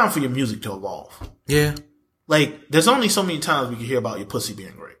 It's time for your music to evolve. Yeah. Like, there's only so many times we can hear about your pussy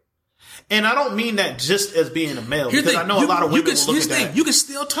being great. And I don't mean that just as being a male, because I know a lot of women will look at that. You can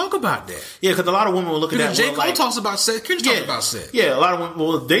still talk about that. Yeah, because a lot of women will look at that. J. Cole talks about sex. Kendrick talks about sex. Yeah, a lot of women,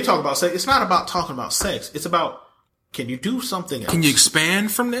 well, they talk about sex. It's not about talking about sex. It's about, can you do something else? Can you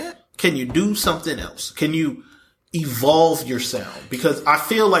expand from that? Can you do something else? Can you evolve your sound? Because I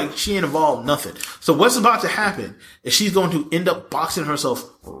feel like she ain't evolved nothing. So what's about to happen is she's going to end up boxing herself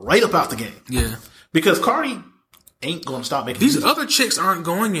right up out the game. Yeah. Because Cardi ain't going to stop making these music. Other chicks aren't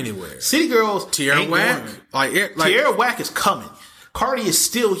going anywhere. City Girls, Tierra Whack, Tierra Whack is coming. Cardi is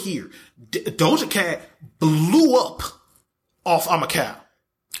still here. Doja Cat blew up off I'm a Cow.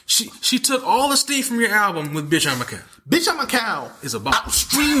 She took all the steam from your album with Bitch I'm a Cow. Bitch I'm a Cow is a bop.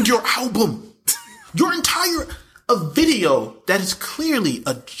 Outstreamed your album. Your entire video that is clearly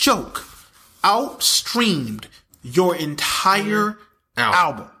a joke outstreamed your entire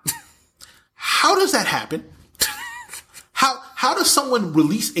album. How does that happen? How does someone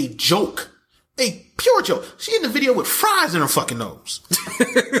release a joke? A pure joke. She in the video with fries in her fucking nose.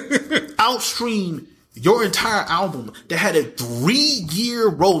 Outstream your entire album that had a 3-year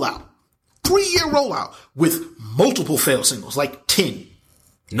rollout. 3-year rollout with multiple failed singles, like 10.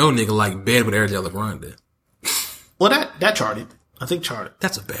 No nigga like Bed with Ariana Grande. Well, that charted. I think charted.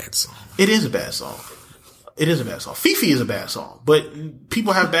 That's a bad song. It is a bad song. It is a bad song. Fifi is a bad song, but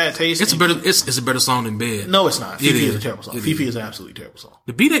people have bad taste. It's a better song than Bed. No, it's not. Fifi is a terrible song. Fifi is an absolutely terrible song.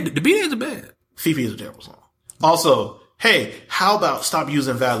 The beat is bad. Fifi is a terrible song. Also, hey, how about stop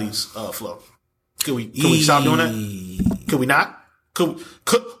using Valley's flow? Could we stop doing that? Could we not?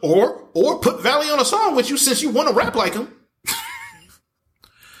 Or put Valley on a song with you since you want to rap like him?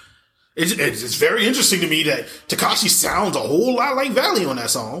 It's very interesting to me that Tekashi sounds a whole lot like Valley on that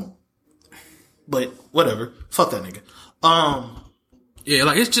song. But whatever. Fuck that nigga. Yeah,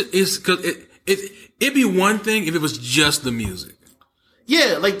 like it's cause it'd be one thing if it was just the music.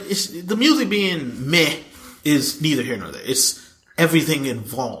 Yeah, like the music being meh is neither here nor there. It's everything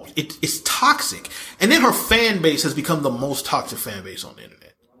involved. It's toxic. And then her fan base has become the most toxic fan base on the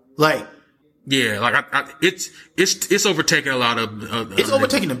internet. Like, yeah, like it's overtaken a lot of. It's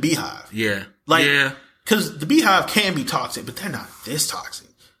overtaking the Beehive. Yeah, like, yeah, because the Beehive can be toxic, but they're not this toxic.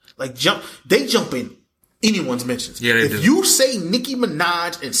 Like they jump in anyone's mentions. Yeah, they do. If you say Nicki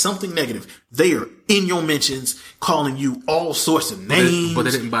Minaj and something negative, they are in your mentions, calling you all sorts of names. But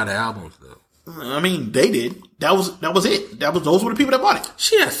they didn't buy the albums though. I mean, they did. that was it. Those were the people that bought it.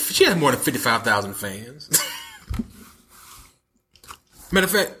 She had more than 55,000 fans. Matter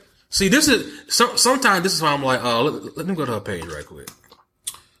of fact, see, sometimes this is why I'm like, let me go to her page right quick.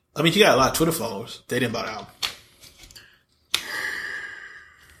 I mean, she got a lot of Twitter followers. They didn't buy the album.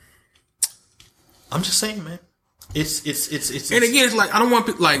 I'm just saying, man. It's and again, it's like I don't want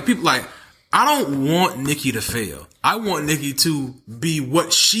people like I don't want Nicki to fail. I want Nicki to be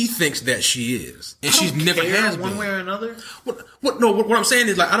what she thinks that she is, and she's never has been. One way or another. What I'm saying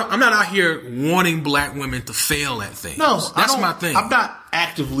is like I'm not out here wanting black women to fail at things. No, that's my thing. I'm not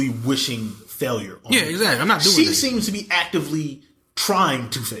actively wishing failure on her. Exactly. I'm not doing She that. seems to be actively trying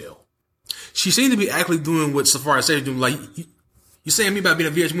to fail. She seems to be actually doing what Safaree said doing. Like you saying me about being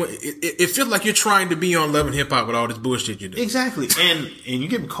a VH1, it feels like you're trying to be on Love and Hip Hop with all this bullshit you do. Exactly, and you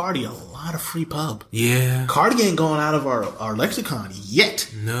give Cardi a lot of free pub. Yeah, Cardi ain't gone out of our lexicon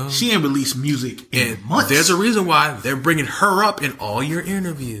yet. No, she ain't released music in months. There's a reason why they're bringing her up in all your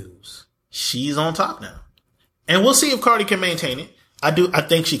interviews. She's on top now, and we'll see if Cardi can maintain it. I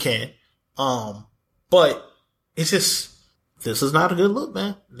think she can. But it's just this is not a good look,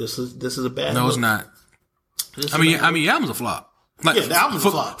 man. This is a bad. No, look. It's not. I mean, the album's a flop. Like, the album's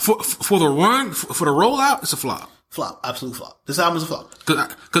a flop. For the run, for the rollout, it's a flop. Flop, absolute flop. This album's a flop.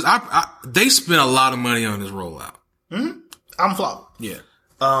 Because they spent a lot of money on this rollout. Mm-hmm. I'm flop. Yeah.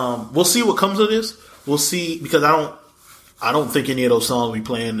 We'll see what comes of this. We'll see, because I don't think any of those songs will be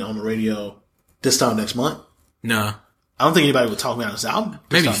playing on the radio this time next month. Nah. I don't think anybody would talk me out of this album.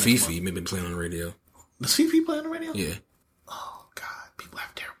 Maybe Fifi maybe playing on the radio. Does Fifi play on the radio? Yeah. Oh God, people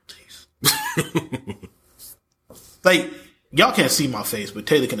have terrible taste. Like, y'all can't see my face, but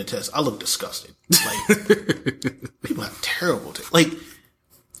Taylor can attest. I look disgusted. Like, people have terrible taste. Like,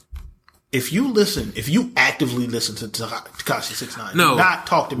 if you actively listen to Tekashi 6ix9ine, not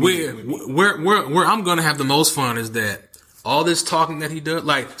talk to me. Where I'm gonna have the most fun is that all this talking that he does,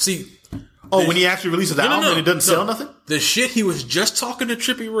 like, see. When he actually releases the album and it doesn't sell nothing? The shit he was just talking to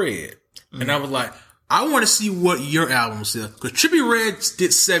Trippie Redd. Mm-hmm. And I was like, I want to see what your album sells. Because Trippie Redd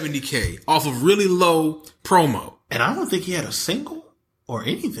did $70K off of really low promo. And I don't think he had a single or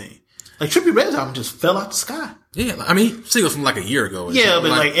anything. Like, Trippie Redd's album just fell out the sky. Yeah, I mean, singles from like a year ago. Yeah,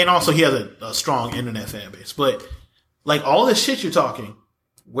 but and also he has a strong internet fan base. But, like, all this shit you're talking,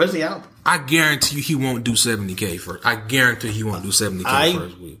 where's the album? I guarantee you he won't do $70K first. I guarantee he won't do $70K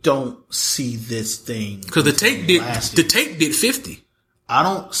first week. I don't see this thing. Because the tape did 50. I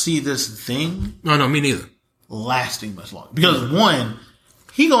don't see this thing. No, me neither. Lasting much longer. Because one,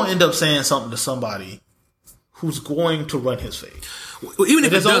 he gonna end up saying something to somebody who's going to run his fade. Well, even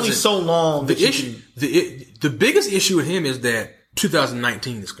if there's only so long. The biggest issue with him is that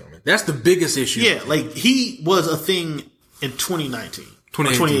 2019 is coming. That's the biggest issue. Yeah, like he was a thing in 2019.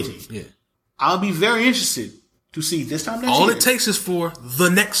 2018. Yeah. I'll be very interested to see this time next year. All it takes is for the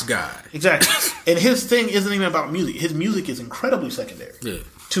next guy. Exactly. And his thing isn't even about music. His music is incredibly secondary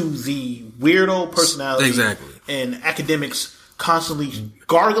to the weirdo personality. Exactly. And academics constantly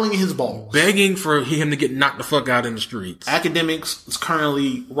gargling his balls. Begging for him to get knocked the fuck out in the streets. Academics is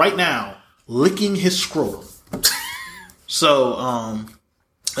currently, right now, licking his scrotum. So,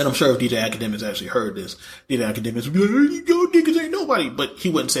 and I'm sure if DJ Academics actually heard this, DJ Academics would be like, hey, yo, niggas ain't nobody. But he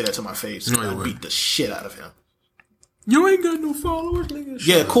wouldn't say that to my face. No, I'd beat the shit out of him. You ain't got no followers, nigga.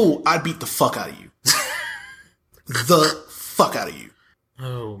 Yeah, cool. I'd beat the fuck out of you. The fuck out of you.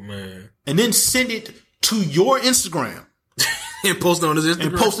 Oh, man. And then send it to your Instagram. And post it on his Instagram.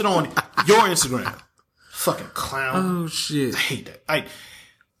 And post it on your Instagram. Fucking clown. Oh, shit. I hate that.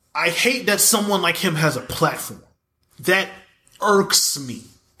 I hate that someone like him has a platform. That irks me.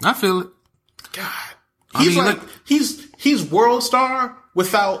 I feel it. God. He's World Star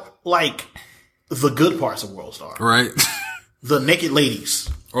without, like, the good parts of World Star. Right. The naked ladies.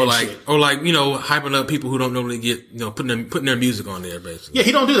 Or hyping up people who don't normally get, putting their music on there, basically. Yeah,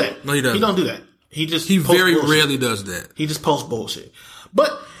 he don't do that. No, he doesn't. He don't do that. He very rarely does that. He just posts bullshit.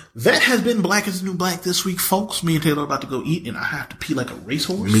 But that has been Black is the New Black this week, folks. Me and Taylor are about to go eat, and I have to pee like a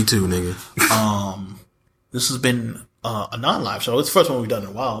racehorse. Me too, nigga. This has been a non-live show. It's the first one we've done in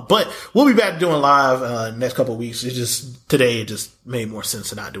a while. But we'll be back doing live next couple of weeks. Today it just made more sense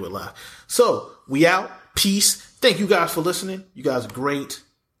to not do it live. So, we out. Peace. Thank you guys for listening. You guys are great.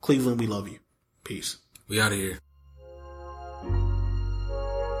 Cleveland, we love you. Peace. We out of here.